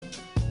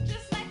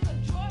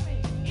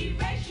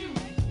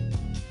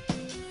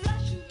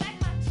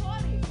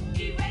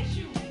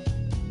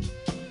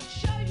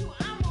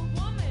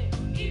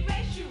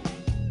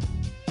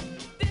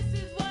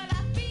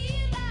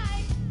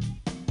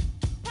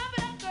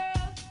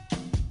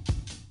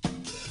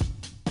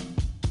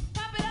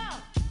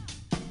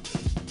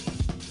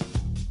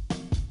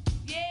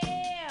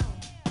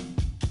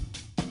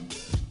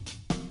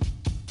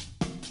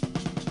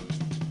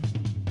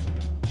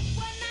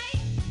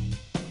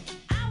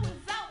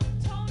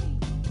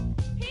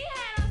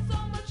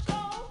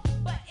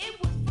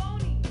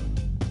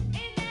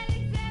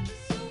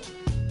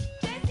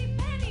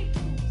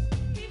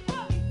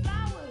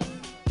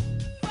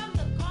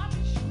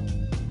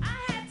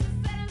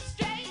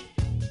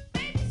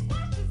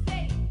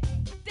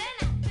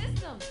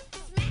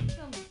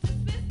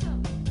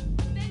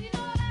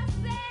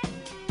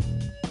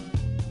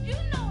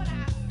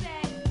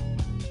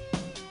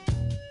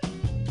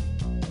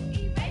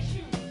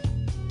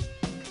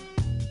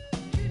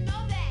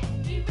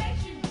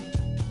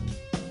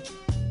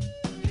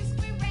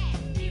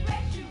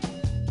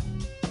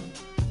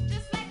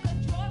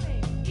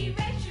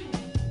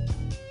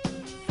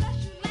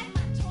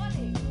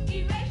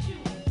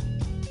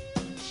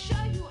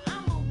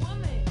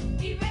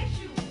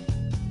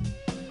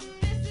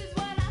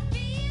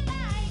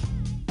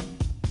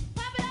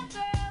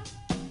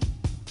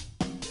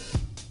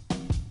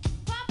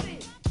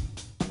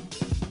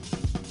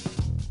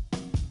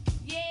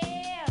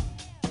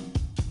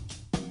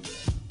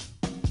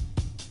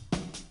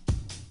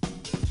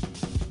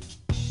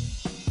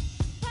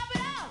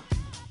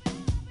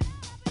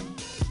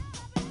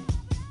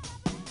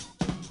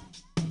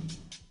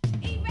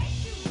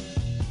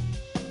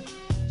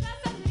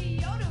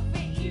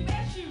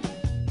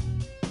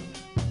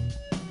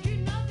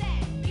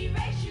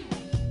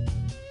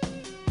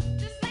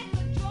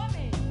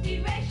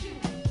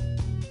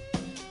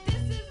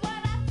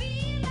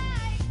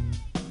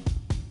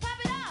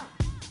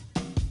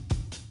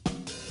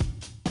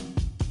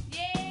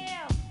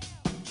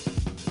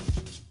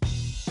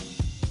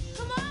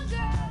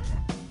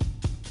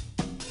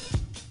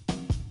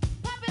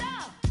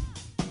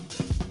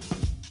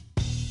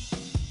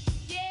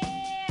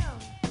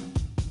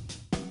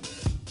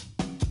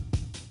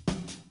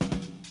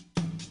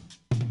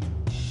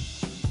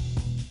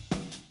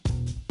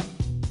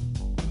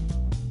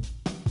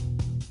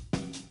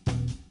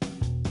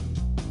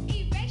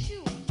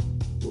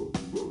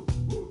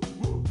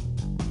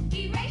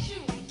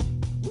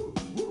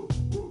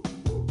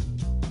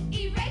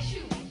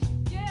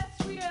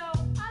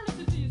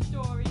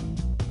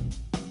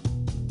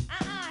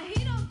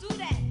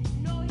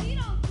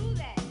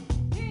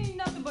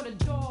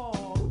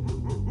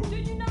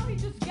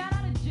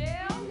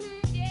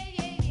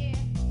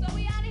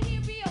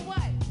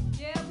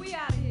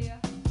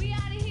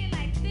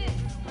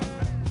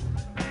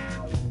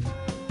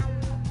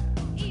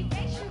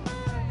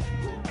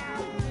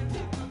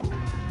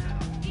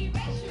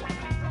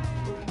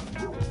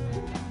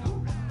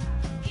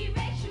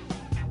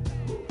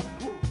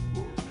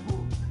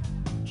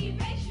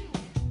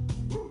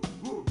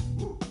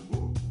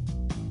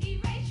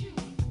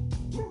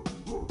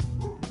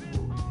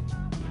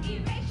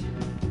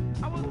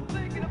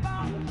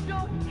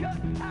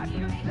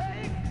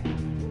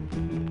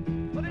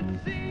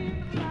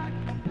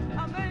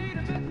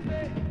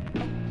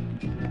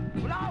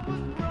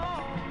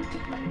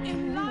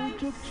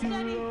too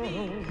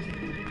long.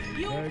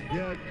 I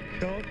got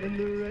caught in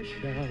the rush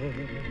hour.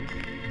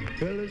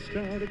 Fella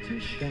started to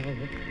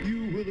shower you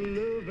with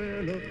love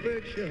and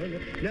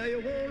affection. Now you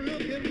won't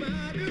look in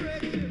my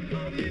direction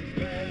on the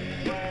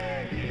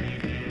expressway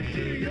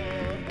to your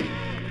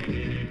heart.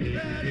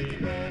 That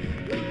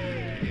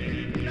expressway,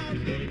 not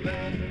the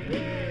best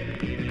way.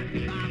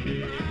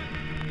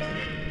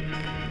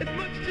 It's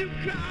much too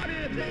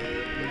crowded.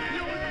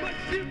 No, it's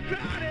much too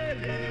crowded.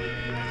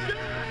 So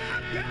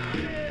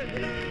crowded.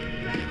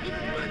 It's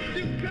much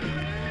too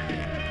crowded.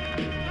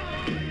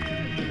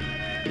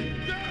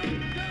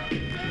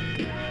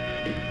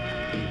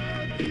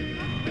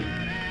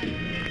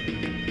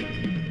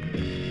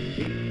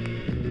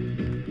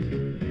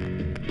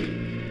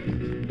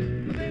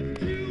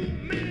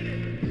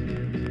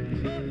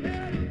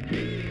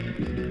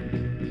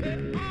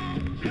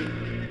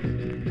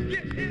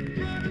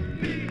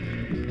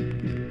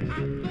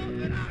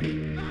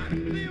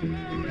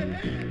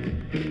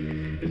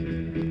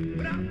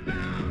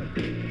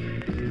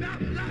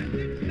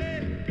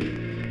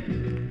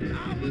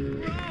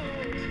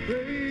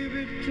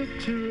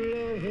 Too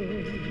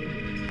long,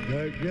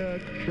 I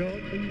got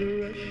caught in the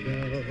rush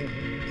hour.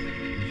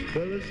 This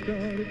fella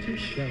started to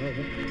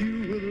shower you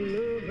with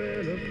love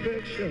and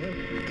affection.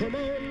 Come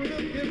on,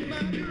 look in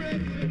my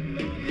direction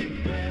on the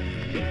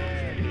expressway.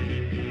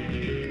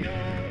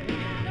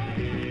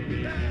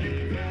 That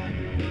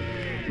expressway,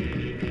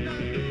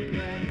 not the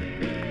best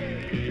way.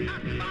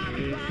 At 5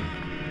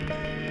 o'clock,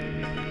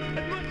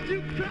 it's much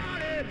too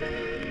crowded,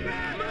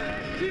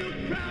 much too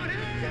crowded.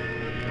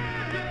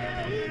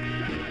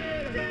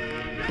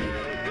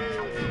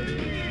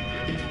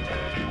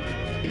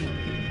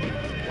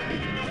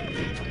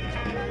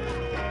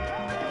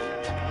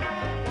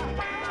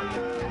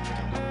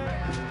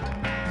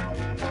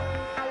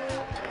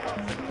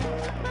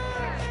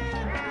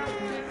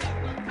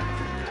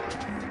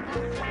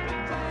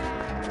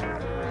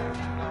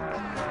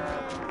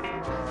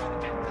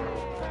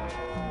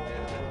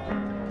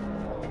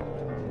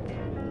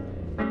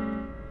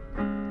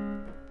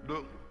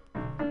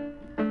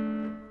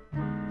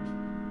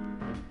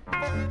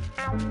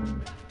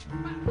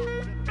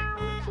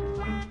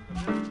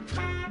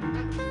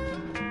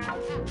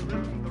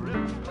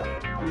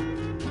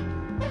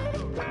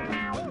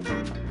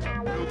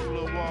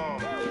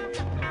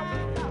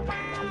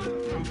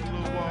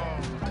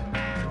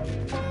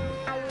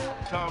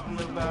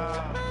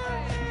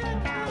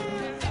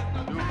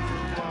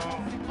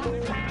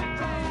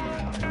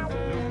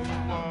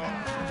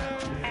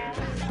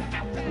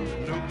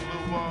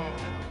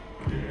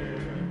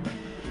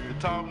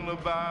 Talking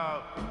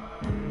about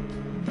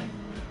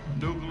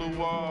nuclear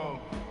war.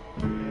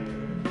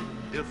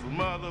 It's a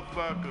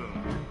motherfucker.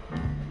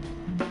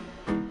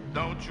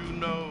 Don't you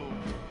know?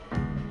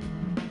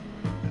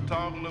 They're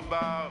talking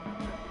about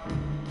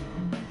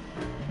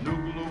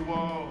nuclear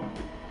war.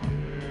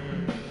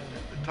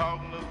 They're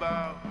talking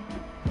about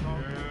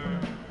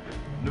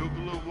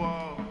nuclear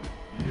war.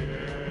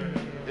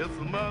 It's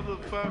a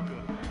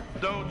motherfucker.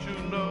 Don't you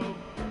know?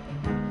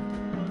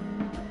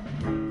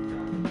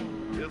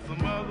 It's a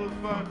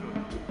motherfucker,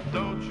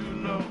 don't you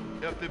know?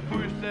 If they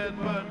push that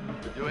button,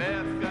 your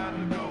ass got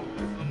to go.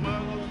 It's a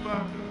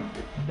motherfucker,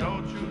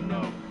 don't you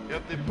know?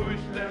 If they push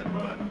that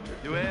button,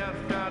 your ass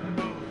got to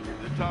go.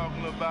 They're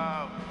talking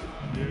about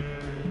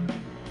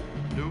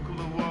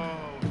nuclear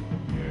war.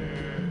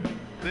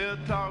 They're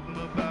talking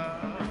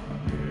about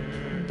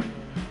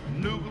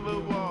nuclear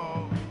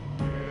war.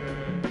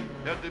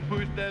 If they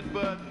push that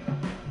button,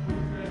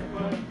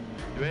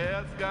 your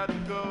ass got to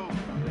go.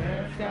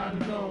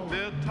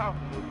 They're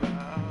talking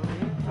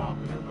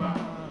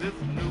about this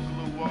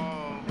nuclear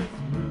war.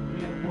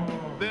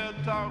 They're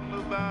talking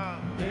about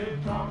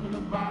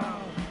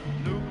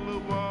nuclear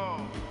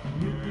war.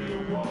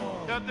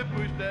 If they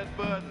push that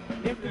button,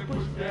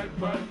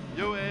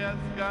 your ass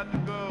got to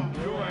go.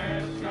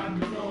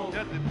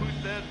 If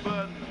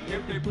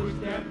they push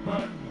that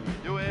button,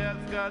 your ass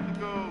got to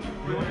go.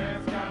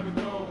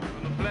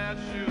 Gonna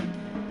blast you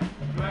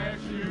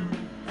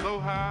so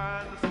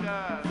high in the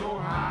sky.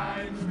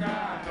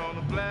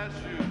 Gonna blast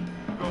you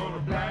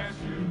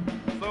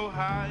so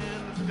high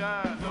in the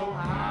sky.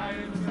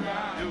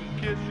 You can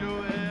kiss your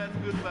ass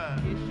goodbye.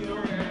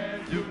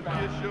 You can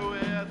kiss your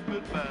ass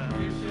goodbye.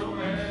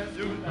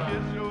 You can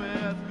kiss your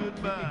ass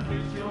goodbye.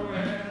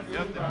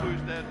 If they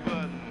push that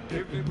button,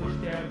 if they push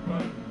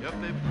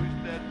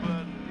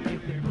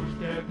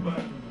that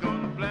button,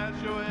 gonna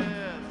blast your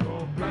ass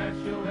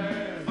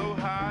so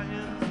high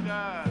in the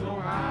sky.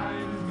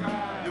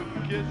 You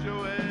can kiss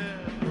your ass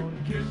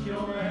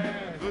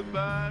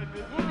goodbye,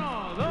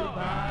 goodbye.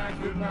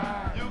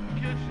 You can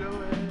kiss your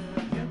ass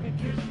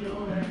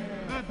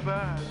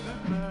goodbye.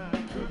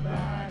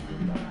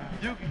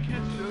 You can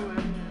kiss your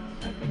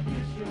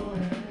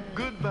ass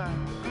goodbye.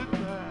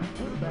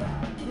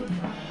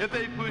 If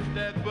they push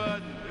that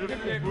button,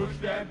 they push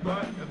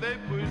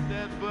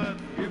that button.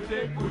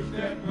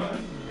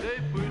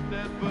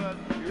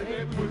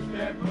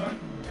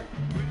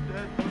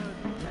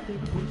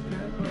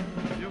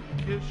 You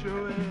can kiss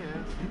your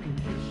ass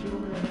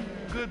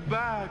goodbye.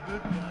 Goodbye,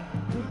 goodbye.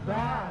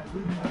 Goodbye,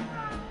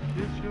 goodbye.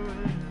 Kiss your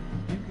ass.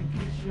 You can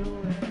kiss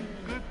your ass.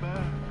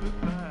 Goodbye,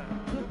 goodbye.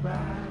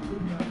 Goodbye,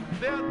 goodbye.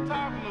 They're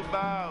talking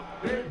about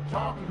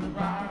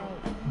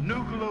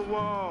nuclear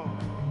war.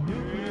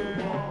 Nuclear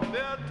war.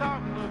 They're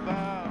talking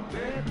about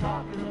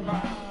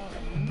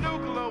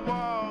nuclear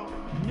war.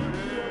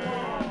 Nuclear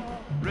war.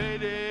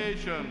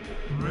 Radiation.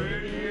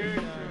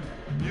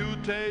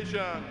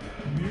 Mutation.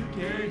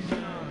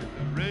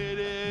 Radiation.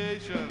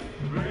 Mutation.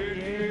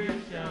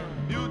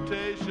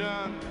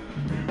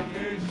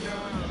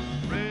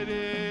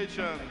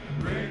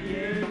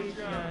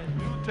 Radiation.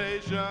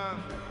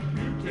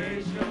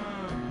 Mutation.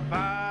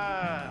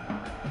 Five.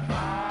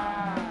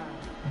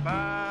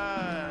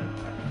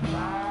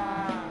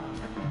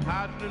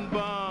 Hydrogen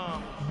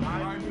bomb.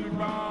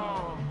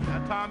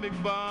 Atomic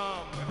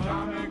bomb.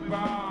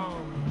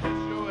 Kiss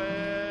your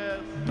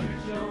ass.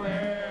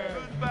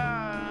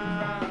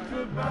 Goodbye.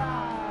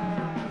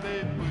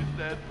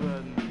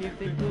 If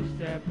they push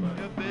that button.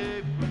 If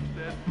they push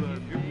that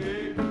button.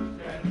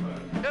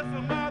 It's a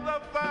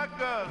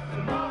motherfucker.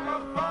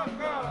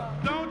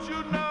 Don't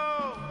you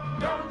know?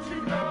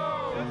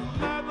 It's a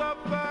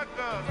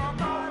motherfucker.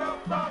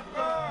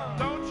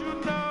 Don't you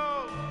know?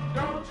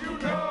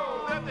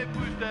 If they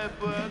push that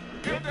button.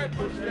 If they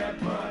push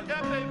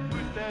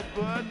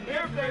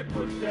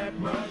that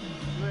button.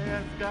 Your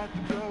ass got to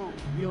go.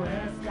 Your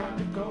ass got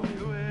to go.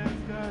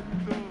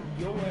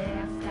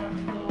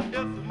 It's a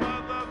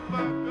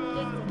motherfucker.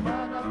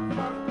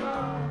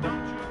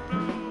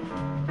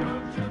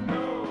 Don't you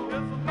know? It's a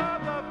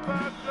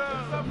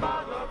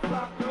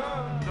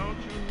motherfucker.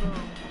 Don't you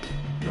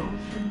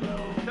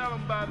know? Tell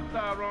 'em about it,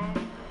 Tyrone.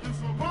 It's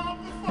a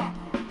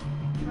motherfucker.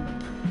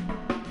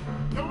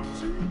 Don't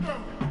you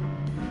know?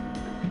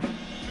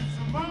 It's a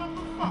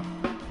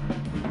motherfucker.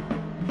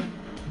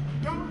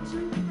 Don't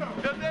you know?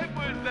 If they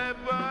push that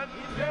button,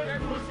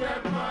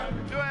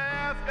 your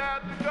ass got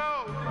to go.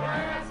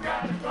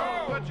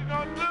 What you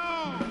gonna do?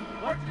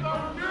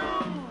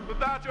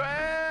 Without your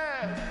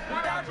ass?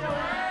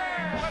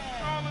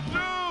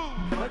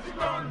 What you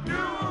gonna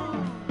do?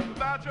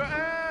 Without your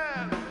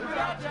ass?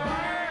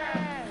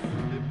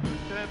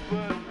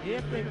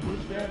 If they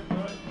push that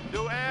button,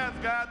 your ass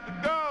got to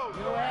go.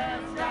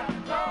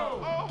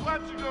 Oh,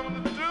 what you gonna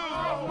do?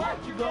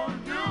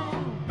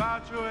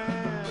 Without your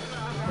ass?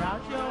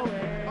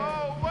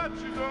 Oh, what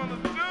you gonna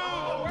do?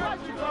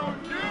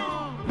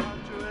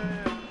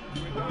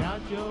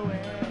 Without your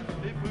ass?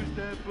 They push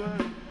that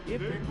button. If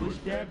they push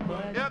that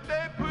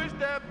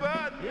button.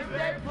 If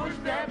they push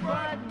that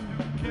button, you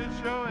kiss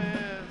your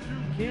ass.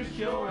 Kiss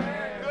your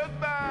ass.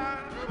 Goodbye.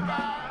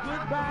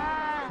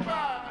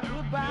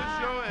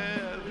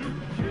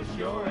 Kiss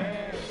your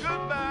ass.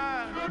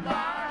 Goodbye.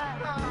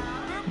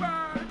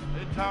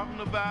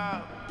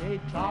 They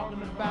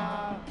talking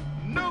about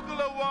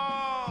nuclear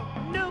war.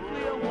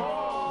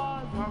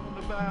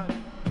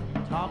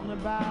 Talking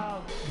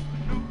about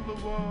nuclear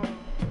war.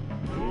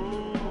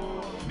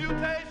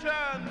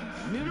 Mutations.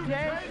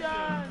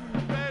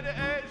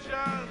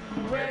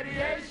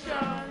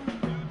 Radiation.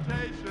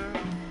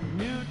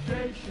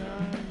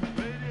 Mutation.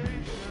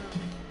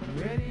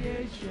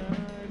 Radiation.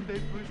 If they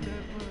push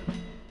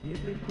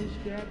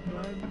that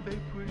button.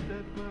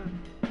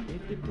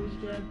 If they push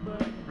that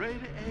button.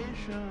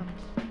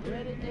 Radiations.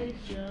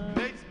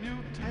 Makes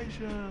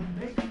mutation.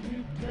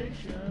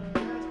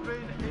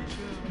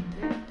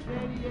 That's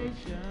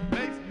radiation.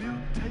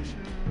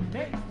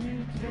 Makes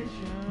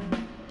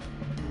mutation.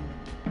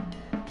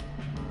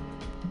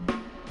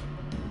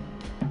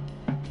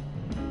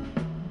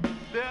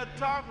 They're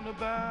talking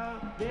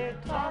about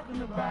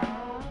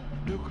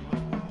nuclear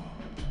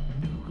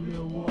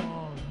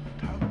war.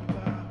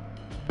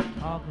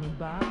 Talking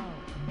about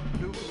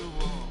nuclear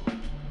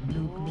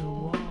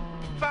war.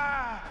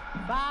 Fire.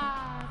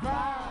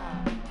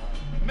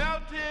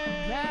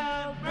 Melting.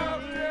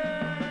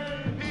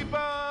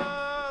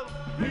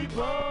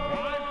 People.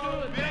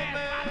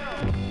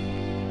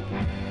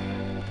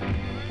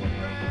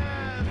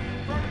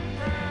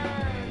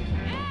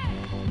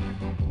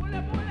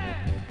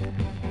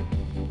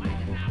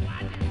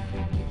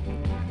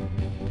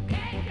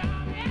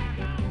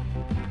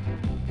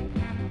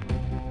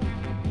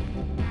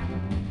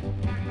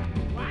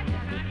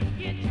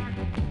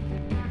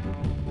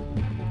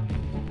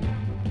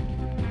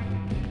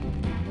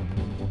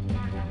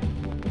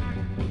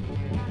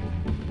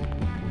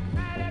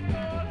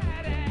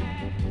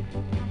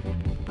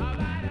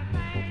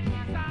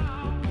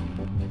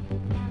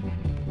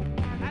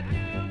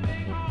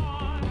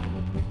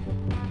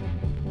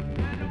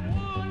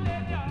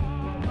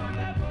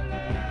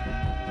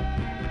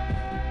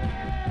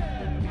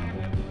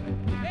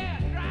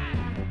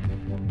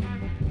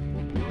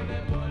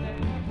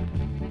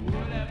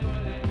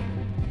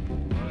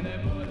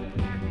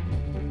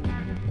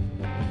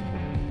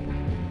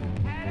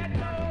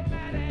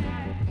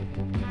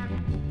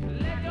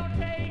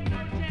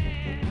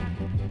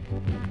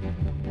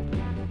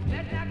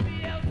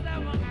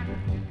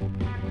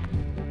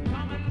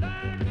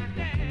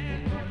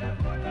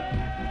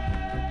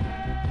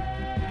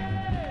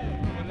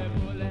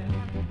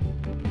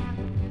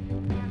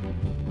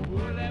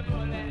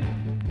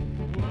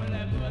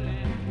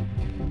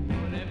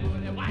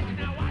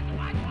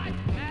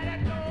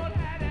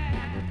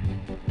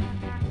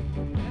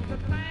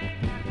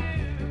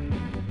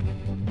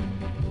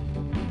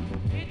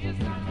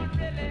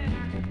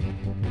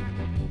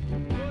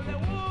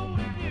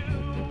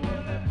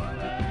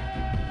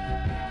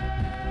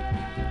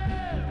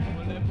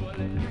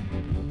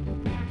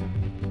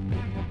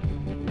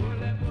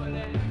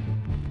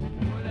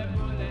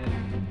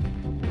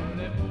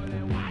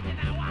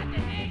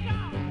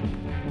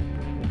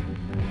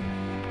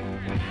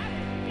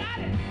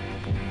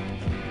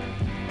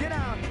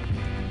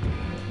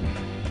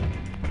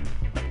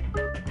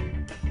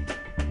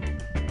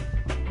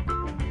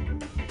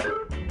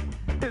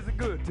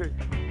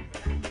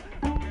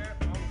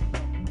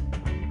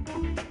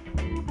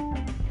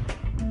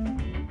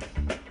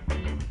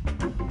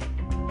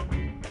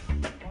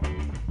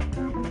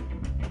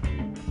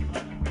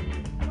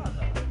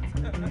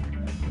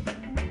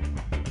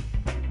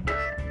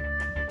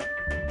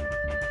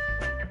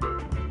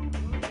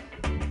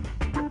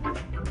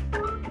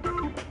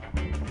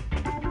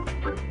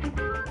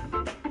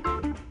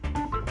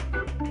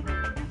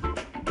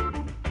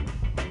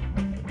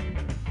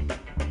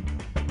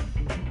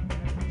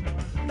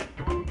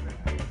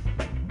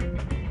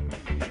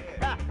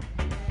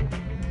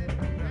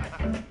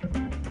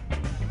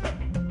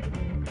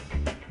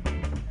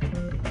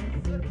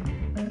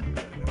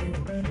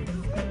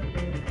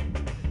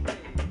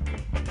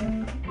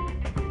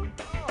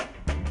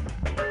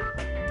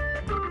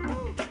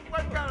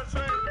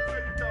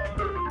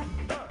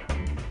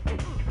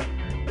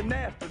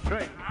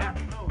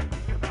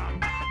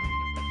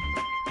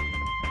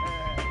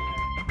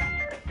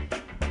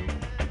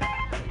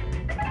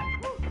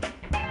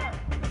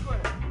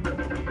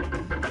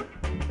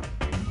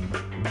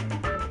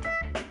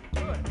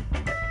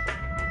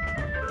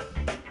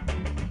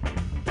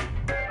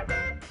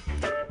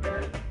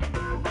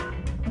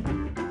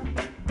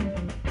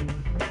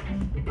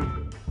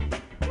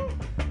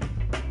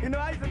 know,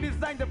 I used to be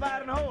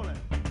sanctified and holy.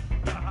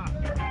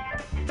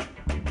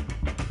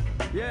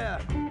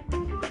 Yeah.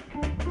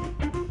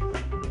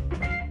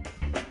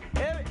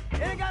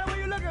 Any kind of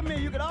way you look at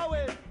me, you can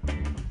always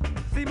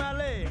see my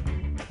leg.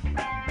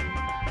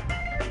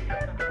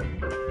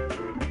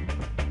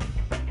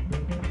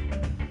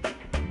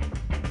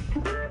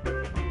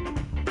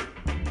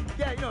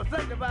 Yeah, you know,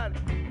 sanctified,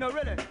 you know,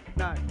 really,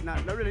 not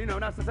really, you know,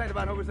 not so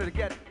sanctified, holy, so the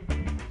cat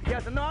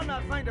said, no, I'm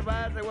not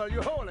sanctified. I said, well,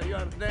 you're holy, you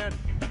understand?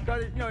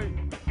 Because, you know,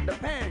 the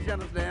pants, you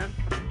understand,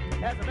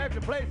 has some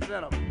extra places in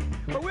them.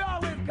 But we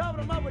always cover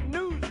them up with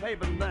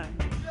newspapers and things.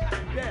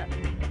 Yeah.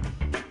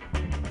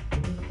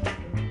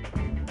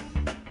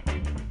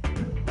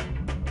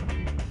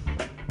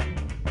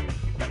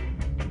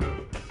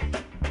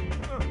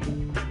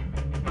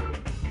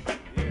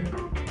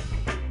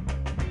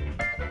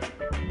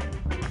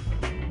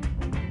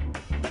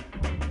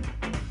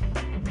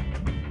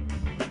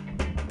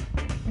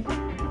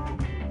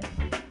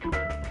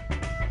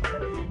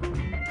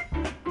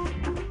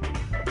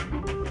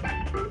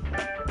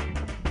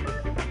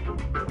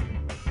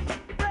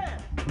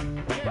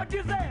 What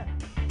you said?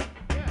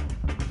 Yeah.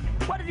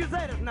 What did you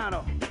say this now,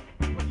 though?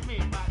 What do you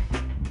mean, buddy?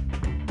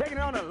 Taking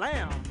it on the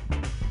lamb.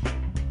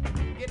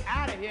 Get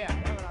out of here.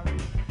 That's what I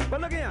mean.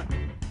 But look here.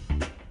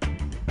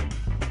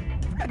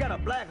 I got a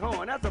black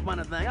horn. That's a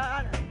funny thing.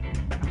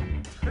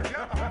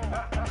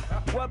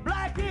 What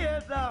black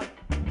is,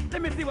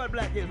 let me see what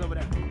black is over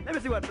there. Let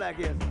me see what black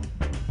is.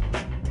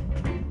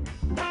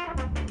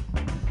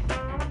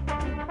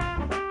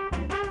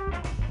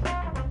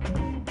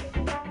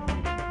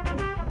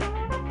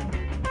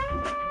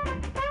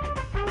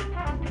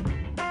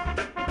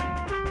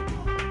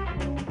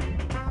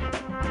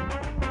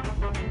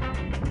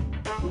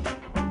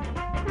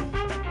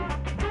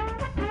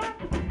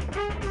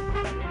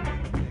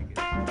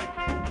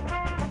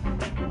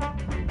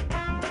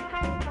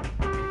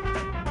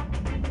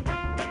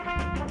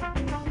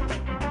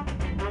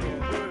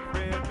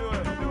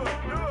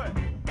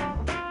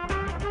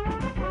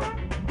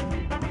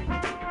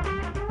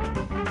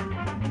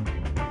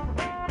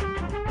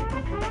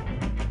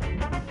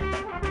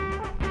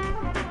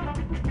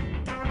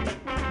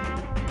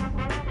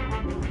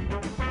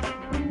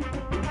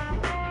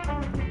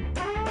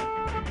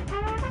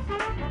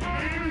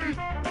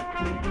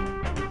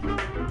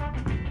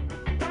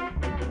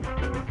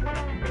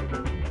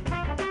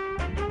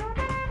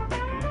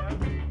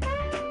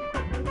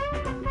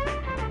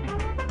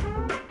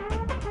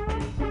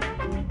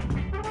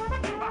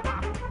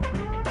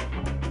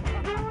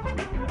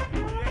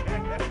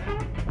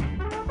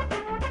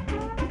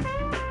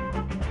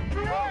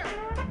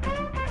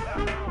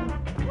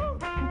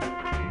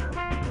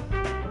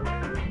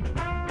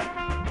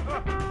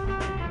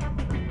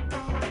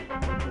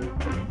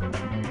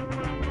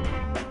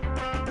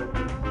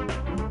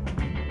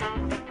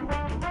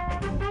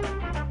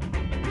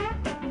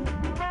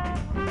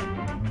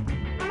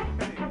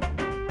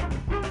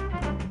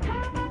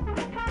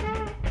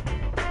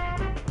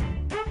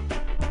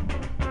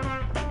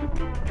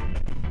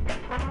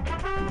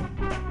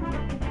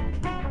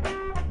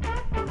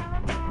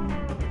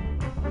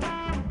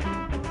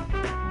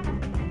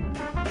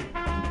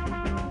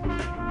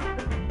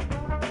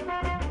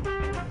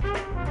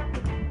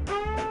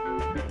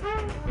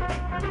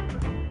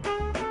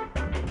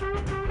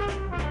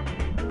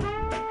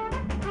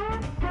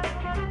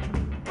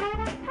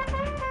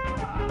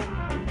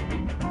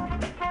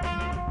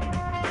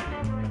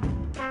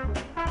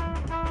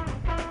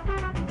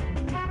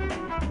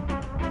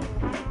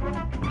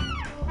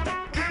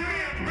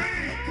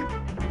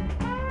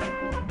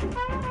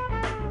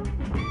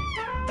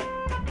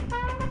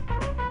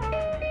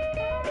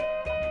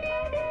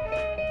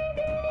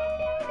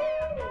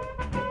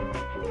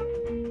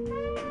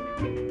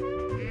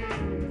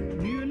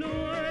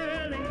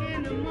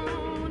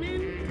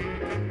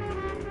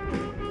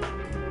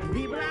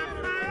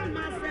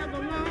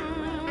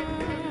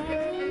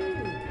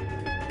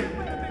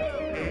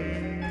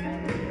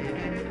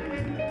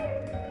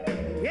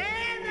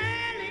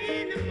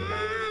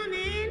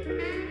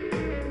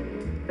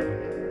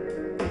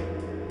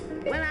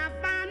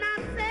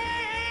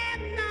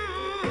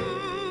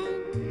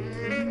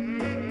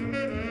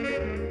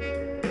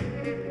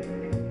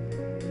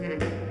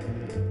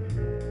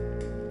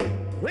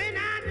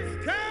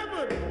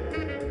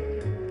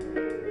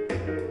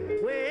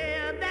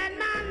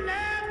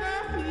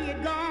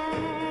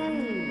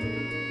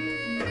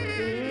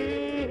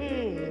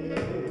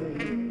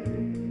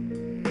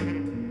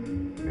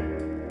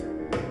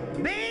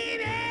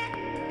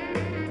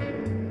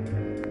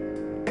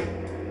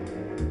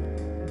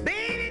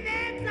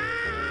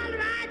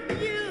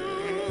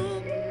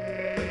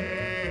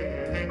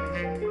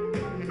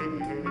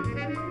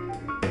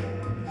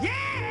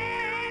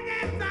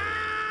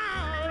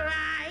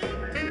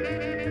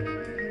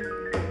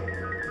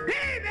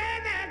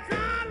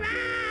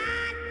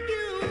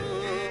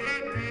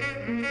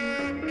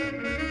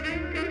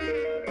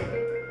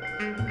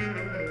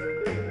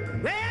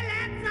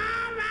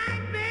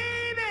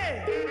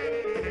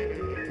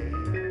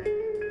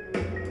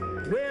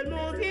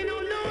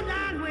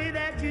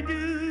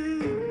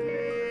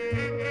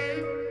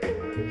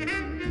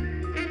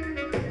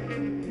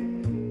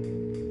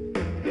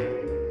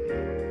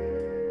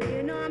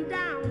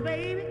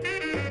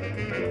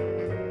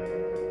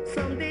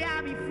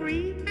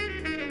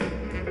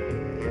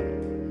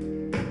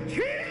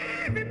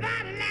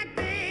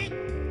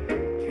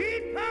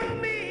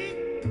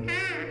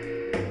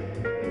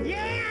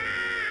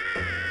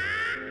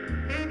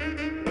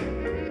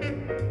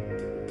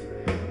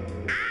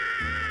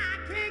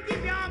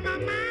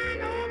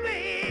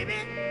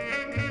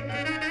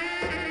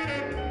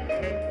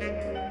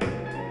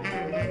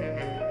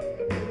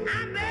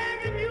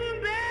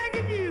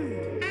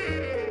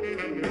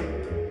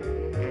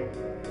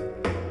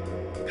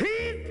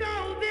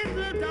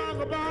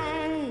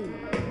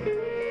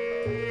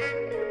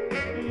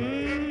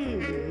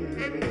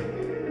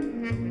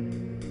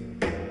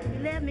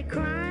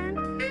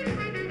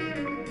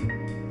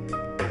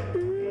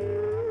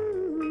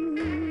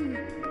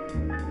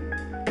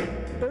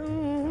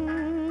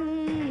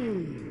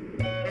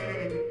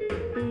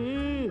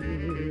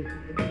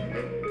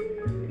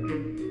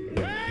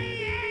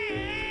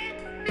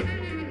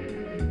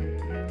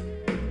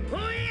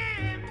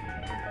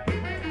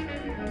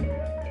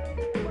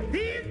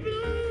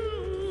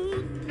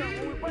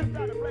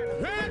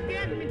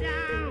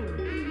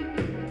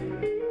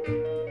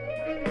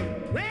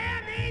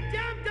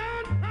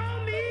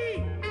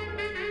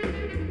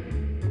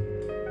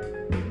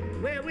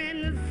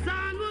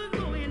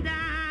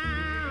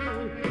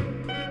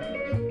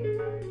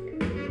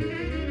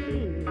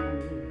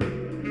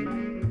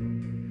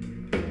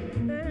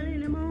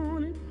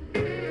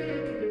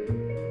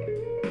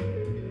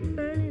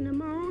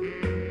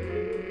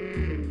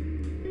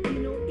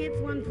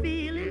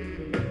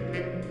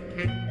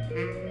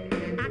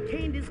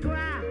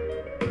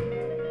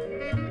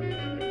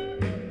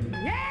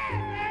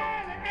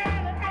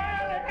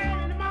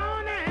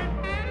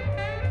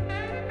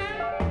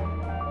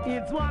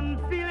 It's one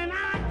feeling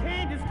I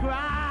can't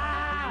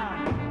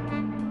describe.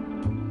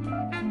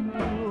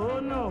 Oh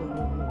no.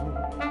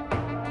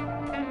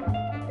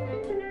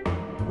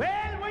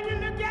 Well, when you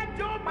look at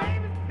your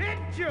baby's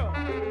picture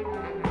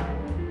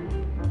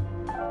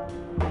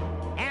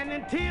and the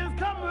tears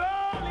come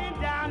rolling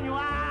down your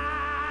eyes.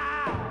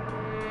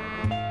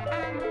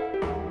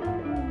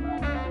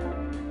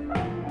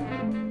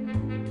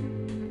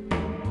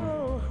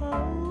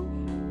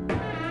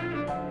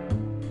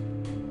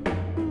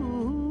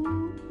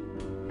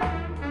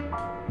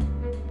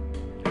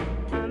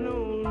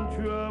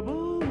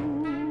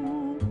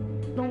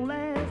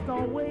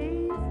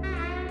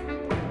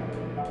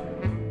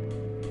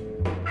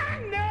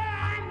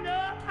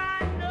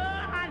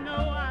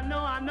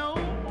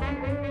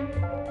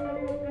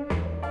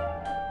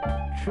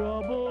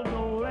 Trouble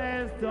don't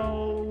last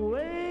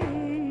always.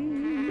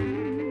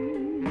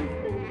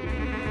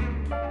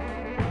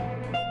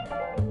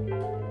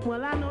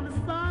 Well, I know the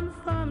sun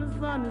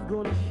is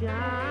gonna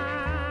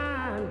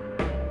shine.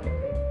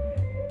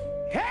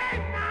 Hey,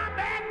 my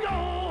back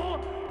door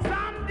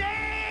someday.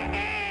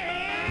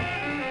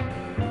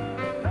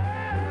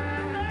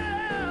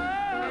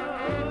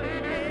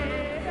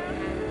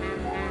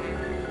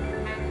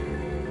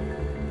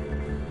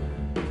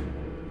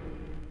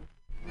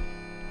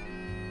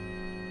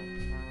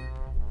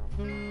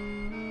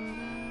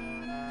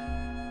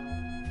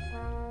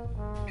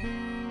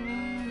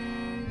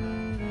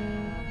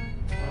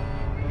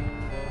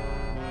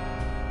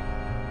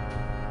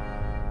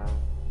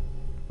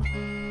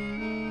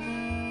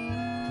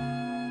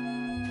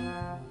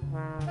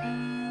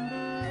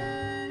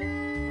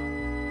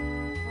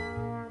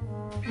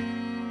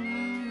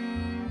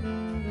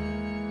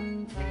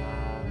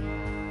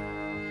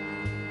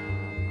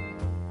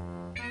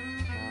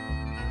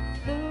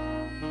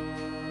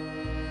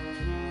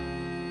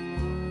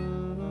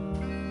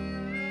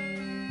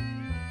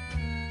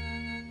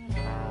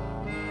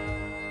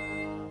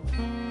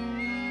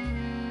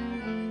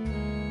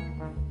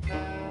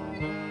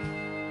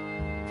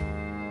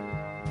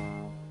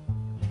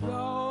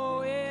 Oh,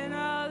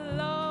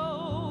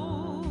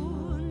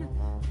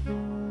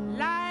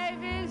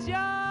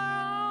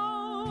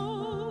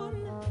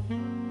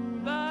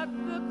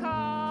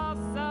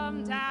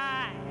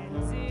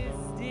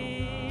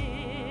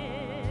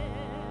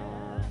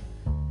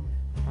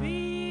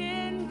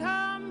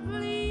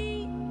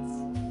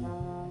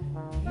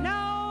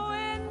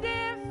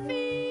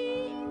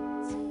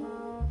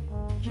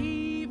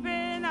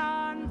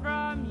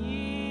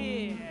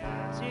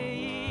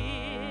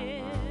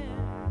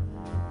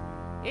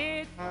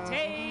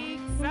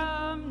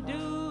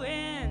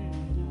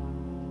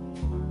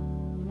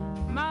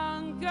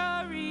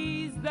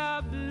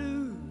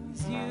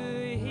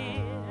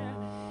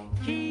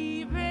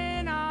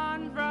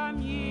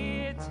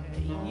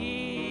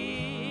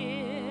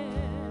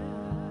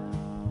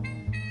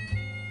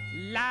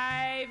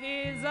 Life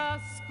is a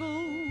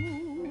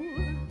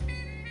school,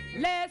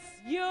 lest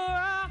you're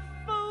a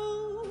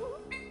fool,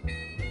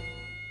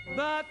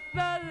 but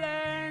the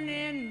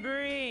learning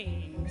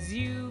brings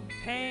you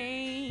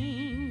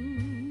pain.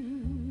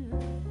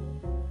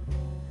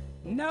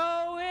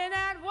 Knowing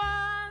at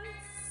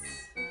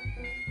once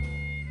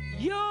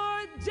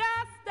you're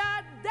just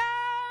a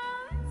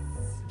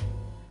dance,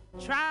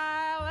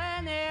 trial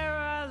and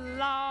error,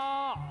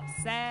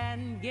 loss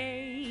and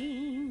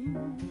gain.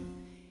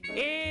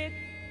 It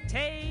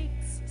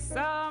takes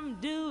some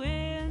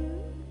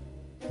doing.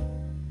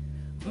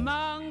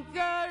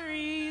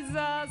 Monkery's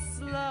a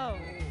slow,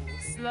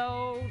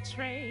 slow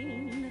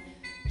train.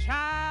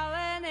 Trial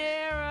and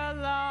error,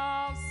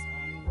 loss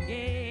and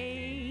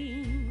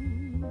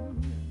gain.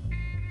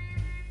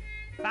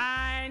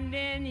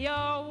 Finding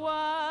your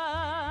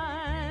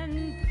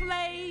one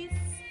place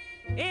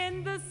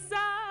in the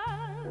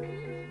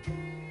sun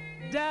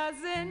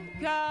doesn't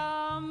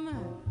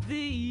come the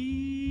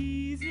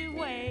easy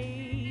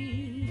way.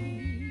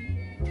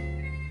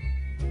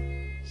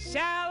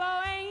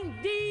 Shallow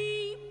ain't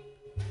deep,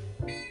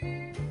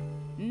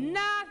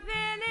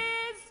 nothing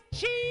is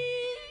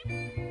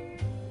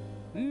cheap.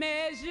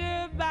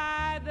 Measure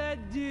by the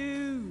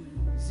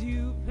dues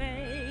you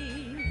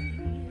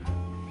pay.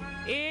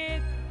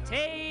 It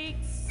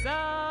takes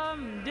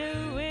some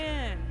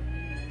doing.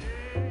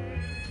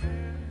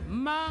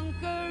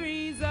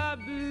 Monkery's a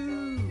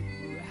blue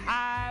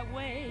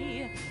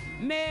highway.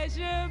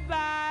 Measure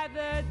by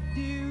the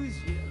dues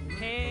you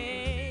pay.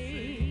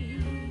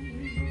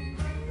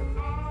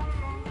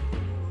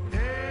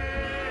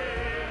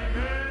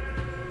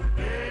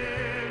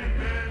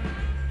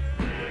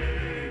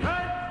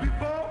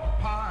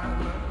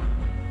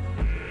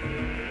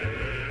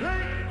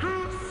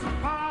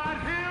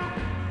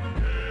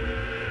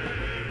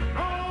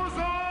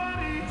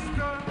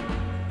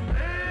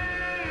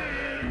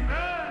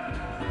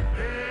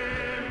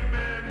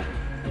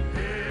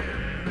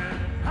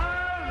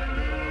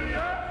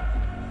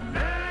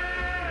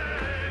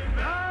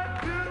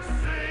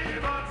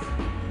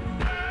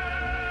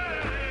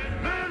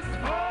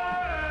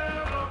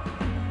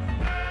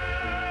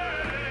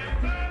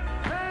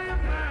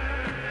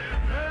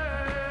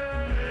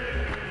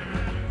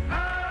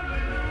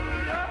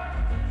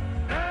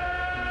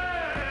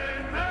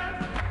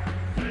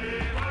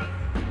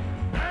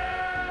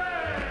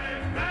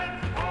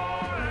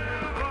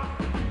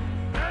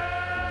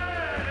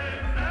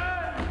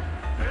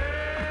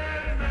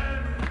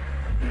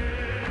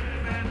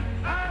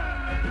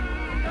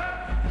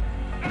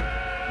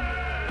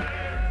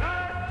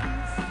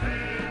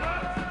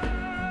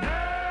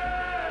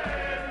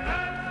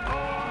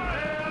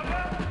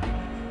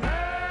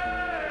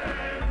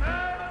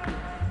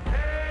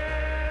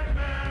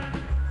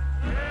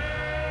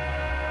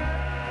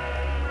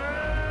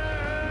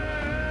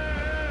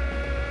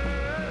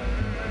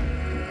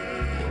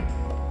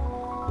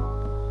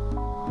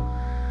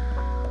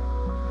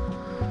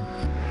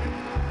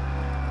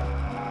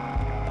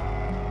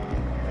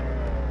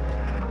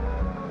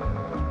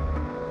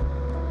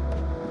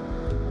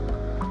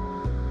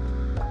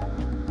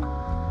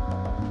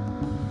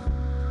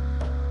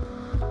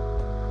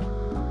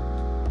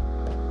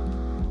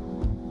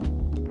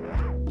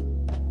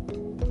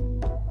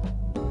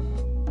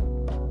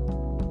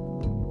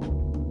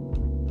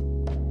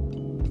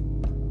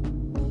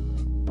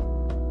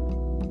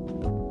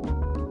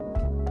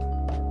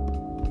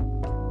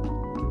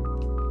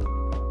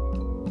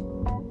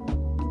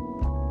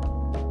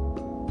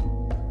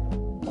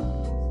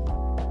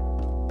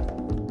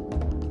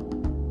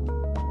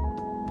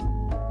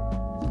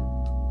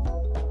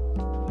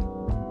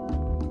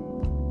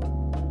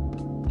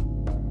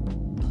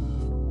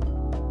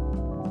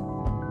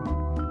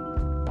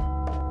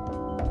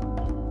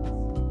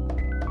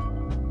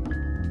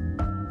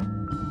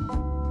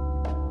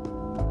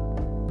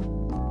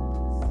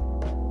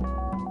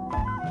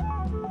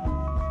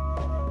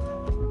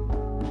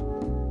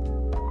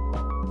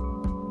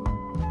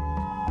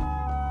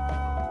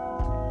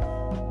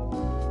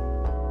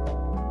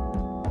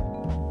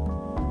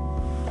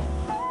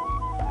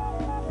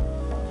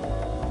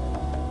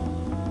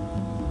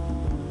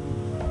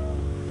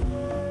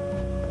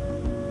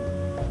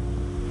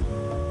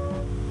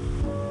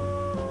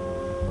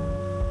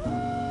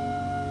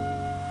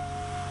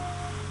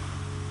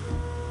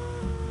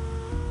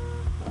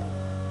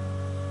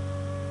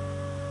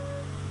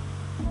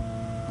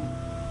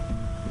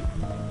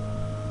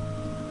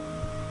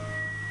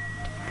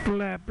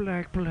 Flat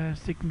Black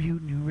Plastic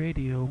Mutiny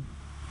Radio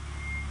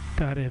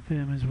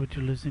 .fm is what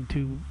you're listening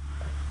to.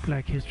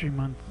 Black History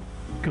Month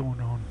going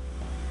on.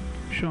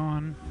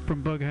 Sean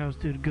from Bughouse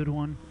did a good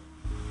one.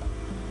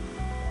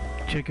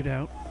 Check it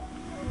out.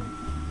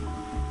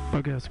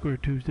 Bughouse Square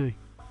Tuesday.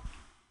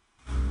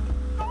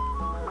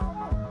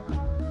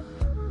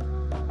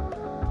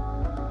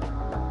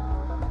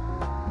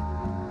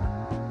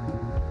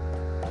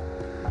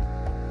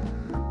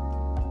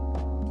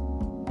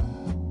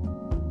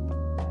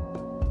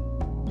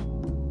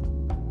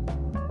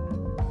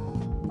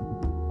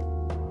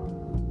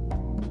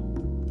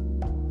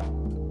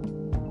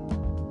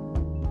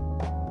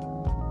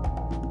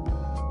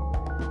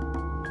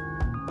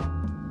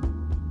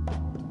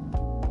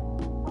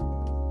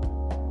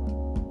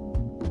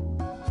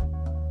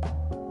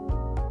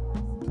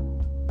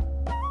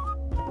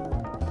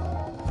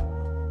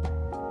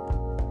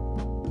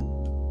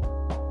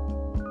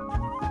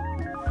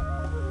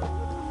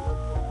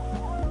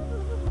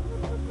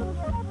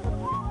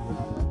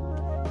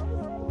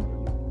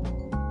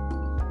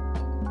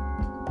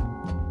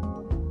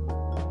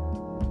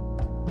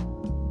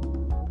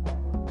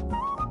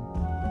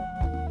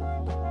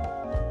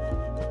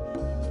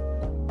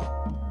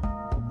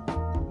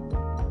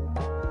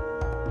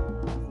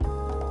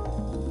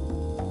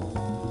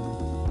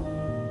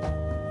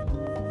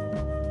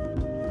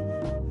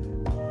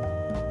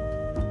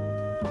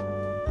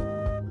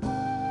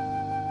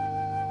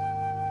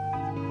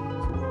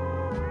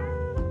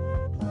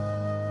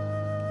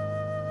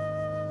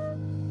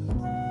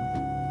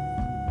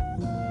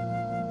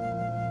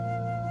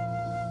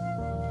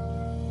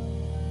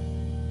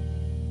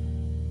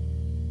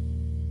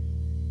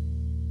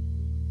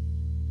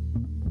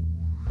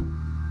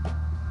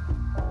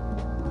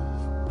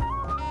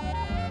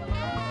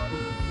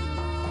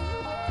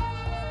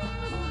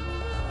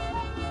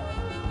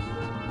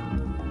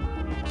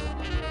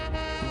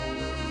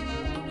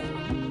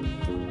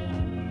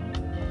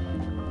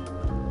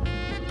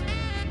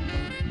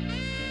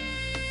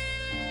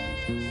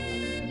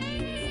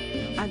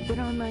 I've been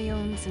on my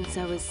own since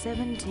I was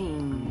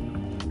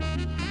 17.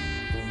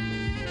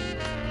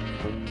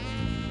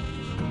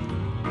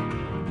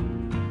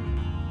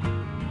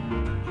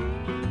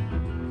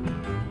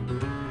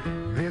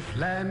 This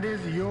land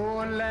is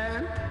your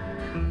land,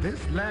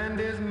 this land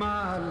is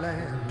my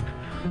land.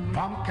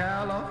 From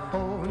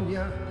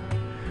California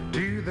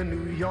to the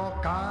New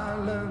York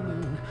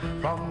Island,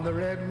 from the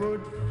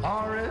redwood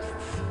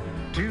forests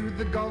to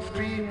the Gulf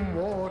Stream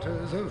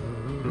waters. Oh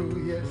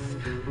yes,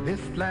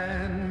 this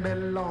land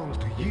belongs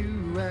to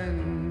you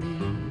and me.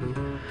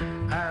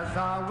 As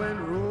I went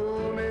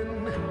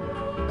roaming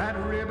that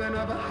ribbon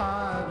of a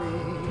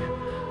highway,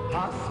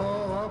 I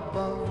saw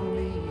above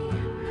me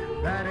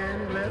that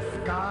endless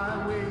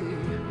skyway.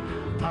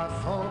 I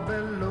saw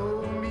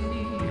below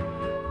me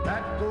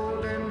that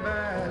golden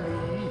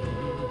valley.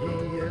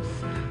 Yes,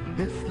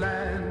 this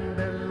land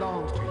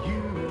belongs to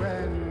you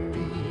and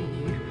me.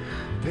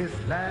 This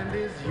land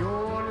is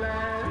your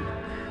land,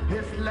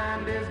 this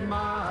land is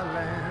my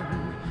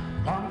land.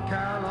 From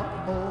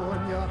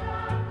California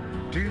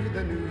to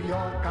the New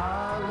York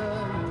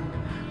Island,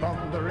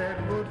 from the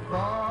redwood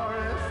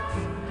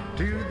forests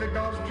to the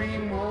Gulf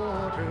Stream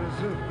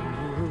waters.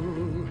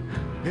 Ooh,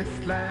 this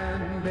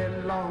land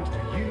belongs to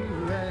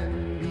you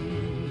and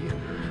me.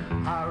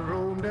 I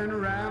roamed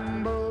and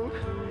rambled,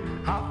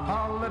 I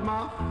followed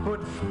my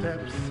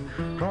footsteps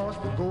across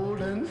the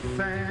golden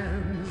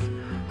sands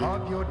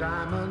of your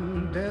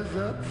diamond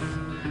deserts,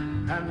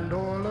 and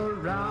all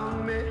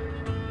around me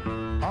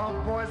our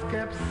voice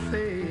kept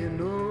saying,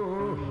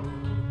 oh,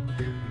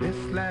 this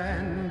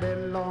land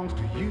belongs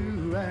to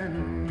you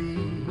and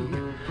me.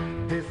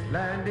 This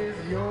land is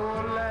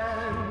your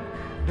land,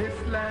 this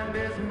land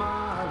is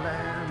my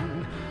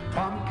land.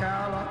 From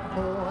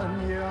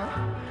California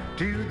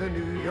to the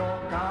New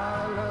York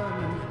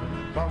Island,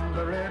 from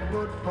the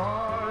redwood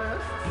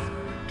forests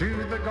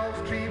to the Gulf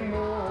Stream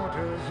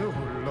waters. Oh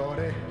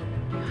Lordy,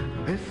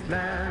 this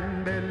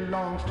land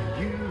belongs to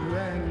you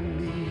and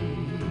me.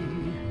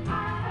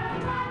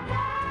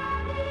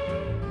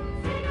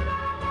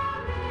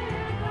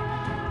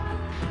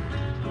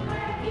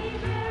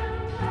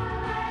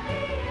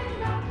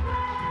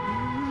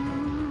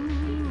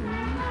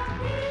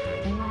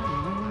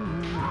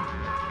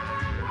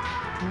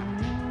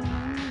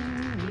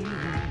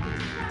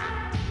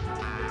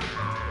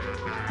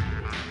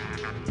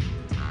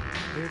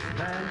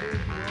 This land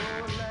is your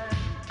land,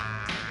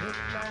 this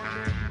land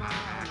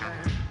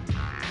is my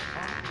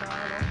land. From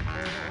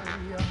California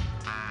to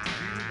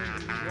the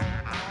New York Island, from the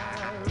redwood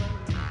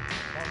forest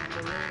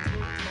to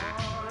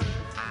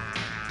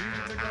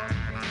the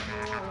Gulf Stream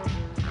waters. This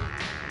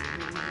land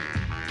belongs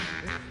to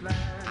you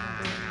and me.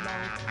 This land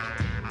belongs to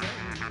you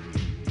and me.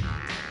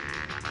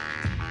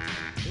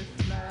 This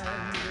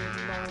land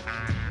belongs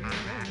to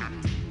you and me.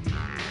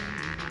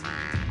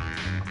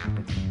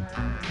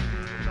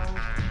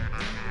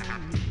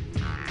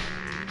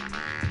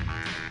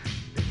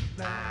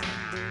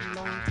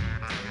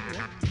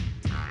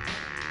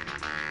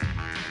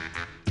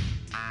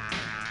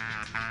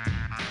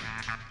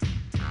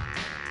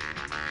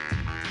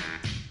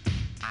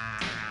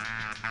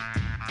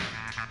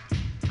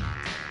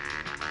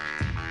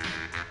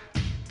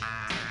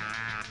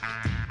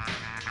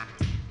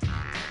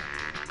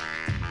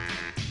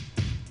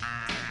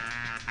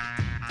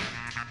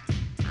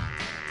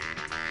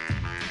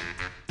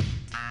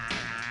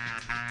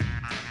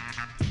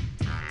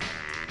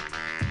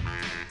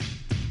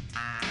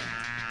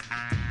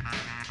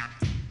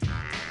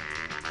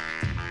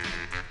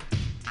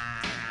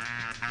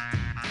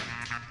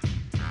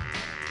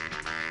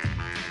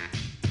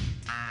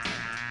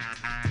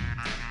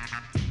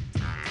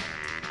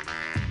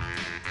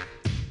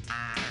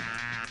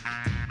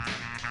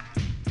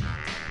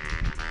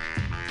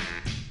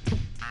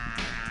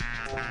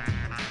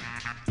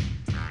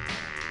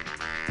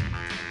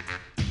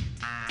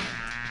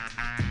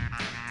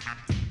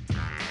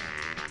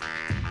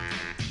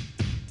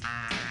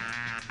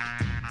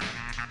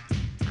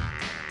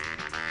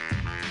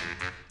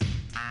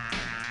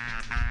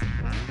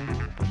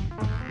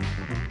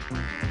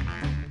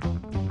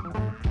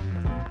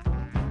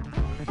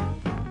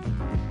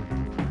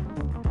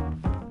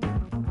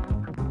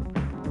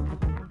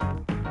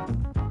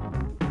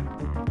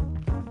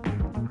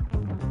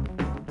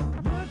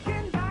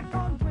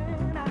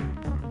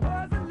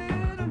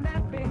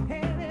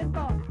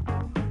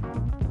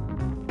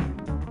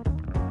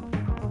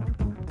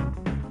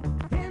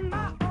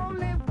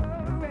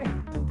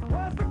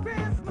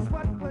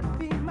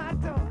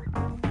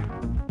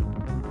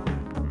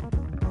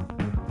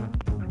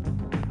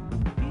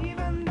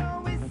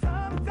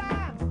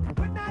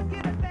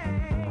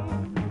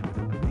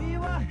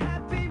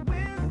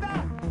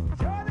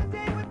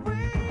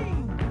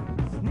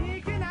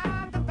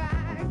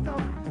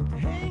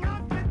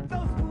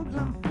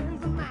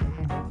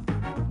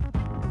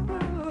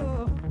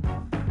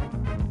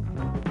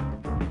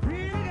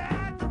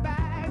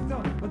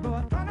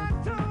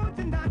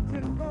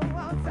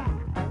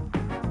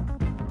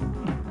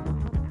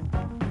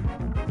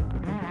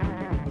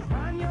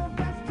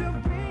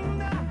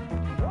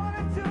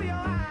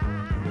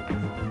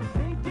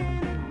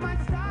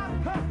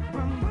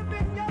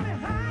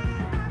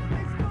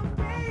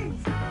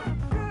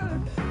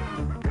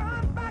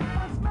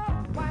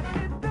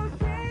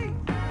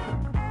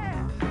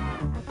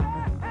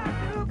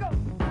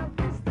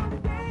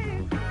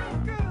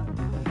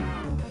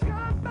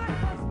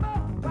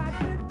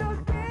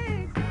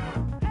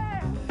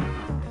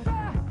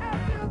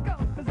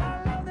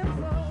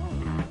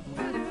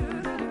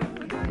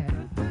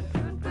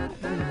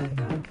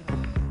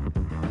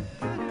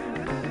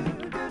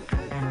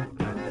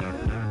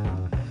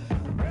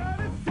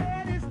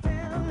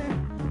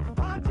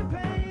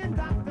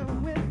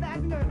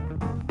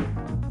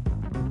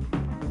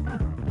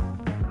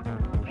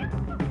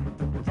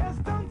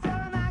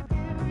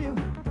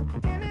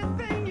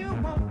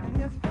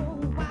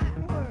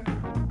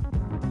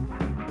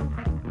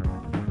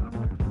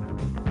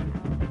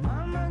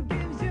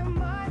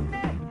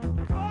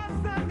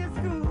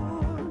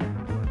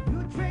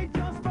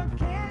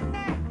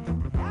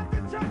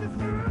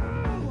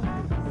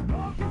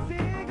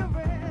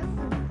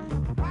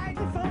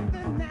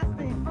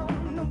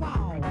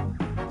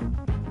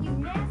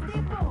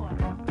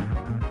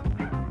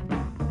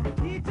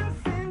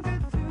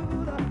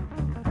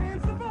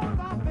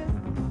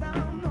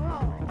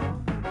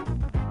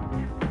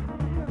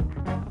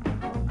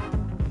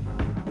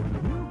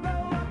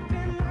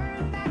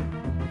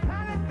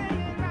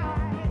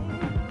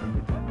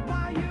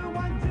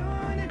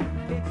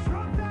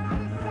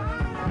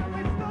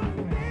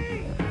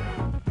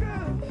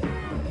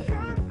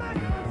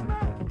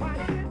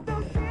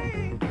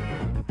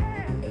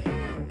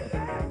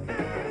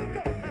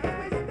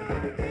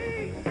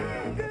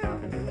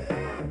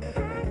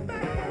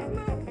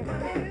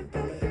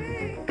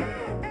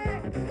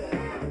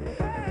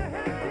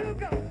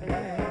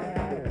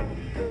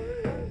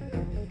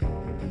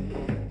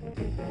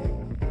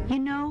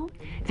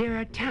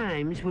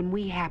 times when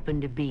we happen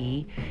to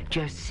be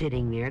just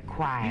sitting there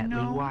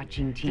quietly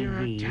watching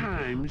TV,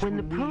 when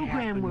the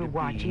program we're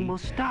watching will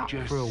stop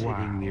for a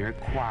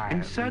while,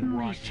 and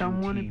suddenly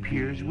someone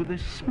appears with a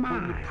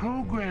smile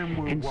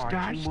and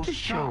starts to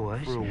show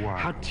us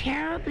how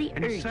terribly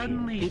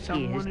urgent it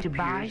is to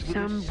buy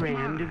some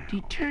brand of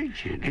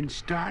detergent, and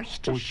starts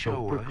to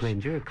show us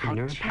cleanser, or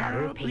cleaner, or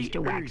powder, or paste,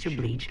 or wax, or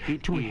bleach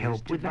to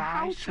help with the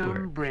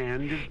housework.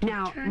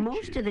 Now,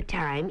 most of the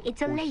time,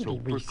 it's a lady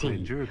we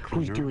see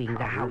who's doing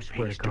the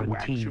housework on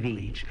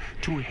TV.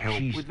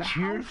 She's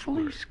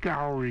cheerfully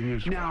scouring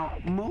us. Now,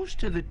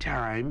 most of the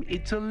time,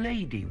 it's a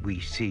lady we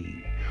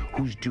see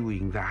who's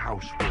doing the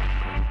housework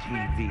on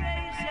TV.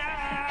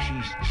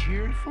 She's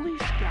cheerfully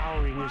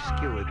scouring a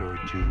skillet or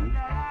two,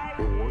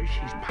 or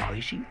she's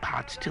polishing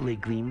pots till they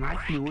gleam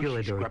like new,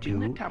 or she's scrubbing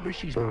the tub, or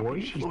she's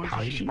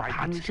polishing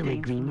pots till they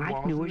gleam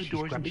like new, or she's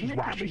scrubbing the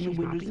washing the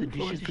windows, the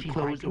dishes, the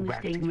clothes, or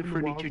waxing the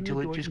furniture till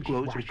it just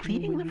glows, or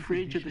cleaning the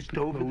fridge or the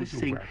stove or the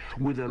sink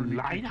with a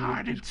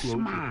light-hearted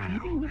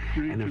smile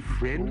and a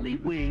friendly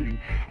wink,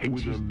 and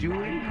she's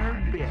doing her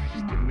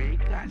best to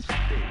make us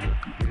think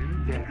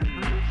that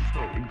her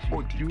soap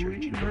or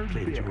detergent or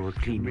cleanser or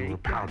cleaner or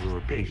powder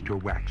or paste or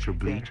wax or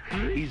bleach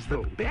is the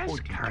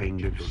best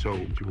kind of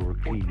soap or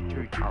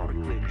cleaner or powder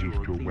or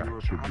paste or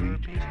wax or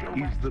bleach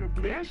is the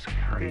best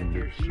kind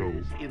of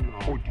soap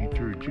or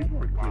detergent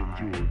or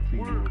cleanser or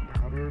cleaner or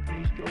powder or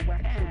paste or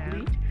wax or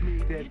bleach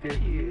that there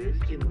is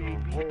in the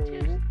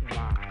whole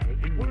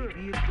wide world.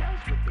 Maybe it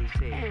does what they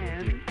say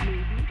it will do.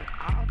 But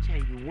I'll tell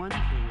you one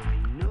thing I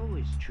know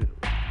is true.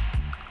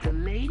 The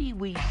lady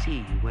we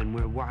see when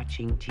we're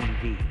watching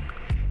TV,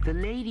 the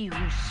lady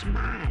who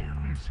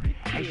smiles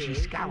as she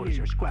scours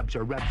or scrubs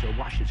or rubs or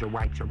washes or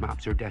wipes or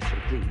mops or dusts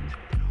or cleans,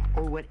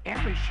 or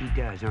whatever she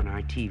does on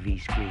our TV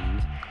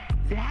screens,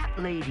 that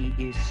lady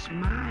is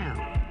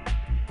smiling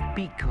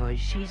because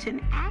she's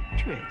an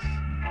actress.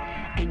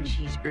 And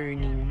she's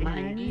earning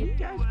money,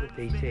 does what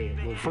they say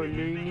it will, for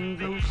learning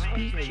those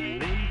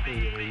speeches,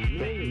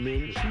 that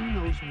mention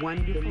those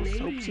wonderful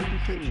soaps and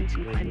detergents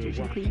and cleansers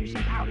and cleaners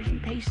and powders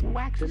and pastes and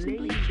waxes and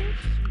bleaches.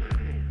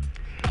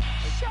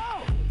 So,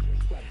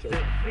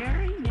 the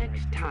very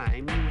next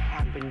time you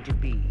happen to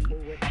be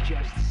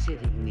just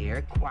sitting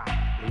there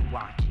quietly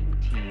watching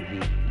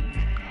TV,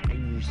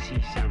 and you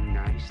see some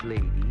nice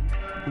lady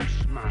who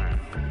smiles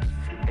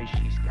as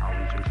she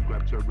scours or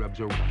scrubs or rubs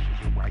or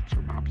washes or wipes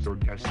or mops or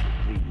dusts or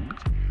cleans,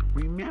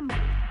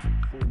 remember,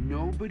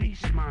 nobody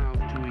smiles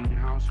doing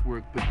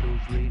housework but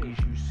those ladies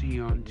you see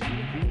on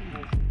TV.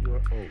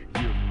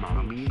 Your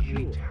mommy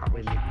hates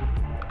housework.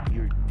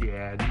 Your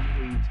daddy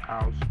hates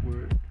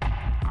housework.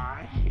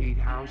 I hate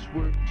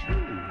housework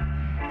too.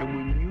 And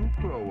when you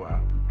grow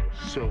up,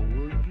 so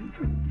will you.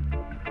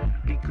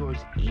 Because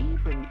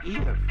even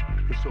if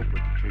the soap or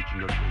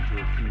detergent or cleanser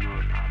or cleaner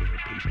or powder or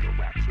paste or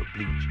wax or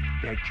bleach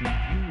that you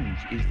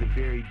use is the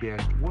very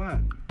best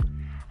one,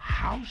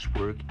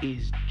 housework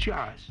is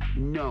just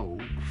no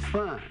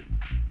fun.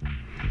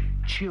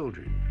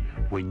 Children,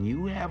 when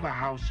you have a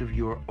house of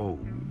your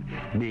own,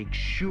 make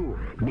sure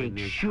when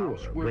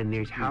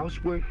there's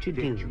housework to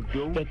do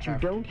that you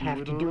don't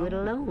have to do it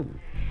alone.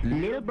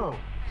 Little boys,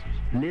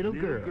 little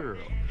girls,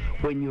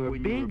 when you're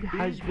big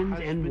husbands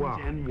and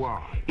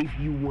wives, if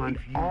you want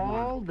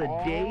all the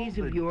days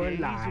of your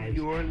lives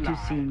to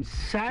seem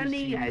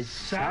sunny as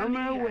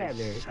summer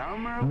weather,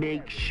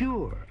 make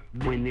sure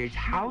when there's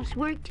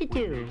housework to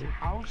do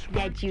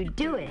that you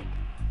do it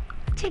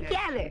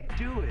together.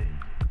 Do it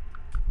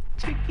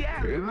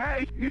together.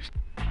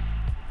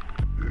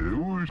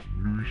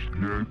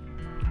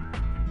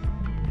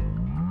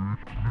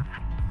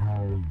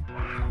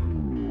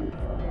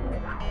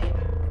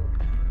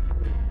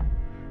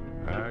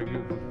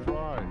 Agatha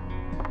Fry,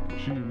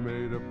 she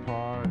made a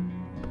pie,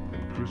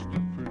 and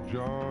Christopher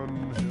John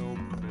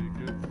helped make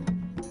it.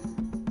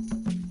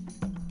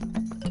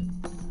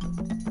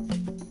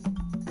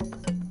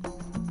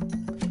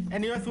 And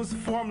the earth was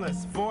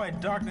formless, void,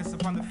 darkness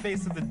upon the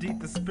face of the deep.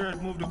 The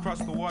Spirit moved across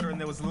the water, and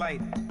there was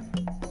light.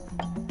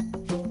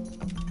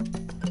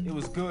 It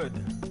was good.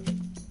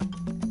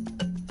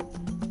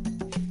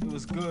 It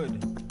was good.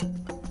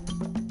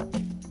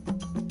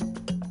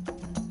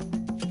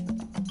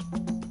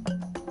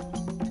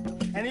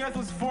 And the earth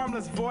was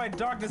formless, void,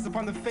 darkness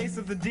upon the face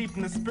of the deep,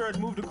 and the Spirit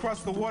moved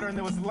across the water, and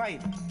there was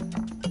light.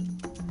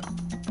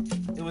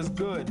 It was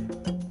good.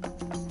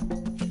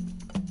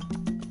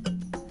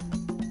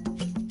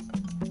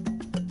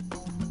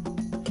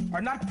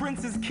 Are not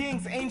princes,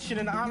 kings, ancient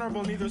and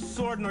honorable, neither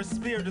sword nor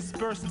spear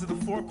dispersed into the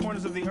four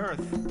corners of the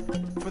earth?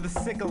 For the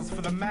sickles,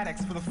 for the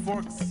mattocks, for the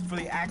forks, for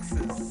the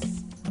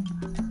axes.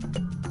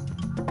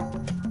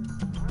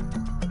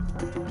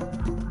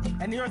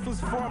 And the earth was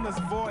formless,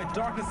 void,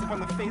 darkness upon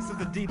the face of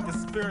the deep. The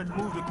Spirit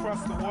moved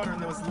across the water, and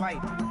there was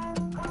light.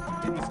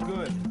 It was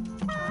good.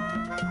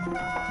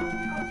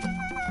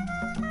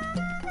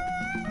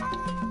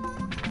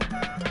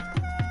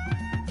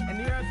 And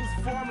the earth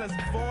was formless,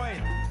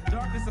 void,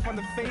 darkness upon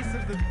the face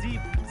of the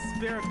deep. The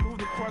Spirit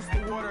moved across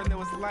the water, and there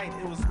was light.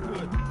 It was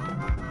good.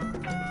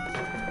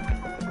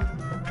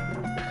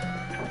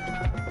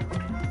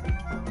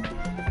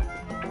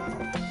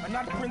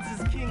 not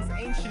princes, kings,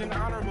 ancient and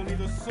honorable,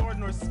 neither sword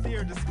nor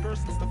spear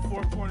dispersed into the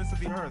four corners of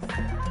the earth.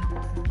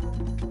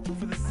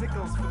 For the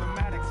sickles, for the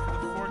mattocks, for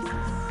the forces,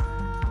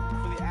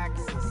 for the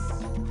axes.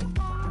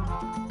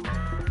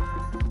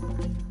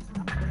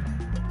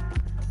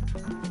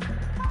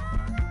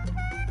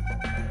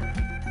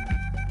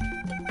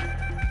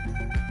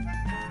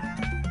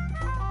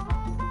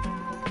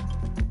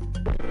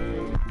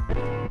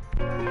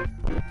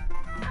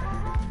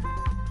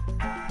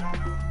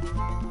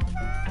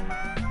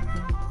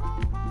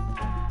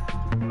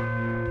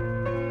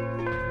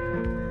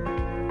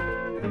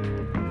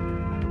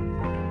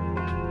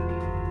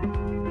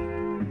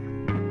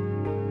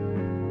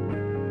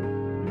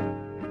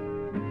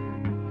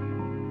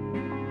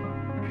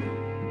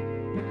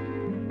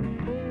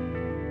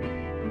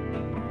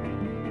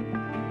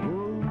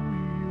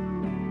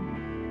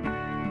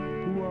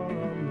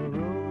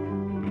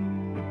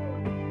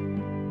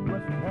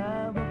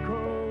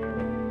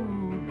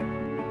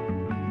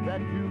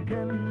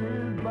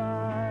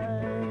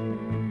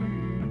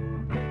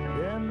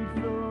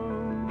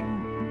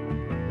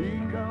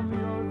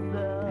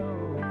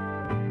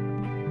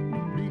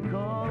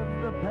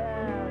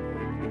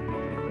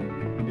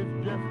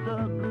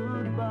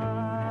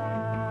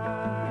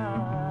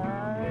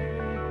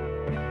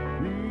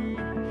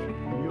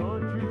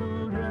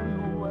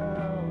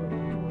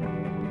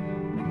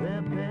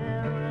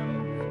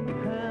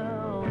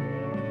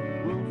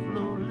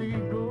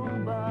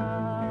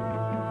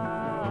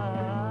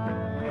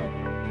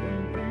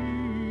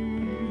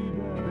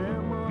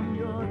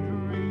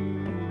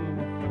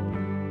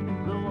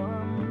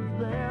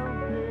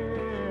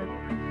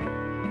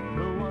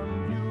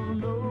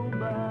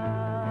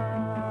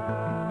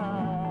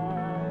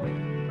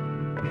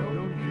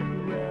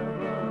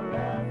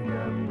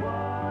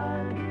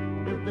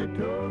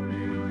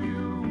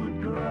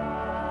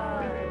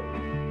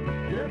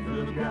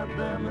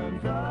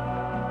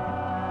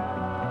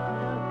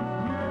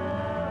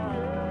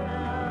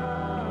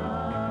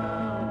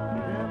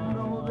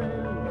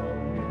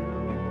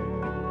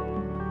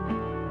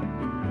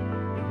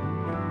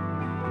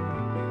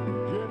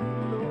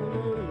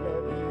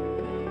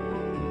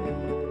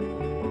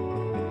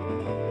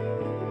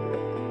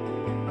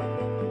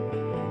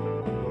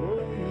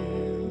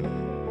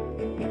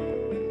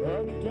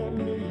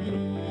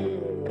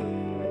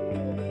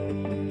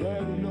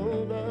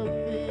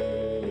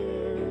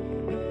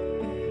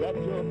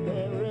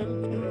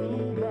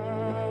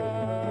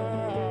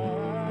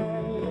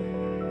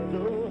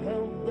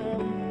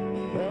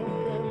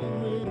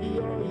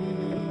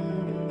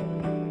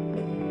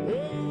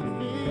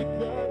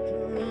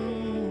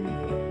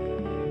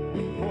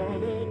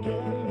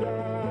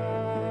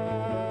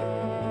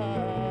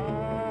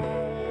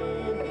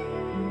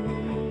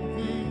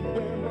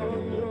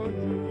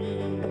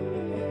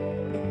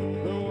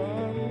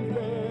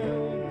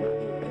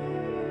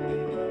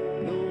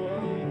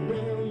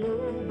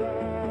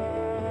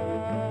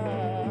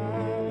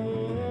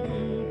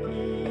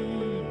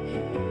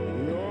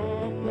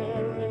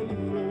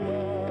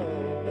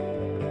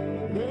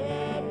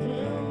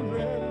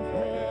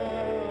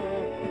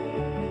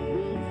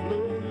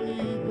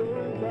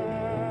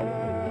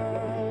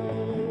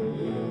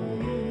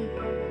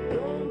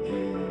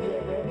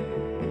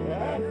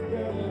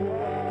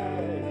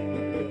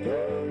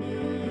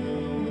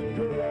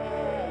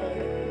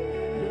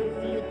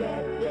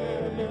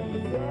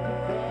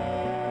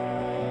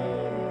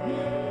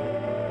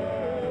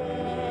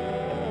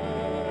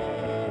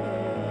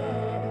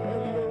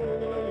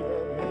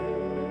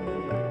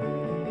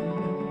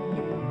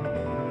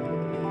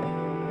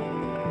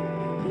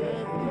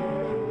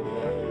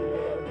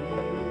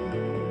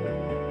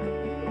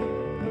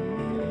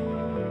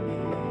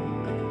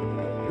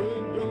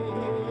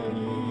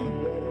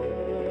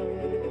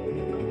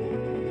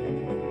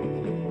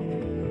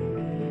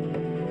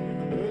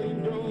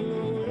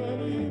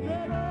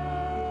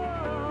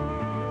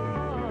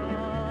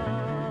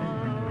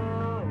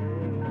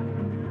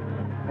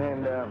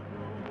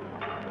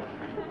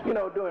 You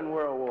know, during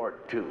World War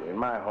II, in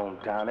my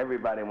hometown,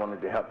 everybody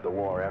wanted to help the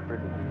war effort.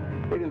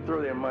 They didn't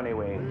throw their money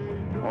away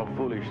on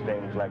foolish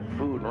things like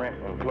food, rent,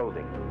 and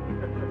clothing.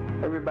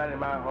 Everybody in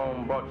my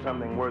home bought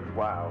something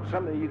worthwhile,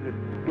 something you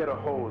could get a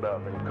hold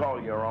of and call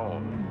your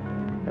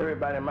own.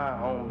 Everybody in my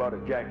home bought a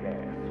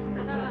jackass.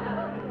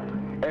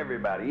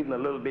 Everybody, even the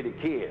little bitty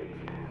kids,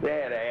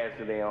 they had an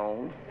ass of their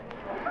own.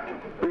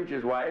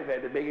 Preacher's wife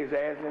had the biggest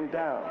ass in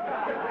town.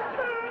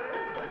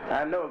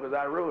 I know, because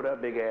I rode her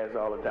big ass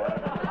all the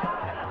time.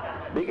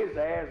 Biggest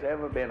ass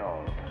ever been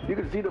on. You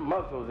could see the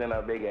muscles in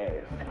her big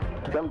ass.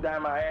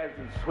 Sometimes my ass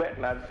would sweat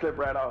and I'd slip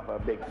right off her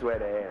big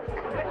sweat ass.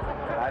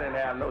 I didn't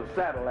have no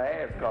saddle, her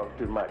ass cost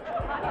too much.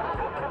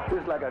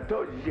 Just like I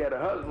told you, she had a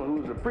husband who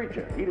was a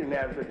preacher. He didn't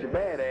have such a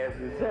bad ass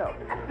himself.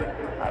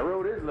 I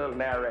rode his little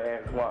narrow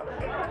ass once.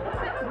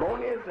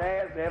 Boniest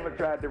ass I ever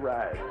tried to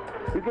ride.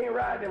 You can't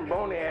ride them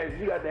bony ass,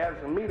 you got to have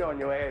some meat on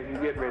your ass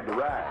and get ready to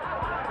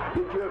ride.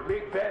 Get you a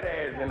big fat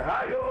ass and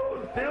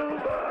hi-yo,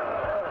 Silver!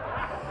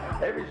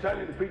 Every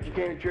Sunday the preacher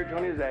came to church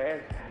on his ass,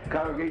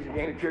 Congregation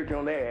came to church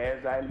on their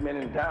ass. I hadn't been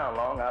in town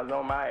long. I was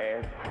on my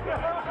ass.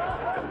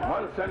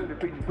 One Sunday, the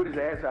preacher put his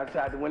ass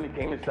outside the window,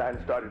 came inside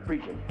and started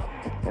preaching.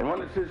 And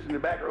one of the sisters in the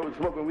back row was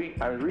smoking weed.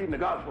 I was reading the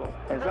gospel,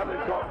 and something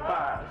caught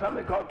fire.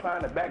 Something caught fire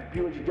in the back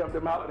pew, and she jumped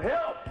up and hollered,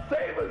 "Help!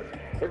 Save us!"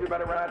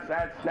 Everybody ran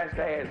outside, snatched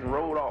their ass, and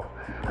rolled off.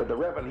 But the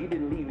reverend, he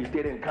didn't leave. He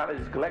stayed and counted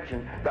his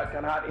collection. Got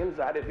kind of hot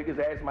inside. They figured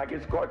his ass might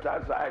get scorched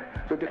outside.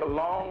 So he took a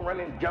long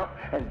running jump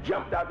and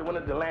jumped out the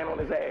window to land on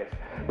his ass.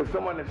 But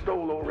someone had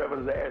stole old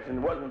Reverend's ass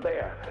and wasn't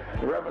there.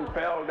 The Reverend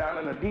fell down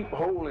in a deep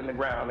hole in the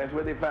ground. That's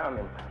where they found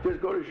him. Just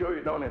go to show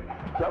you, don't it?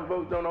 Some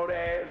folks don't know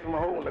their ass from a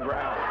hole in the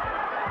ground.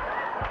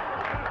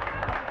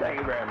 Thank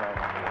you very much.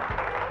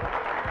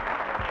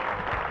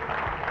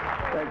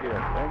 Thank you.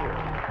 Thank you.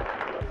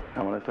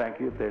 I want to thank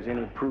you. If there's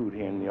any prude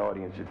here in the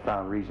audience that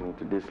found reason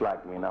to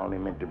dislike me, and I only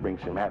meant to bring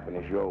some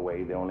happiness your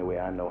way, the only way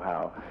I know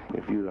how,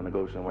 if you're going to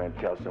go somewhere and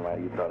tell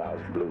somebody you thought I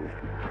was blue,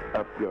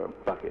 up your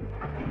bucket.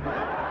 And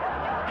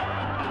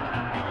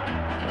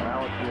I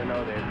want you to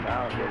know this. I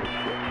don't give a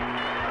shit.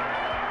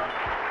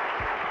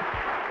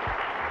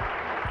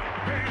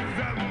 Praise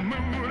that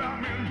mood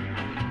I'm in.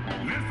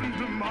 Listen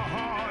to my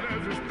heart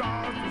as it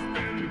starts to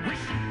spin.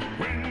 Wish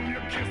when you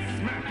kiss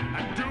me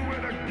and do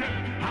it again.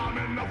 I'm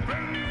in the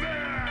frenzy.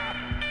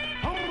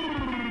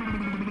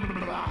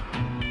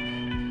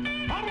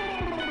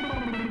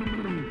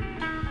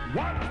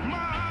 Watch my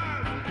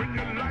eyes when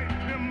you light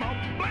them up.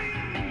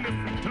 Blame,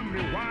 listen to me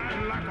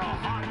whine like a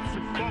hot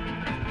sickle.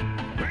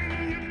 When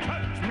you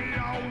touch me,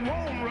 I'll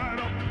warm right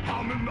up.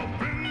 I'm in the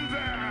frenzy.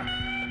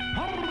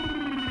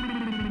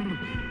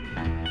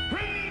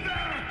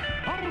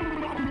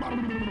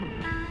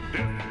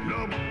 This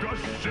love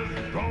gushes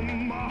from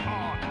my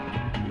heart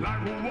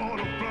like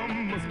water from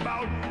a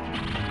spout.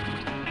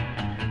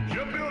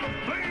 You build a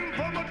flame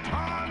from a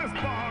tiny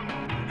spark.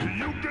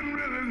 You can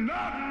really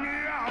knock me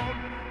out.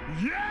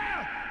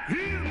 Yeah,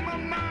 here's my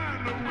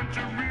mind with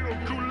your real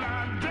cool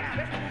line.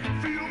 Daddy,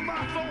 feel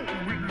my soul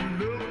with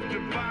love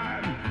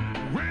divine.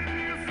 When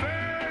you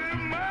say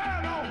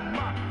man, oh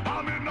my,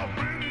 I'm in a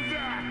frenzy.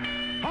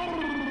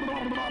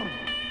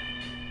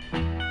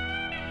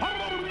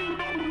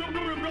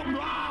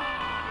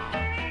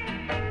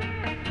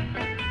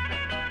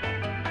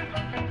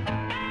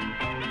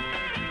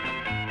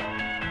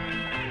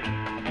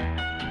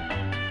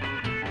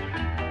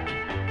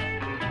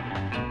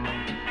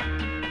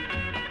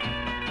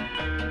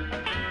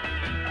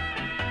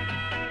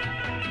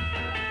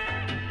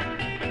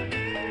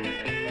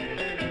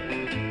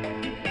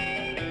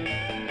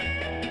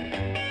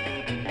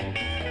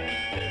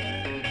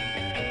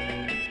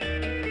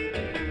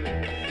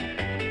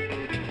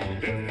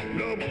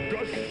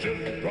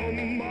 From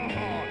my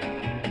heart,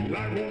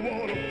 like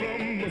water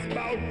from a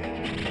spout.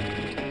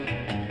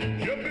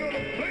 You build a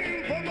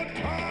flame from a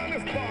tiny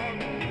spark.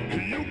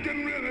 You can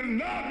really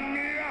knock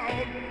me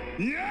out.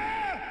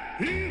 Yeah,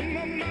 he's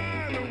my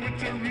mind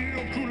with your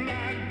real cool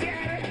line.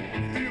 Daddy,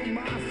 feel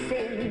my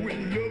soul with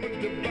love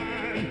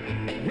divine.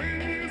 When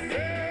you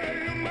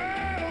say you're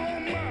mine, oh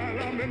mine,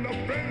 I'm in a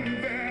frenzy.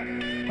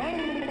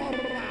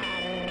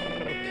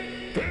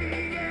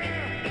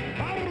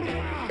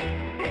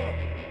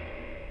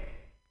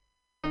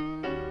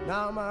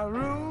 Now my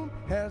room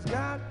has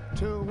got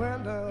 2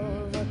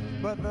 windows,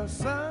 but the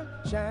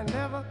sunshine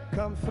never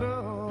comes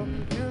through.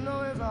 You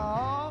know it's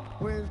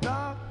always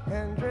dark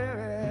and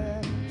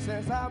dreary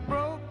since I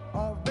broke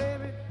off,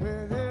 baby,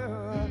 with you.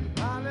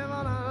 I live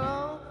on a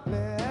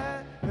lonely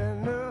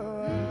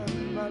avenue.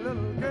 My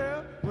little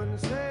girl wouldn't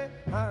say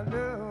I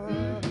do,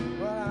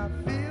 but I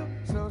feel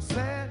so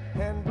sad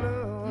and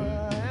blue,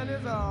 and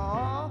it's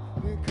all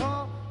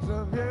because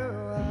of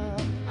you.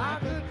 I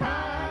could cry.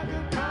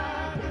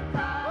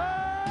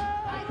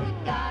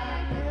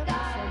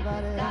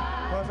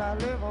 I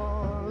live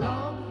on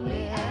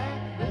Lonely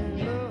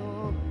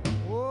Avenue.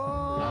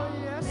 Oh,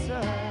 yes,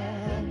 sir.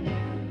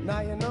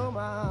 Now you know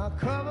my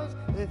covers,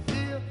 they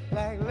feel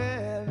like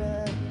lead,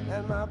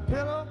 and my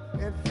pillow,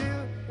 it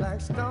feels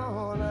like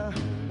stone.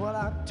 Well,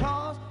 I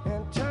toss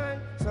and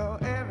turn so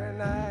every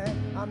night.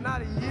 I'm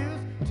not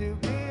used to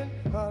being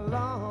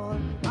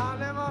alone. I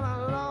live on a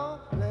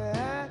lonely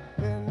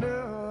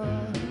avenue.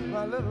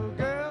 My little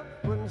girl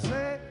wouldn't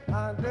say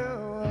I do.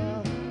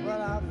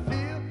 Well, I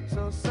feel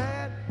so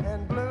sad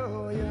and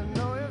blue, you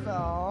know it's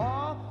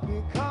all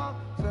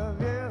because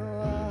of you.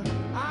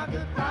 I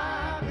could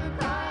cry, could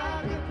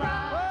cry, could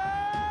cry.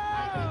 Oh,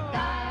 I could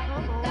die,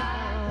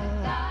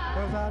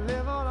 'cause I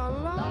live on a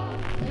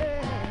lonely,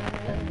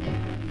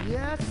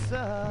 yes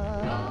sir.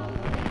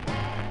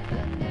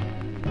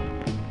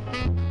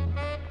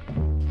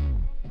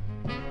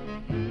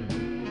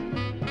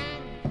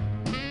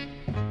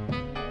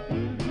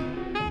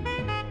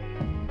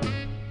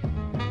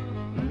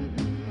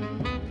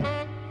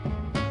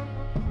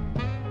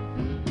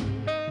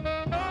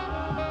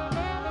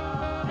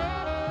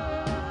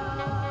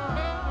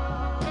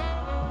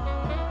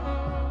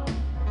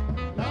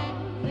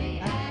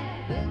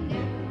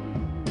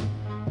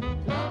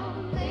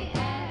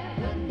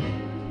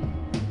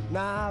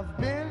 Now I've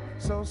been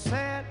so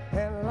sad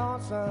and lost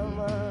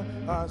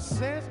lonesome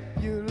since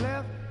you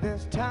left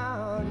this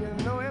town.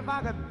 You know, if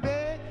I could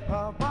beg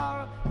or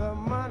borrow the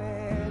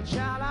money,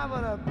 child, I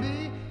would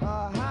be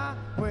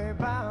highway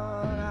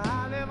bound.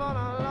 I live on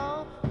a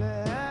lonely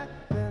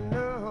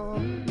avenue.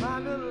 My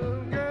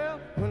little girl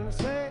will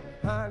say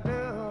I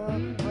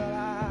do, but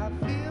I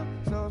feel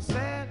so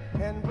sad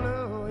and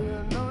blue.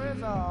 You know,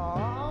 it's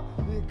all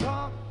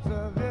because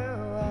of you.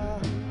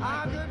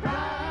 I could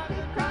cry,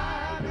 could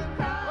cry, could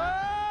cry.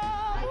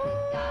 Oh,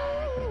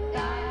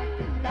 yeah,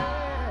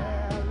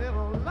 I live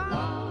on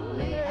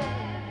Lonely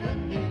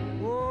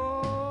Avenue.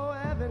 Oh,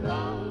 Avenue.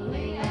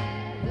 Lonely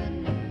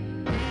Avenue.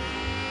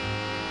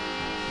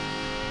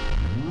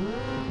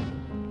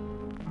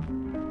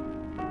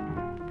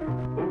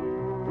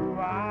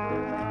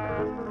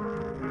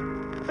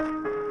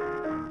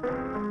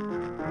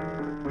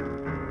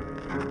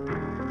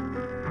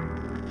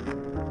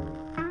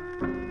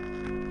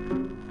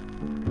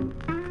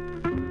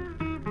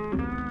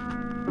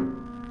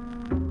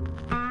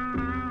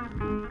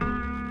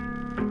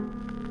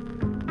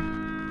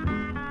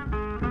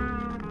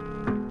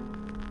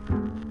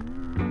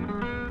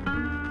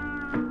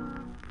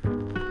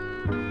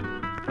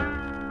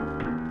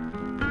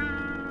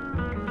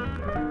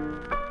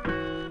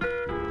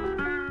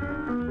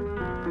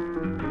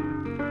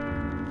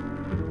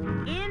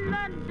 In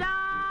the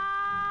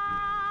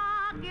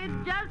dark, it's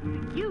just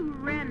you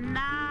and I.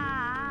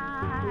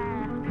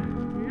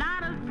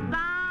 Not a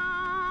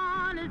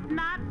sound, it's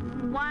not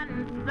one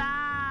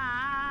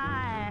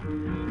sigh.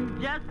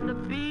 Just the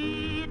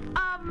beat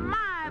of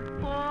my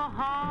poor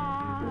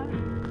heart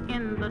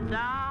in the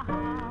dark.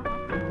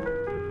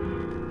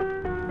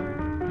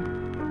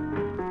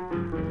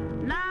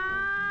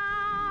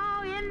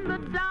 Now in the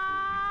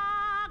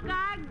dark,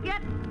 I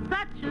get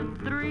such a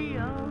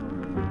thrill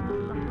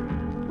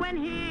when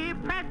he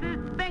presses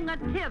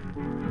fingertips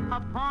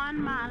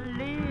upon my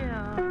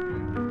lips,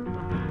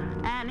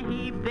 and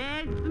he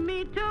begs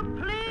me to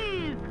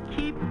please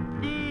keep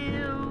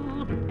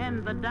still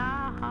in the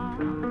dark.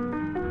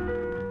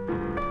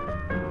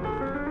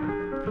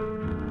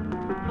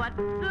 But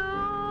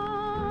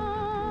soon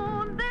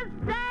this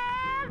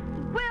dance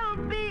will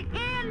be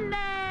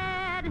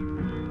ended,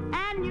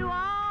 and you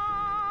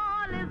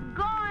all is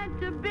going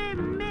to be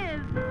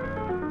missed.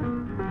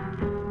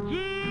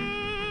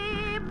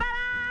 Gee, but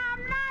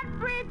I'm not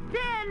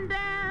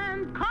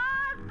pretending,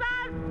 'cause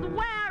I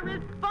swear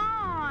it's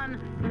fun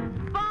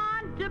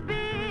to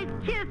be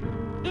kissed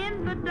in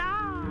the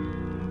dark.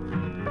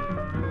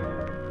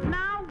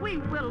 Now we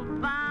will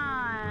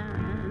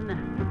find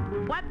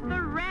what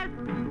the rest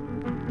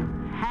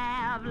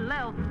have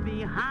left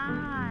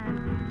behind.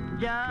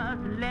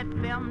 Just let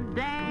them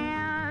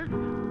dance.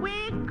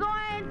 We're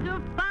going to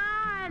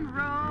find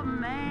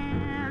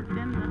romance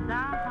in the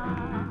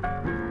dark.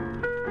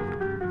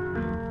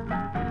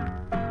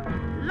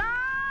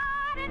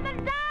 Lord, in the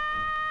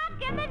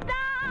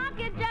dark,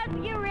 it's just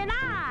you and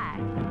I.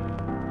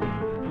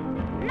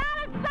 Not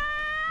a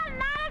sound,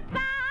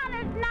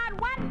 it's not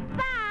one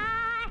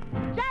sigh.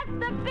 Just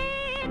the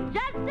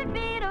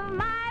beat of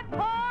my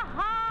poor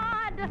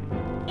heart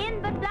in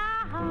the dark.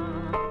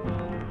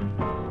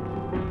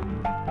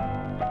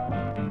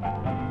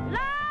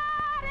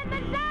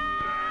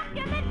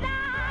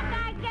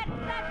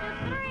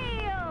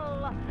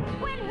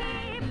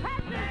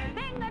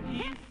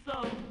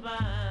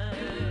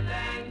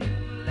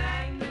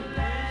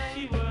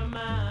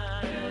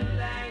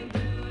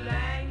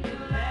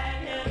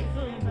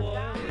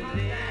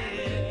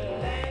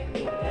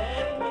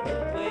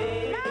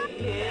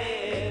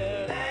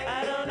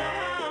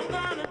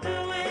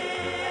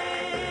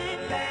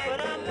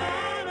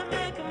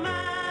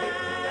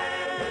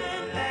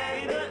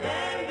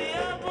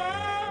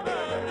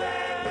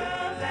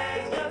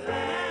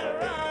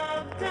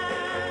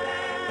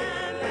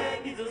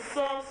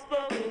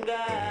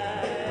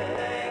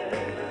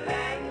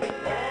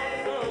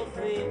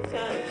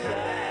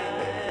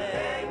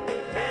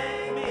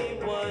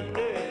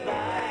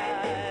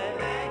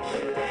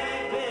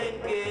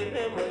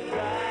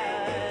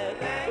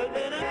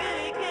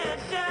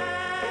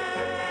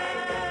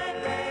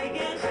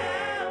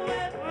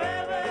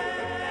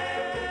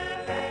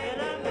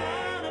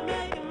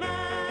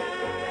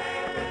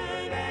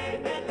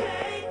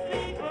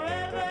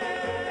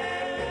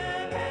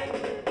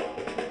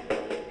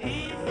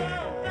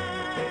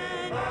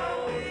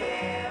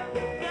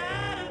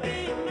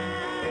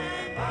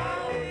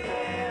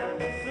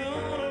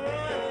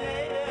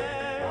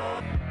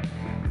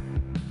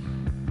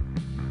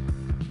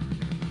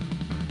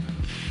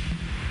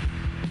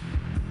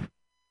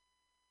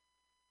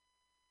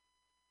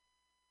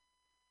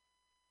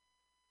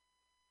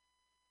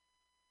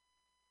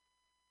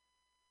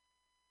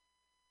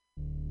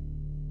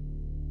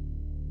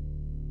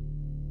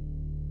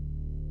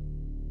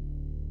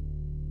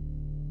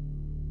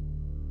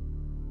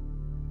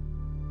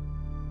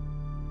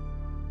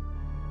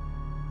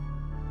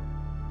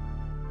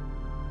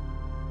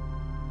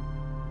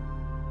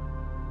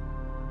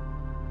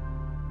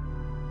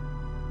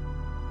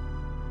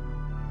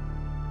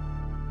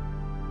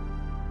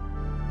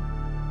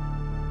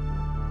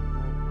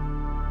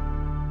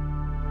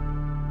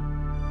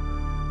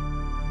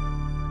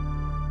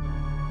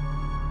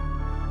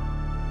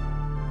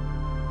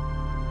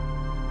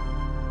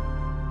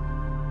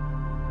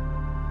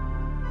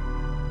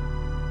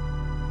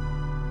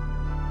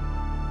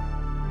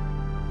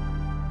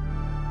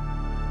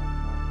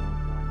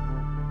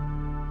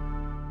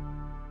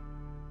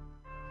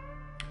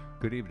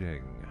 Good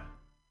evening,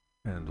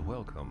 and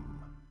welcome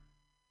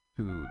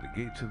to the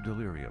Gates of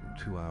Delirium,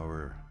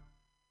 2-hour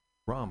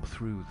romp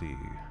through the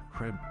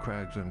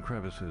crags and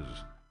crevices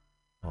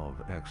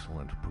of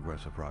excellent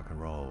progressive rock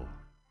and roll,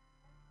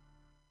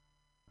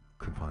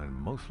 confined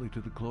mostly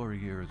to the glory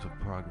years of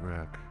prog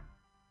rock,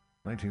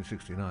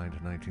 1969 to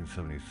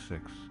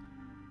 1976.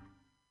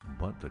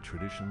 But the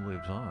tradition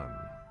lives on,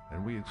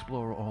 and we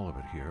explore all of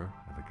it here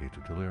at the Gates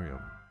of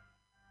Delirium.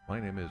 My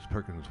name is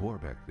Perkins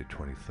Warbeck, the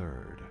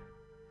 23rd.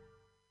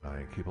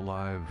 I keep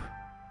alive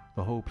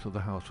the hopes of the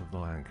House of the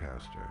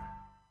Lancaster,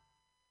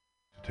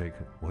 to take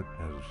what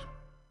as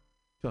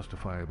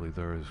justifiably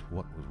theirs,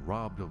 what was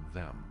robbed of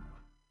them.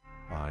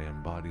 I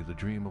embody the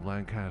dream of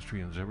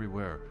Lancastrians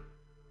everywhere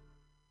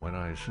when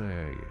I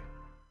say,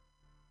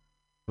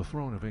 the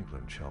throne of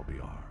England shall be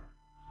ours.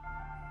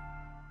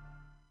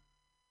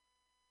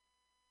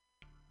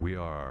 We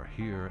are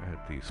here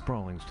at the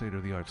sprawling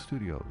state-of-the-art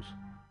studios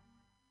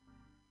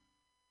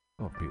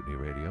of Mutiny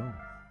Radio.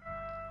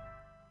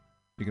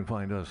 You can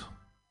find us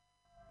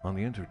on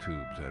the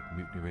intertubes at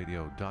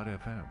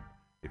MutinyRadio.fm.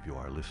 If you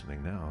are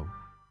listening now,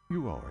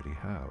 you already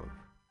have.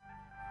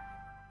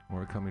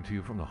 We're coming to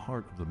you from the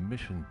heart of the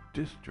Mission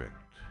District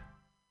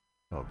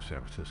of San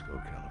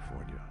Francisco,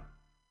 California.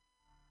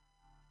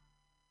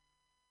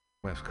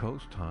 West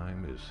Coast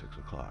time is 6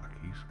 o'clock.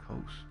 East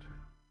Coast,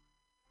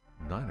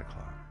 9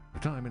 o'clock. The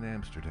time in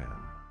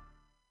Amsterdam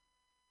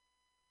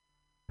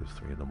is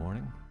 3 in the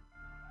morning.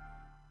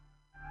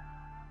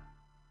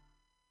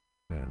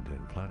 And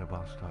in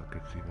Vladivostok,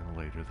 it's even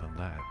later than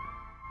that.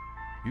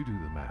 You do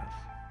the math.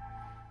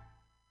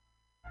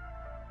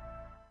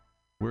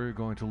 We're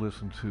going to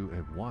listen to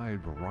a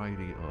wide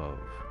variety of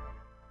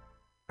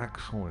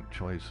excellent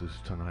choices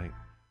tonight.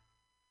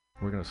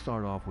 We're going to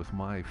start off with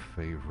my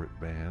favorite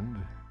band,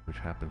 which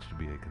happens to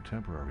be a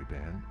contemporary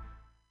band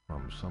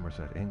from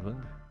Somerset,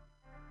 England.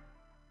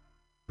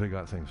 They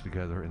got things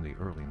together in the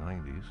early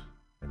 90s,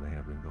 and they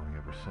have been going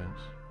ever since.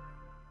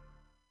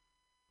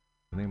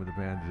 The name of the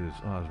band is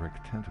Osric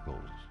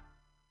Tentacles.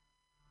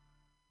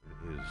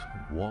 It is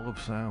Wall of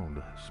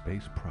Sound,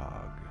 Space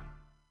Prague.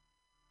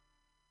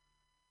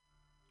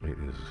 It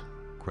is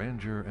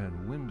grandeur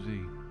and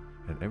whimsy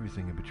and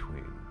everything in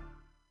between.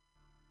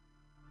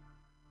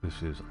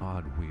 This is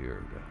Odd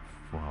Weird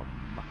from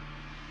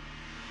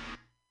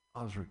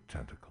Osric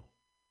Tentacle.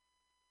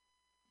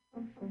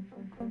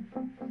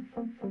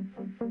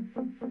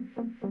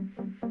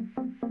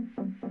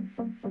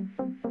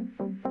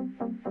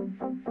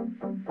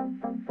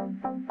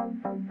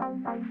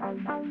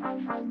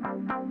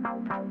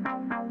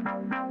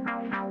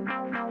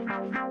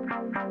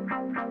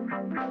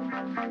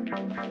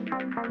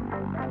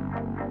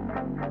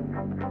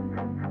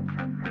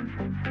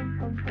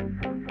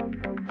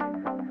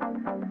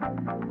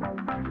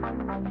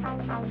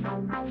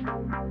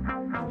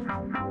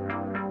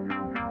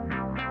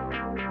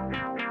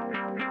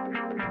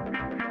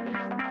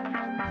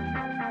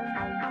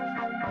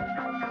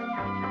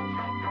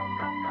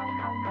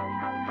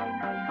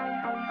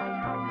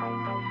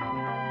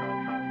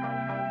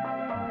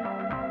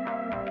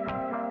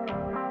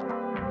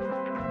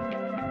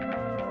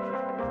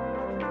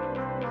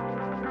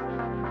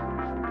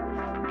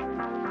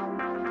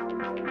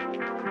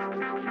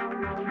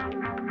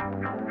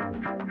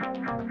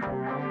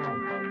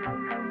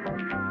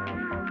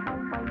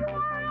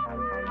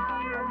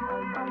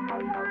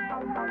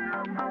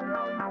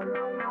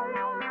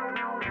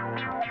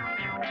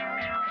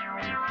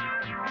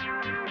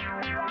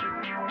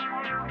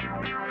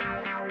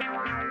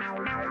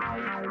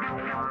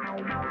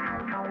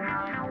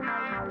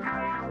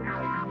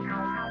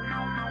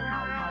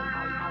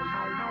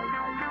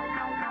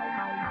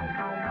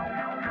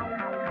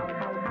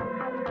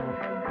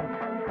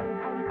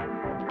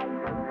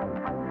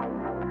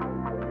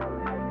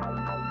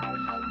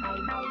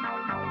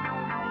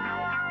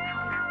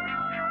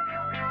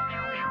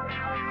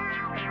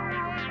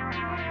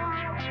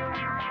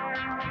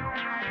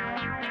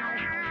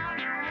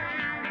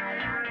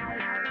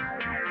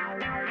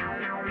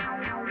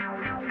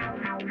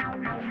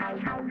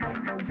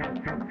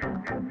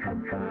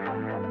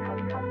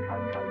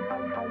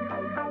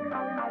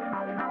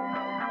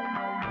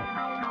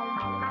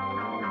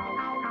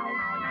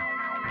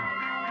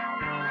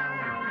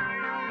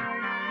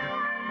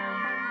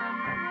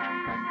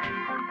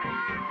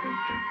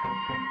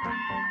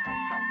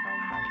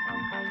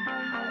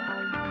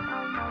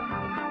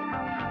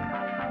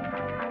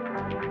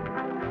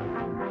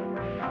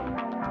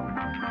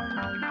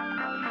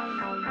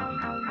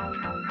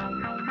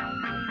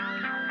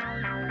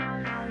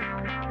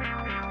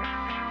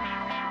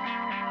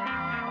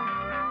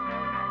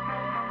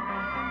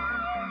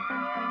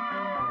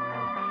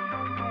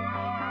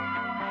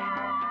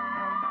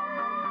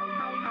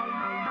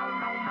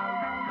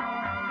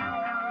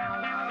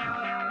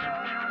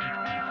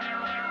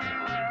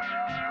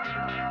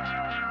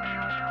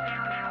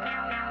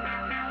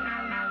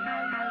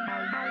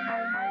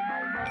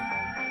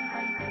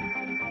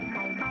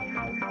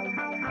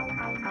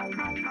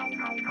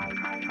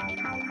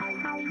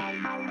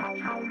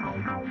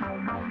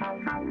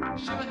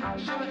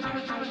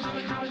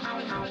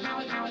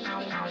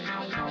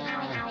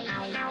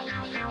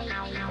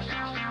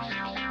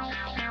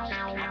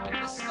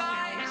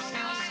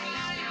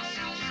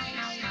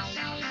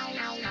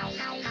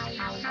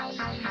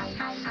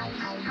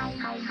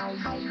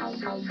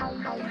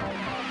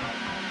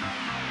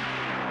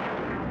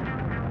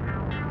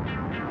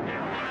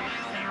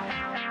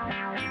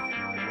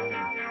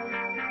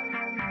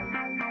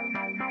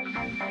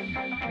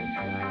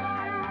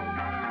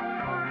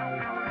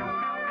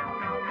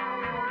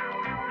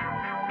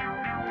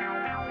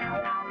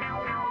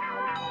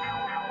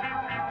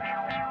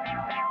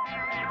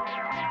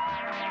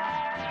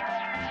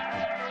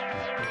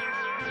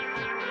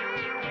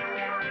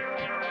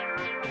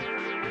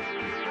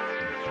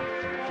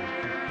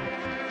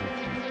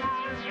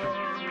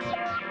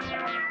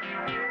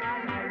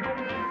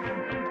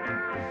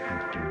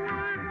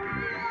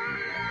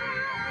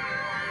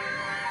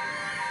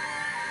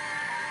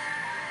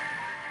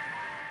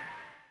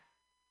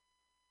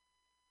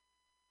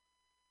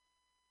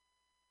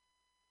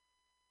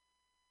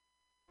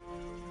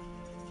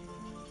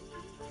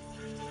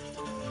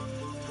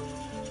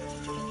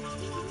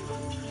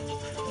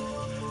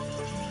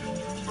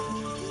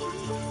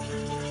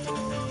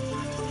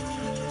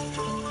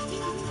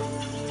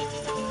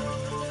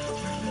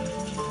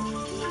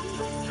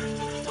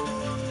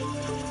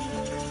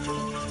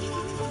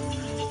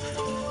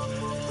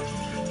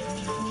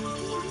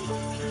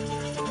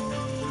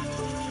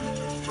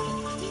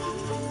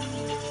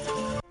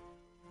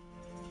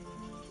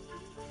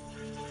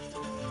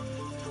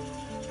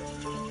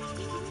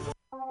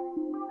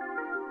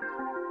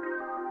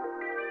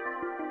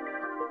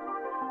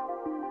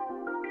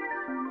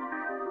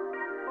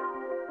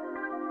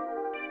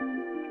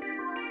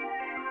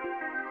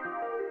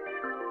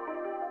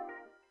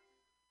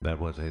 That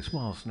was a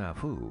small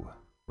snafu.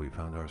 We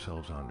found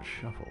ourselves on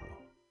shuffle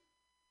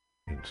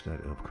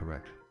instead of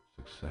correct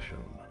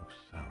succession of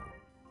sound.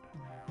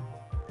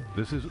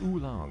 This is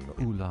Oolong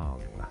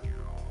Oolong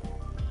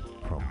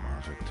from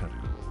Magic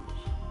Tentacles.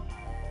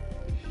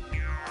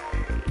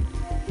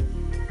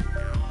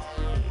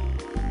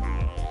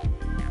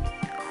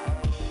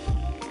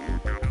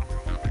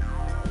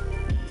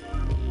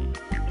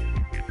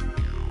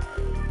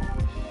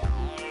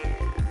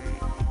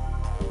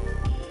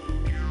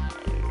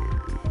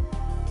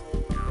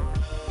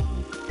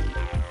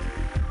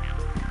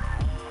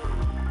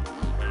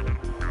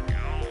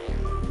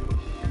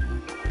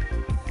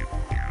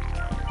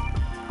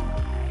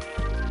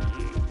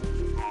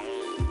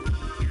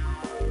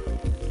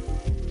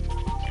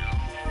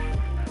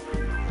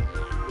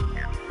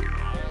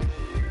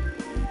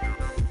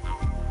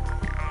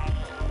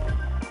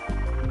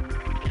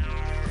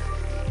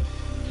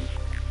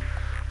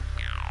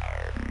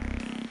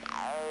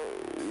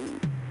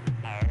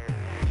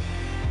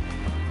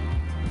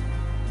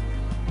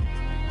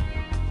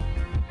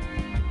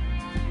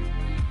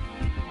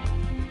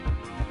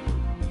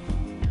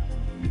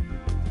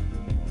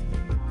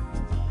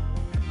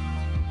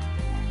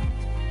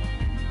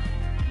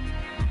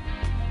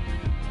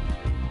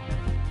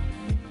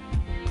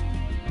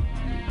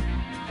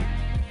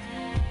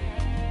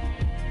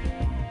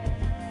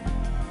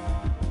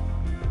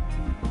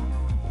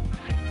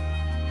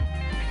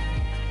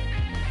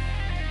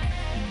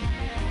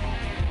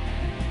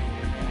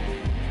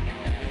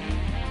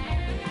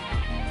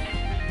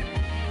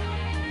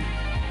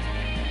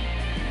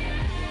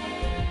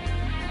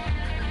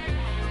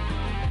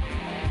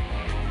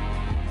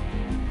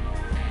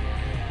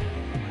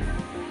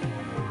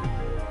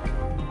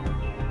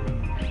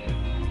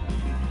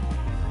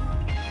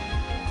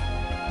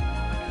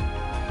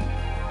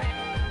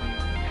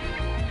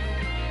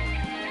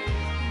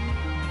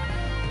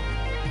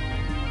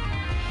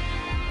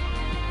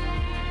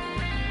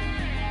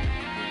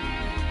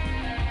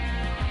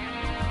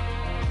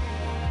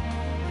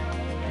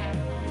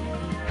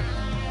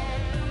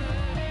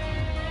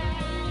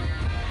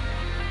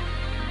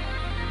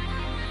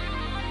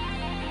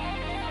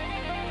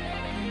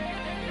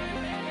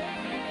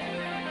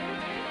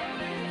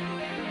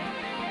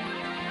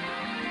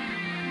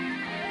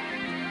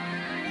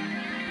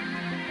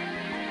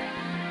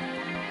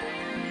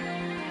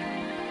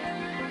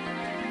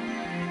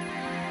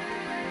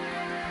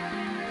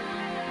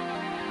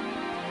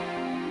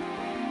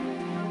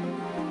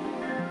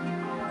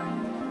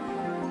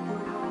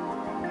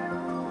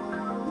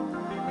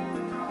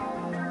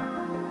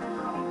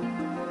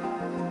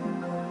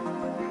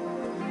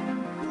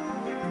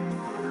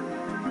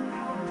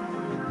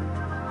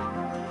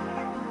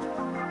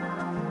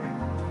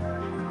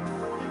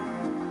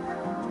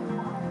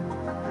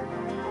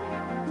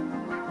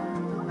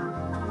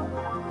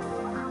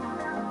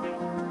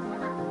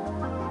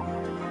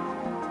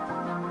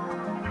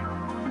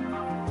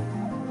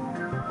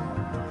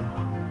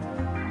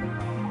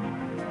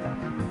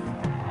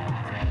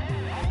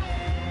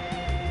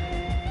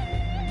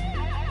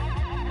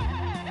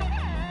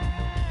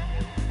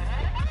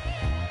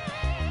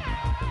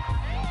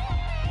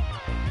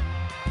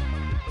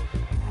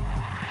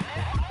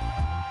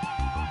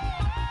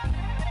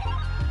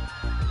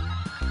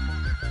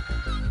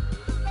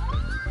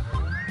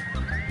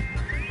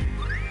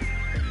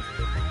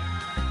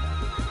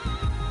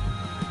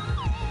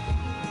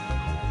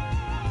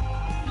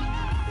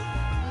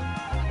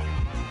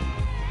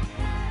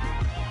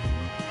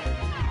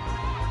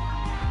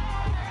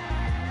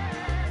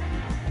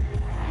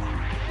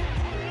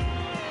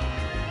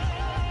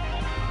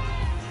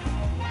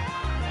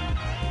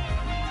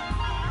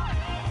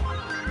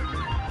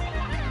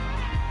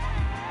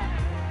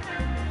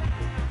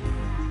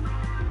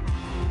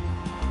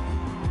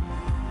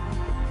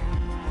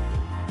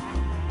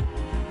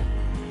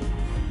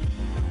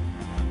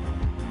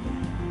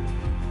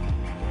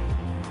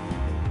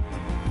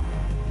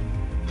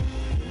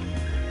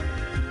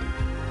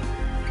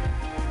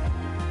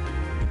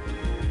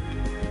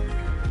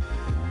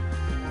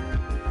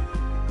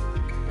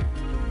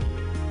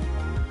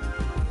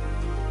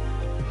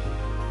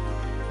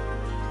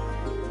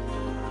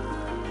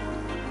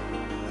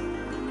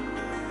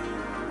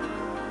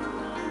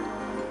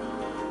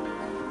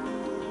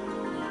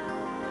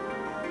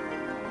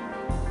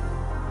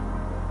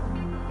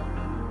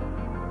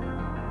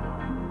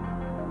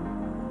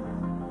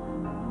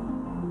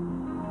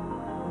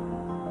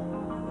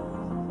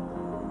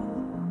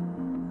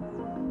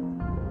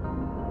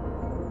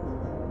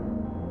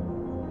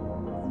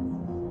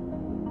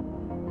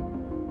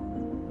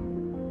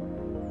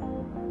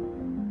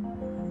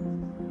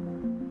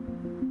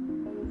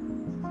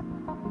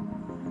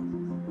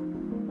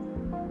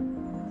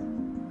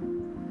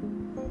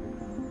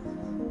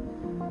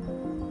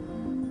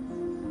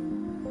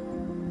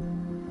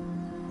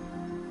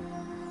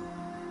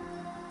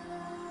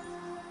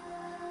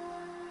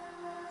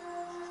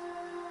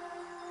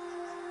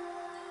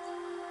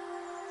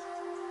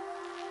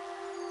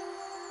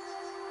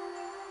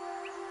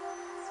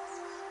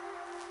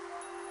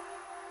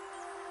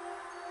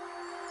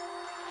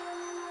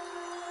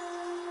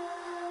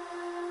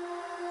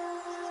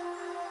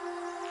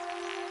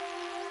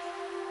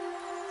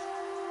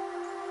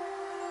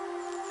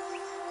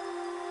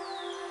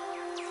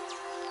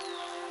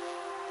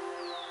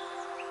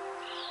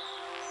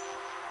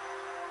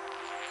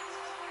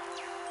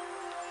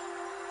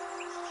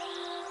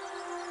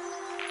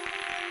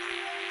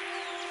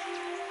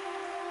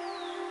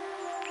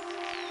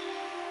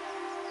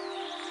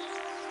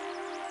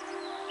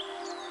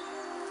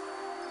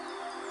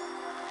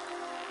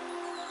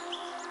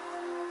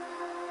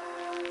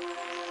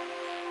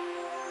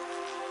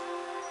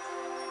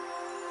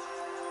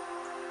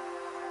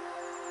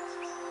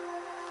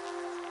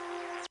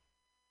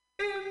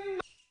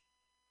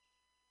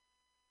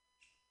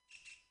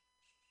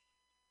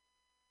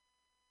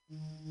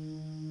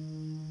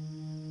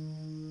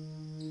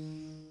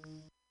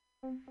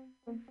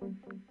 Stand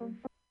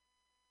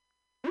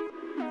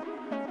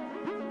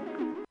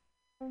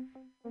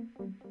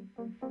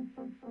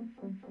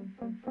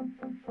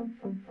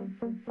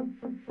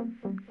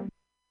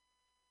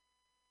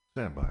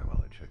by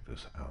while I check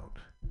this out.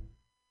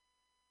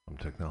 Some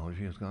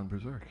technology has gone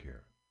berserk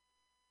here.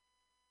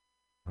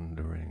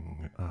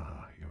 Wondering,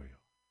 here we go.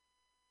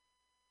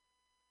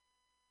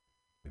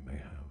 We may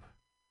have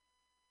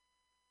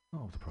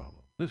solved the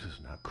problem. This is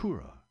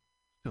Nakura,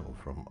 still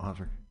from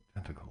Ozric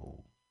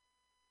Tentacles.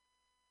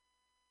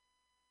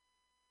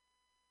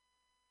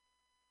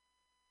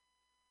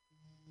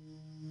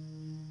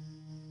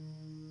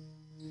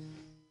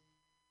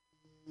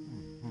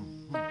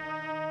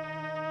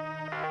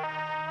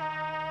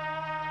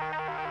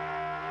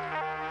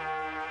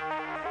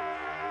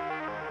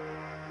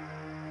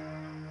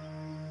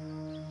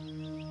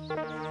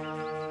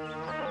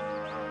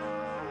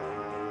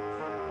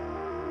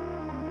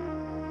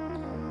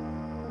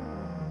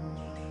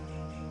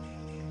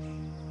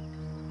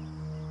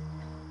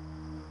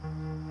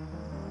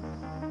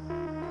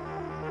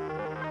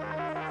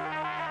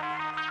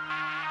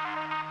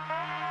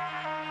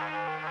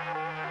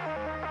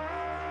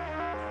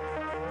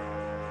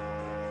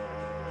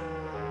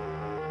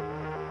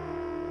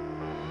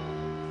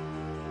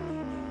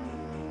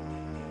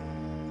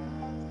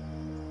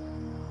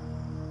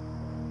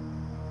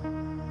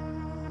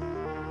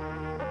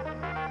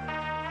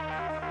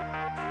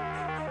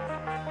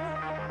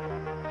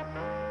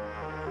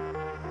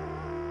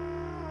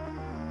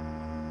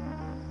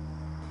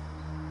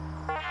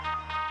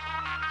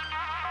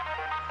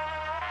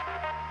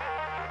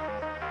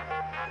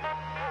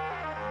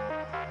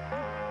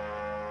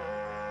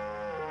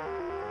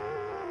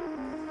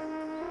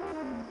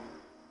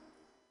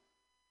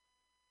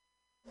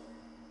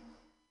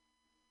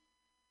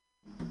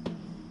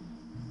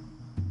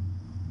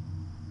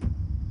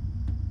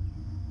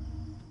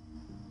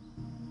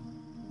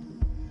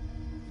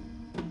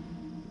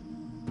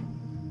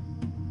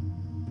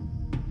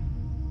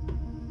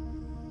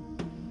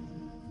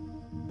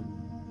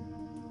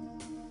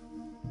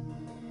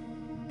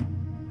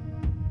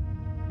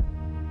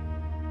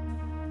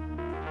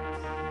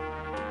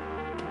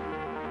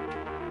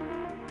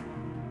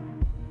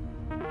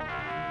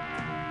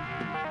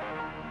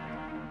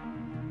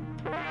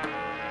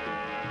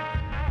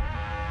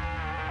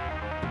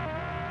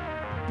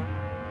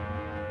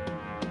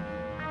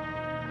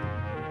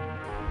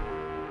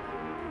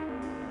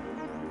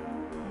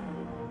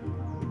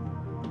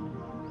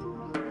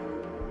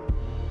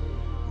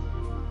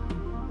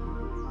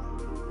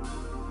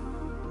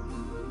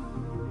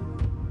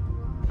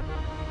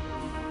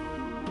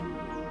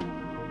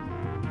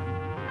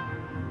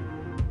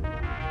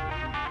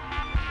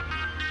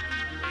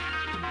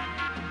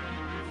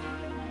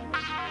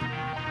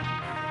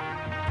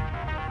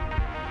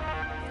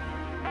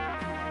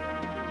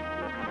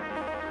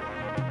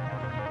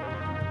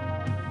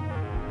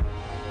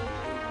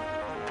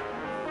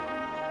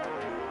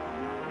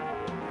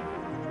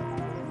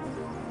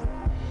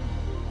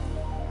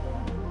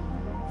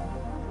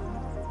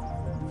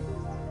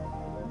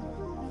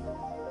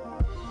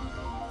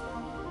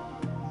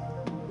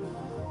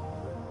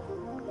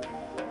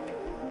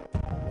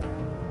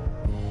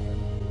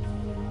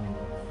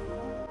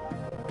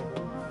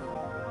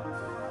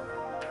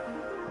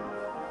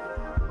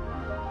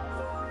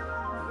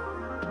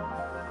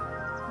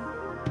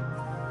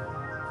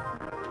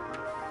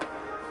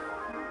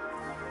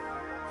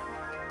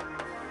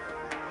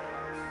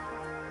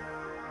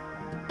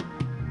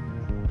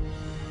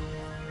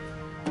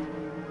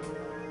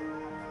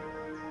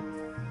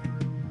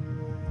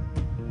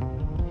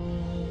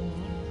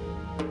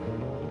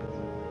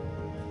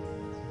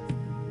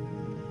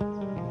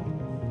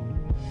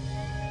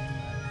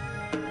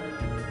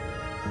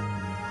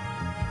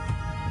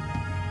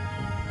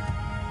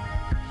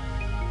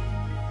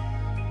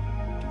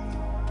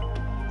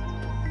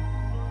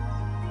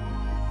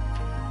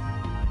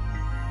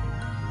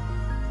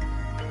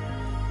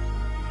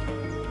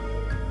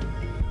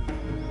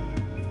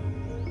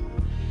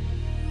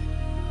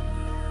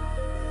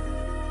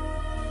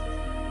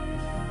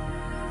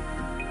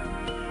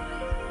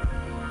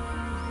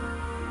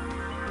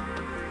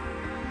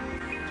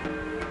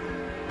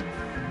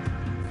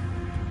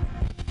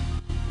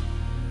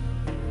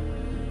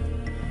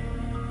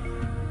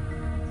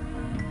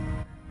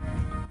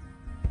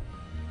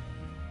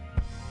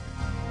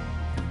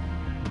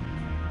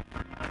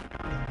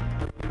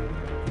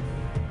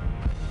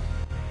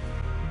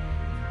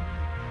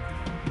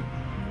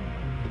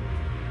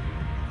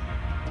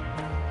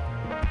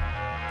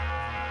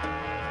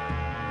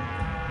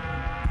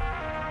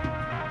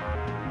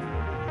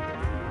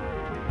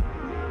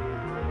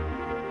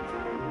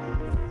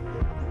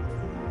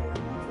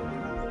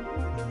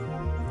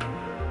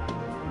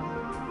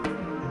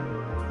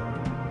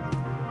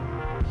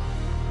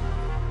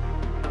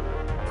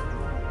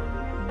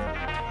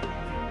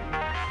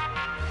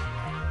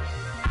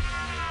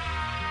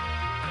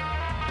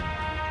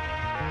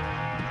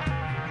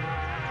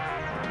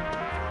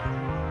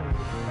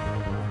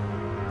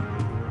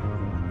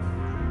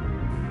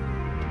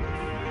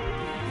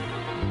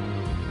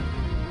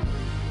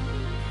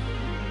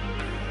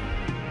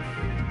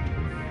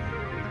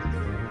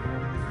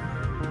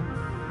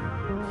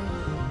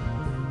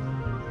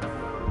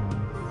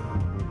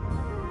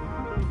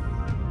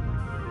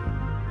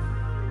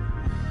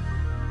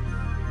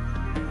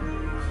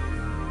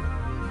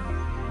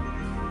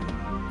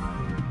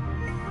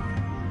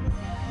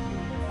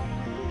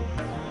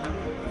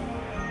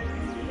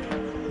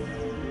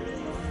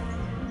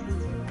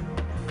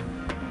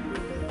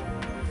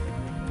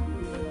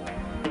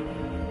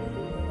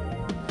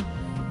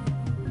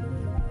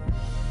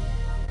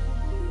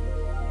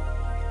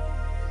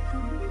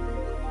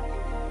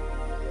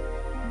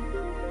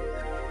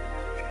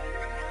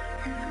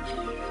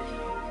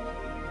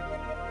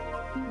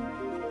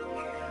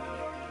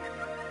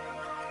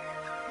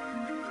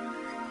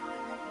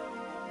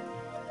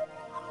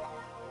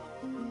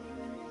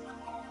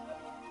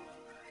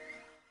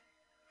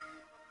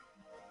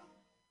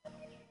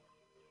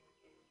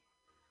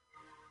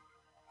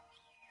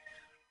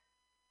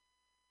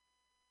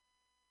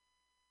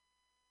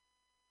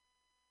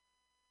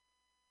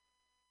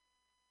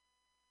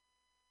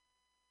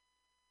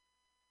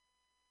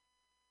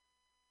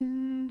 We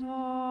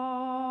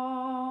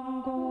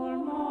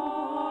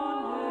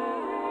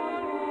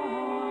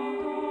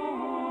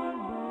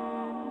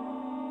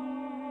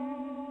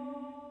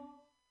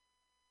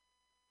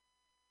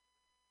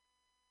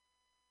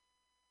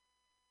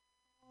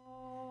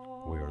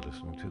are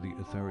listening to the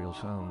ethereal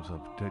sounds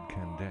of Dead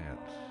Can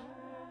Dance.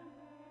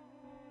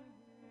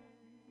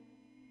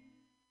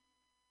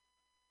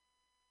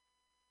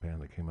 Band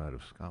that came out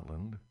of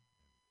Scotland,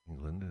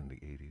 England in the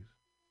 80s,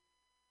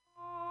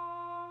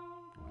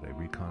 with a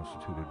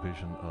reconstituted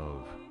vision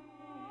of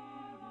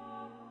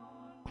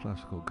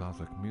classical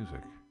Gothic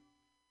music,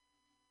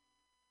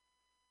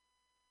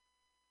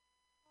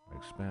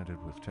 expanded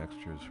with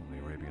textures from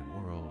the Arabian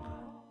world,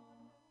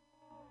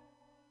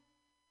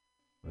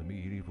 the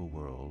medieval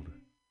world,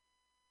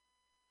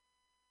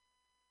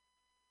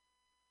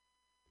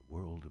 the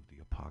world of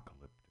the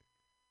apocalyptic.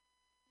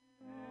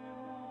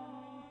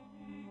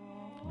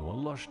 A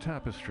lush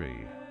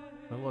tapestry.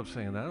 I love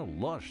saying that. A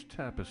lush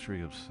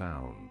tapestry of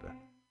sound.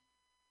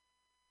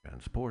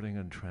 Transporting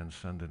and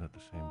transcendent at the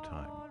same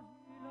time.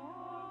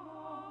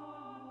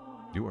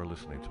 You are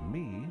listening to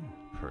me,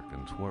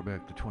 Perkins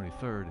Warbeck, the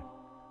 23rd,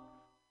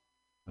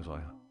 as I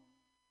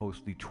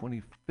host the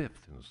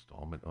 25th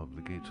installment of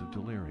The Gates of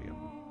Delirium.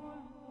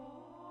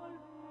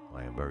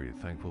 I am very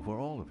thankful for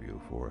all of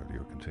you for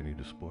your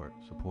continued support,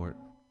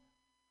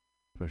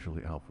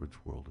 especially Alfred's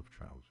World of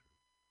Trousers.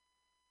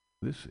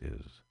 This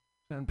is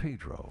San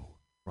Pedro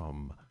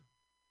from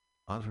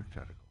Ozric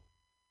Tentacle.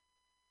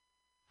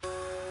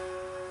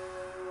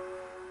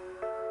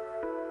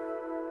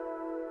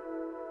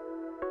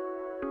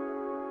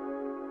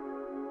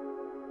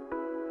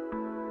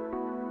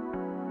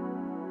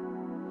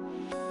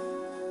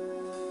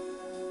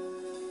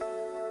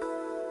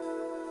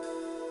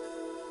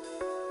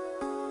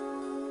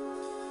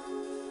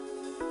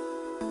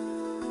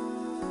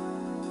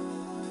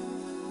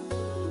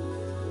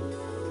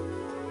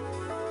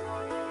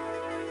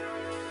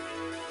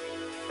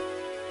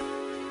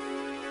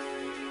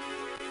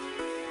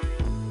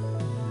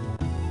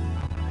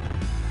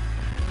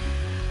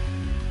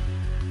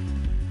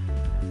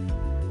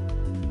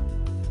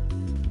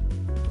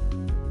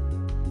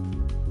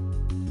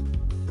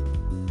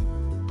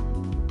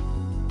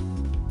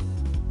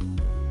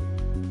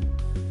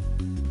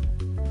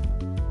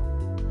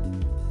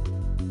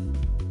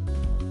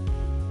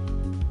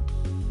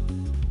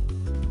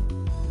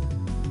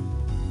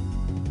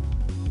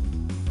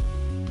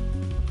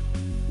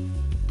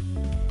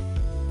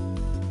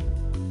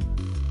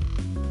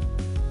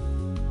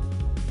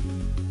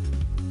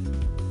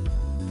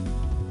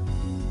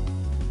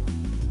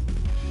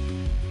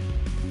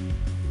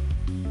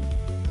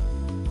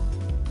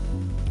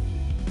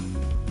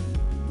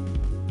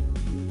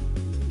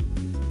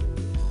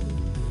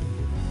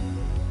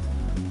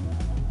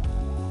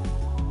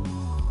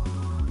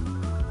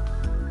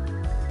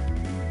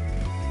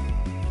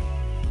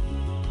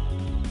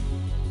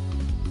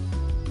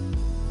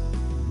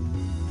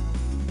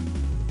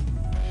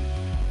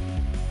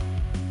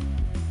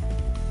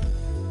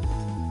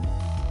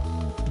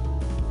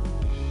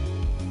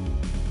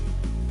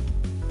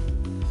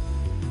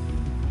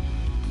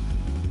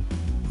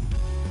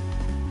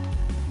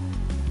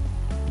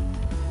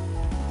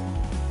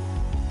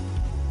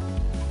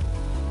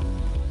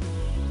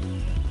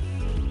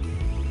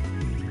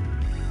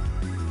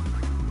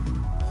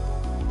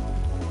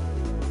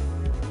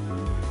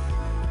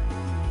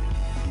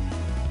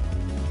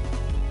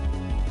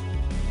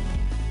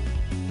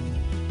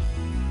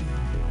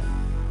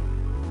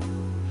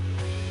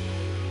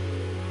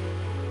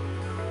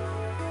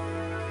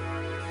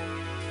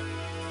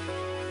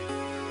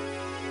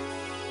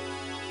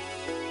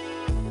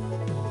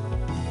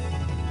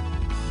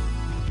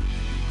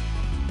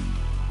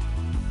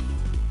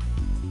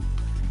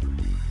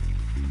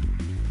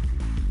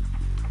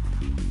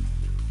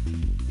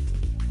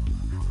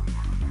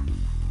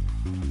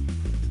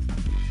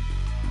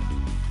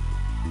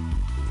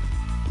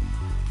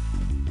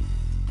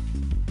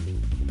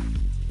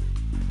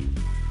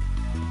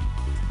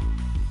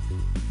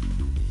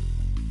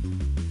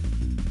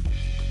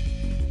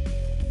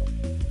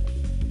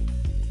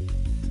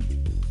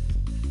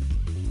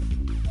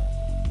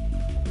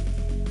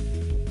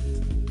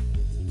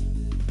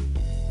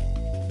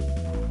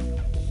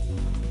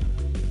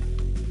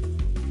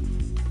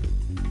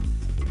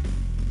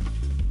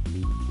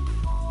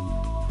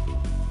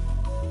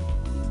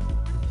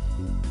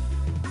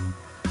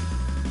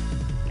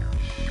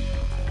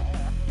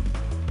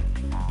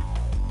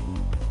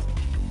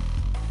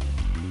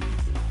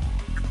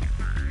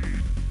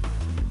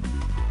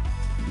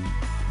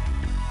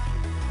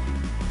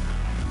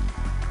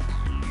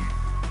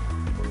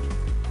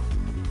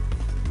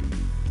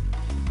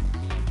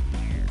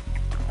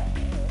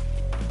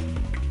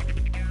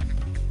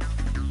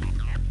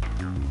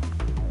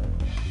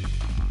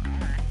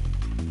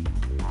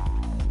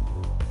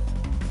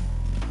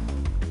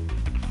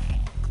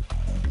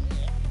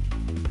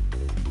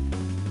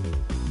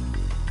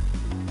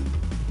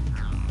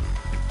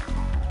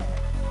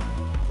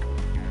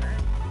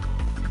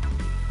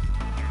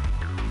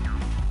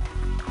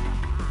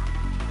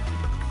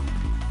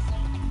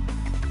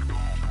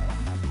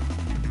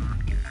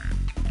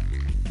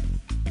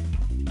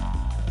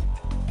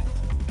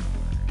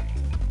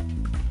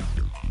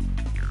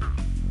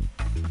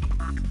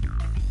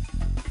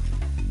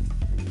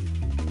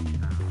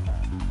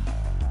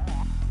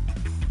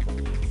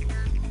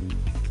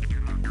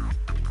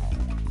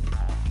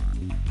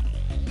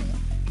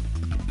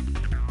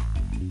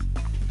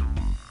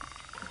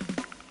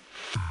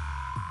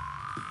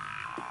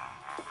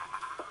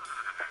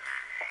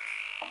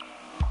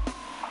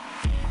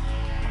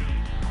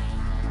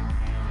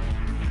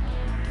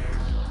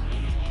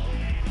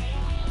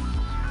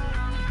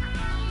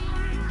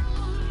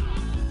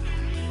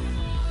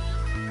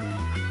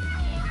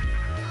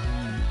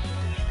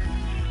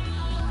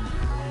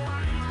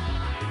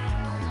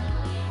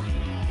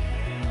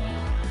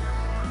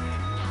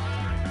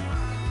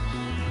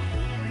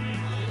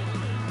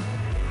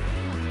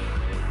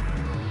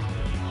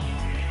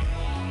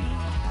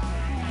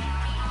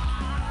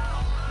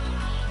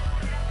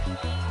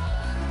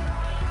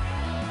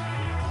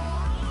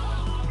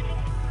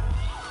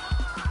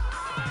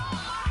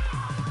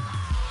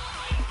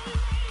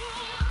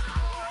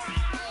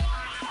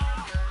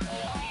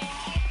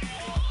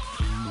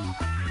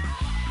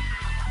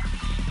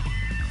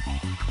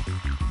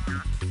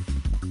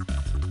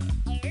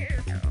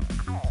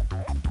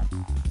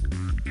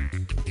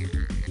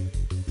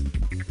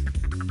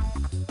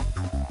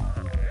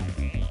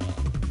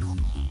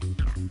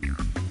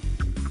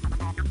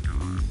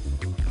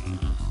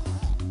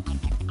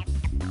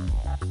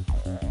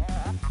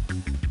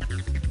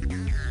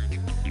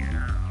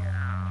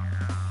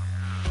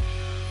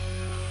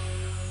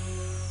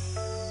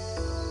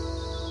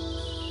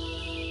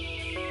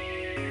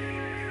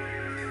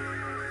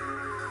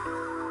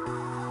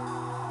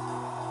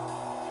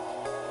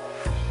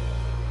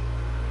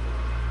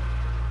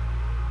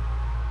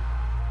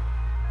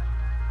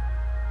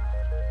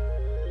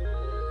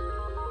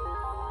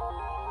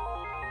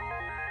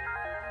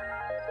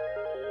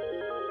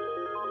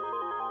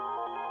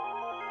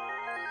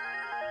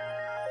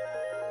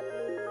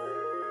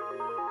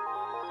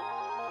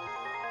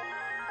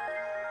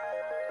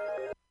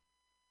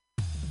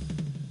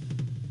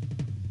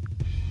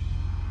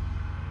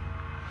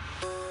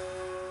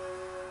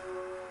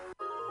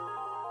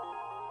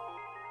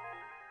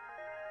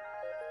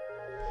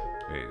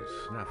 A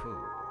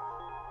snafu.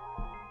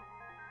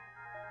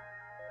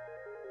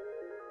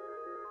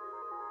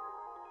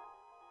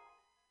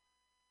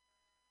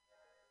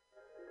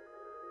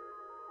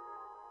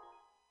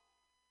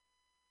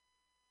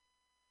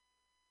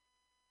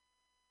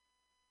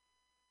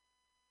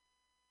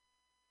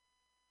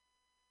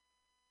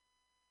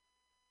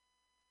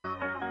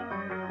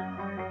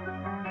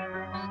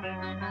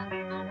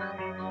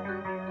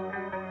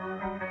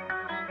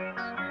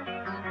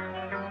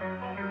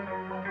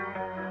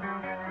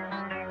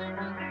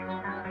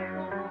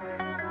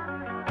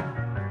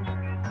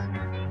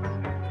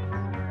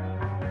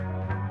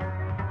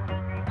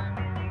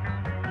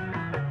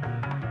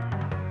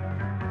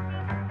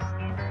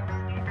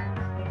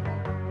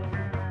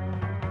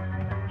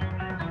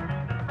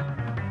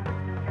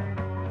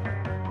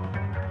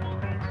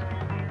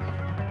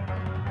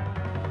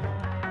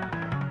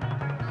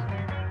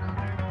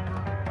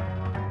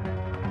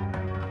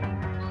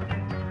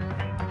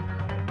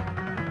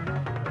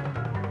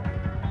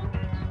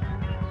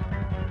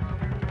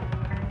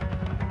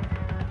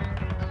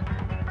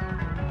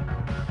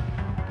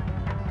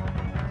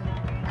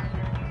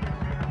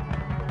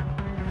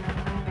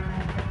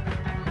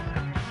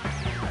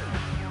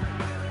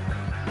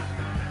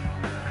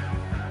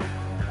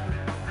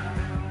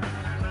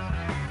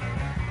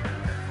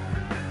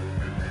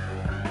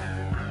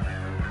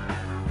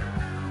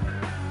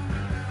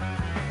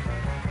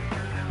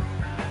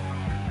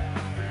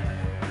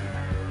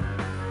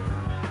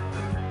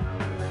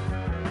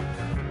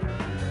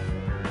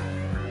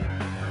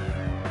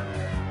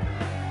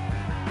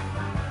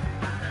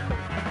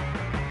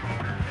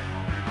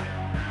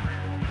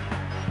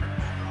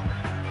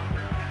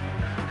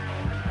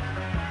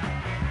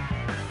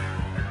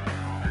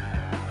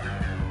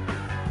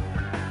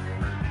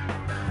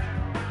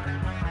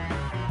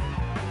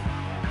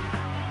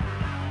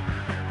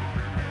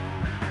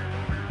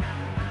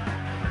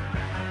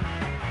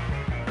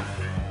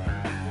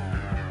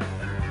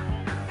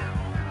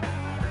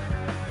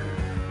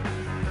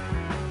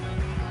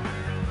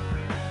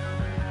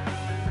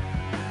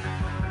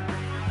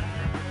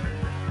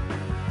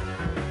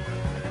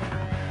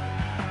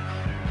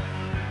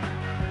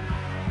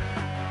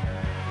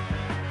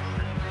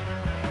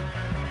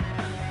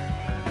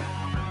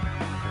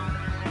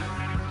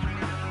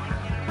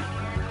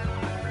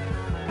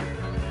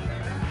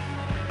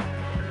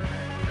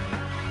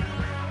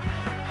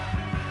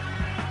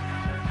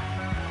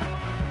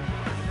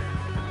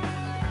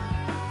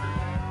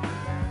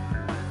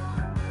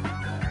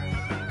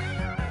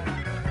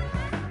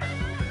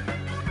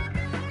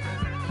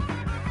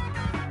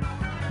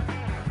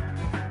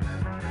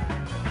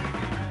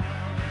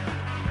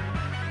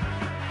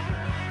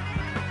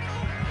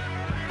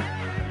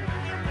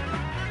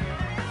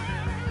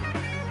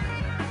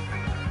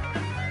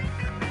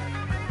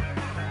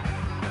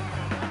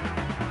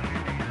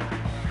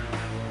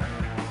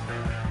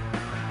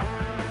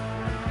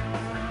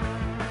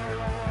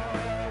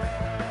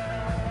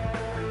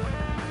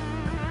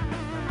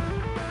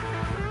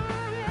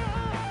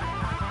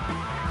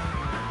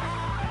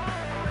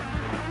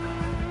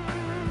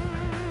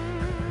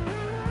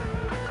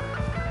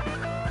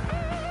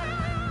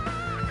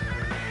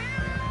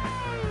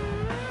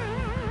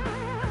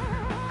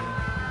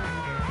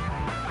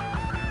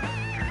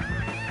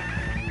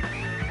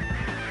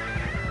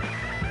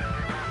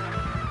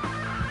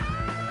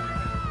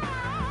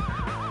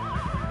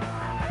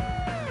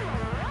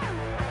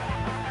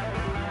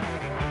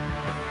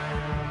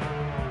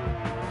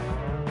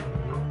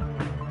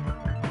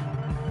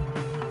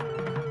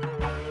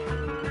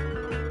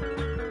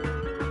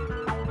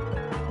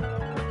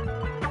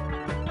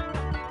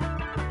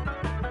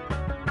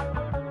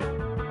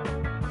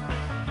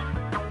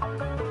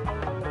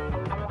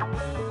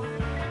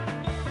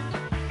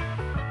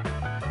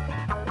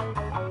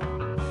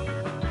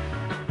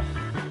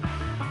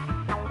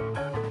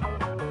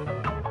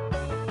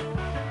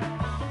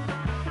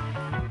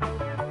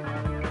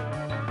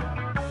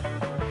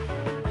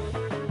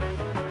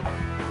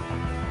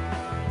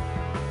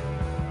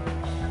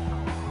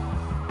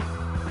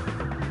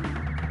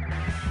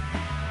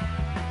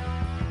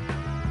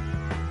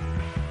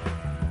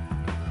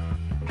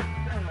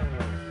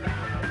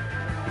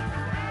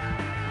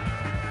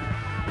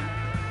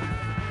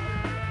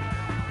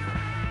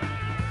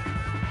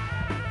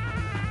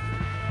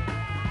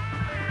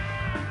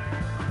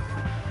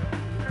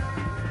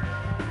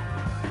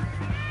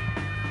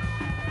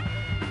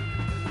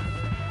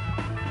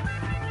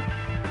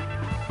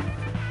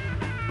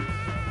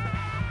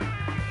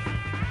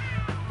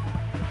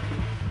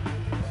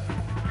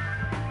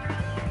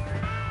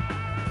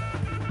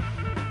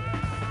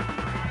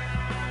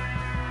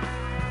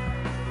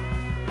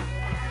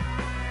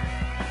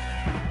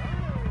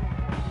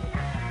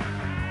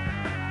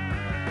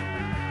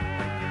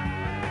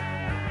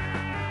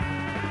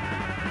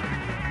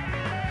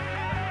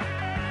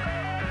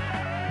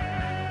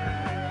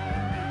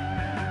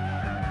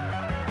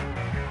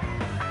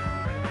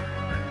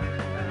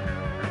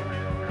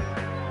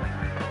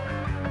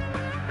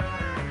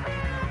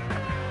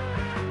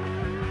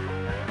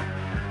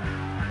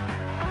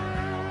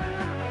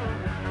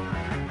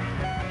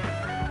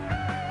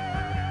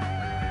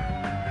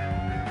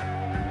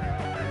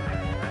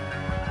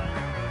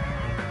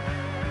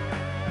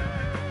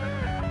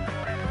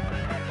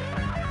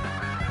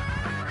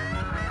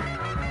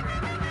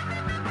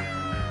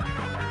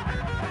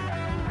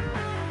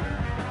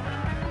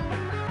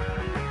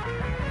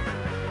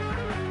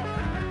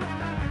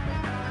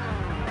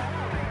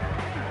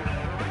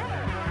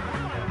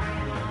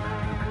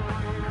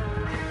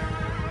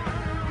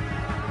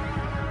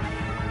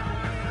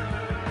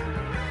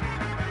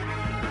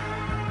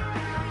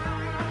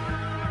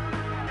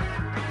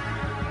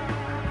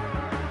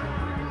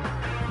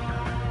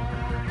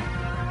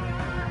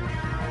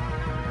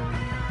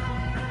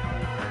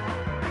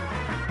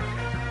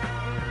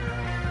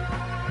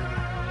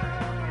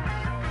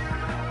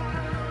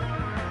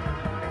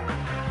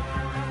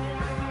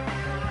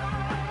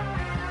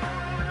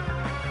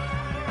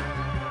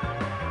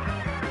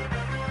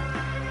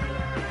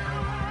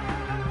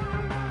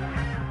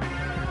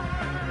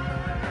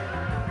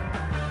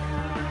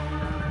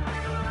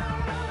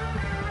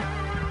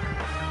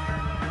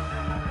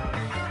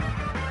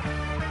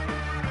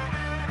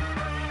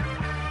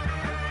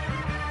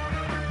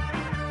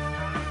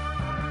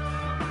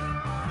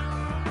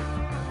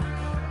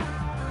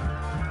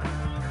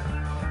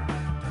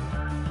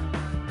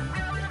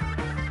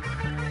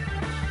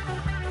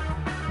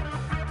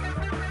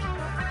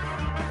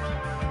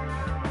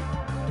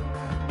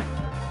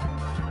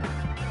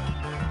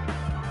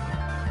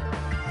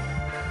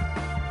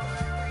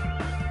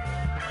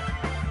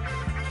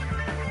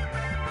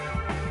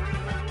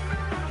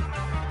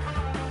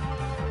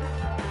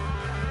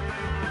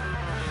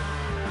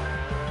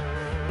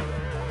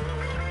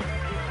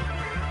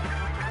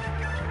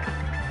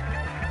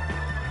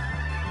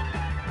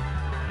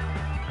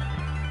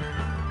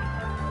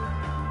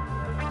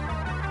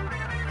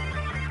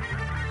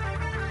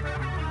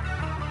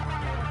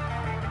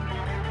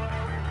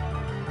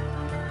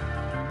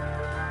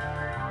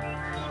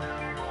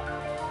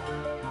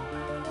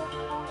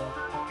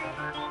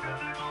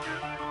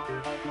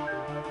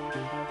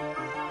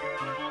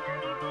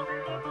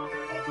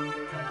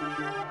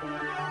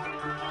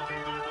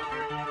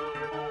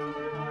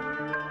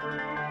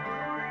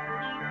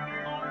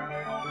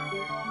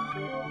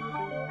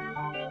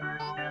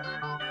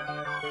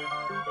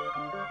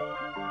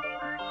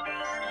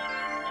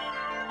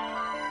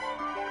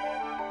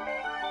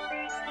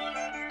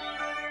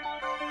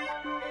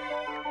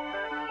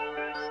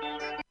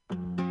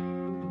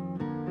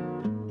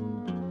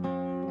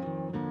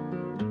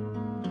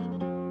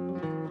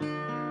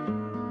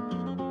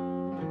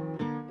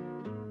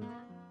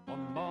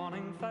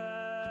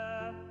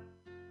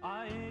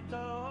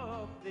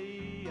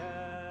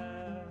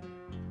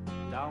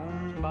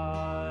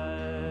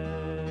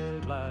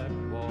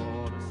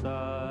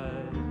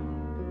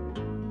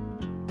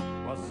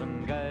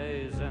 and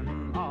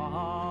gazing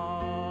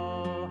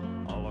all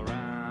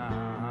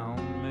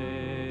around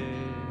me.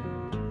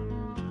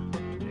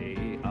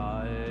 The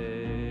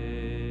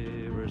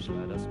Irish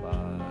let us by.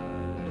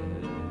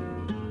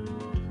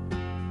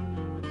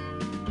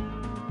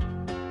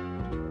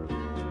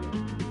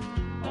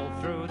 All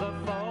through the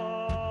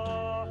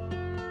part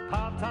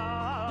of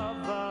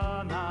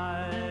the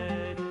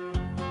night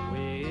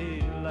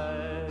we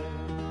lay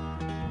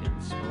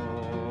in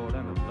sport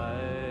and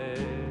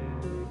play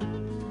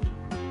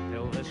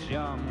till this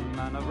young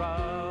man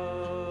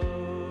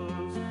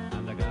arose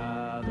and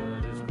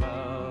gathered his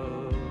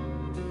bow,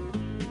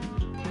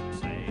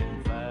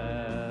 saying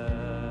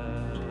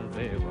fare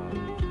thee well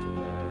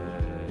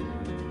today.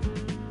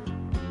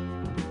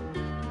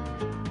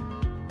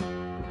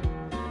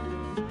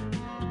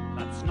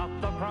 That's not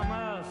the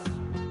promise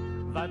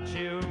that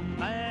you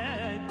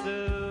made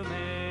to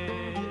me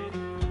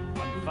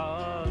when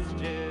first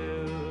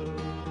you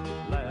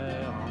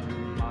lay on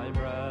my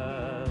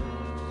breast.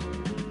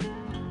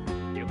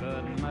 You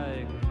couldn't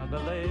make me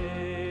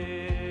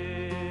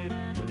believe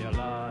with your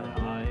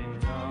lying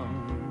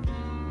tongue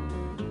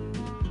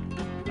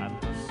that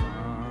the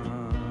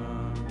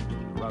sun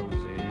rose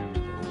in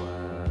the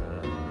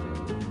west.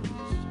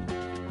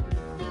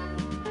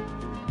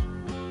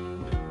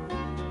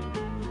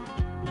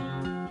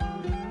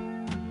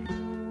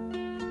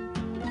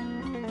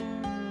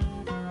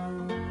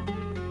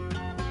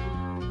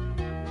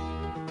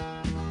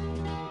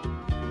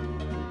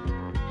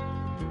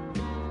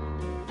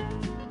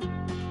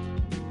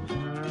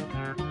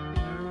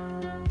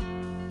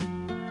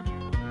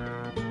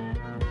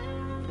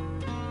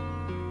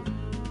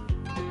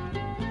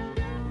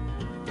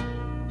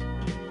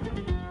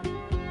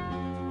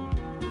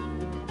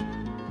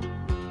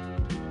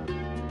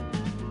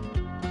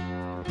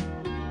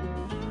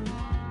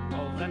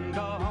 Oh, then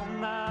go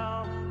home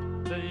now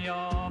to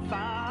your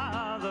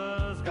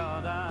father's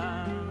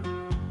garden.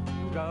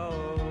 Go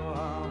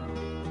home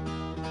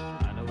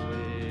and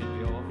with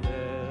your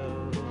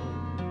fill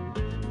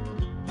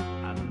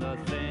and the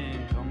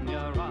thing on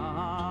your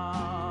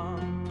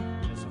arm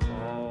is a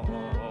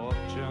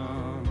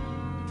fortune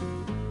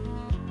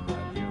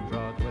that you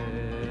brought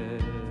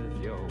with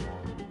your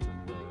wanton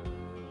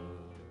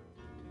love.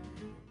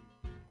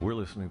 We're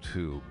listening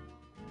to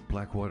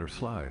Blackwater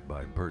Slide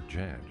by Bert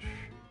Jansch.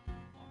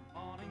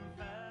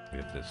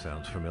 If this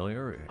sounds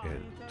familiar, it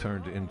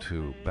turned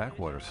into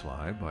Backwater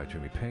Slide by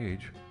Jimmy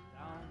Page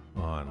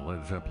on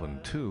Led Zeppelin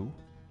II,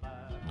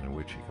 in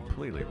which he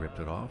completely ripped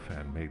it off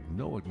and made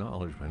no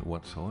acknowledgement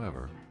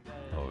whatsoever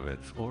of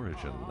its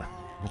origin.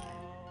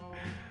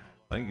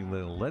 I think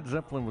the Led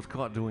Zeppelin was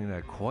caught doing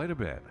that quite a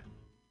bit.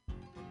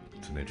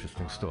 It's an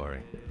interesting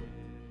story.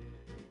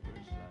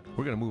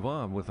 We're going to move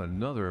on with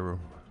another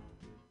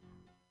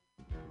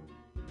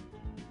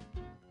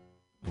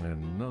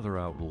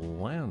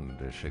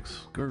outlandish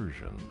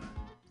excursion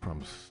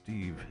from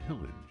Steve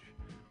Hillage.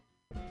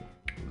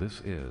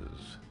 This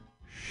is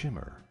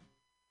Shimmer.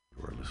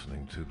 You are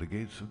listening to The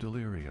Gates of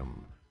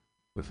Delirium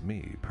with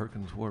me,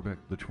 Perkins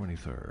Warbeck the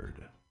 23rd.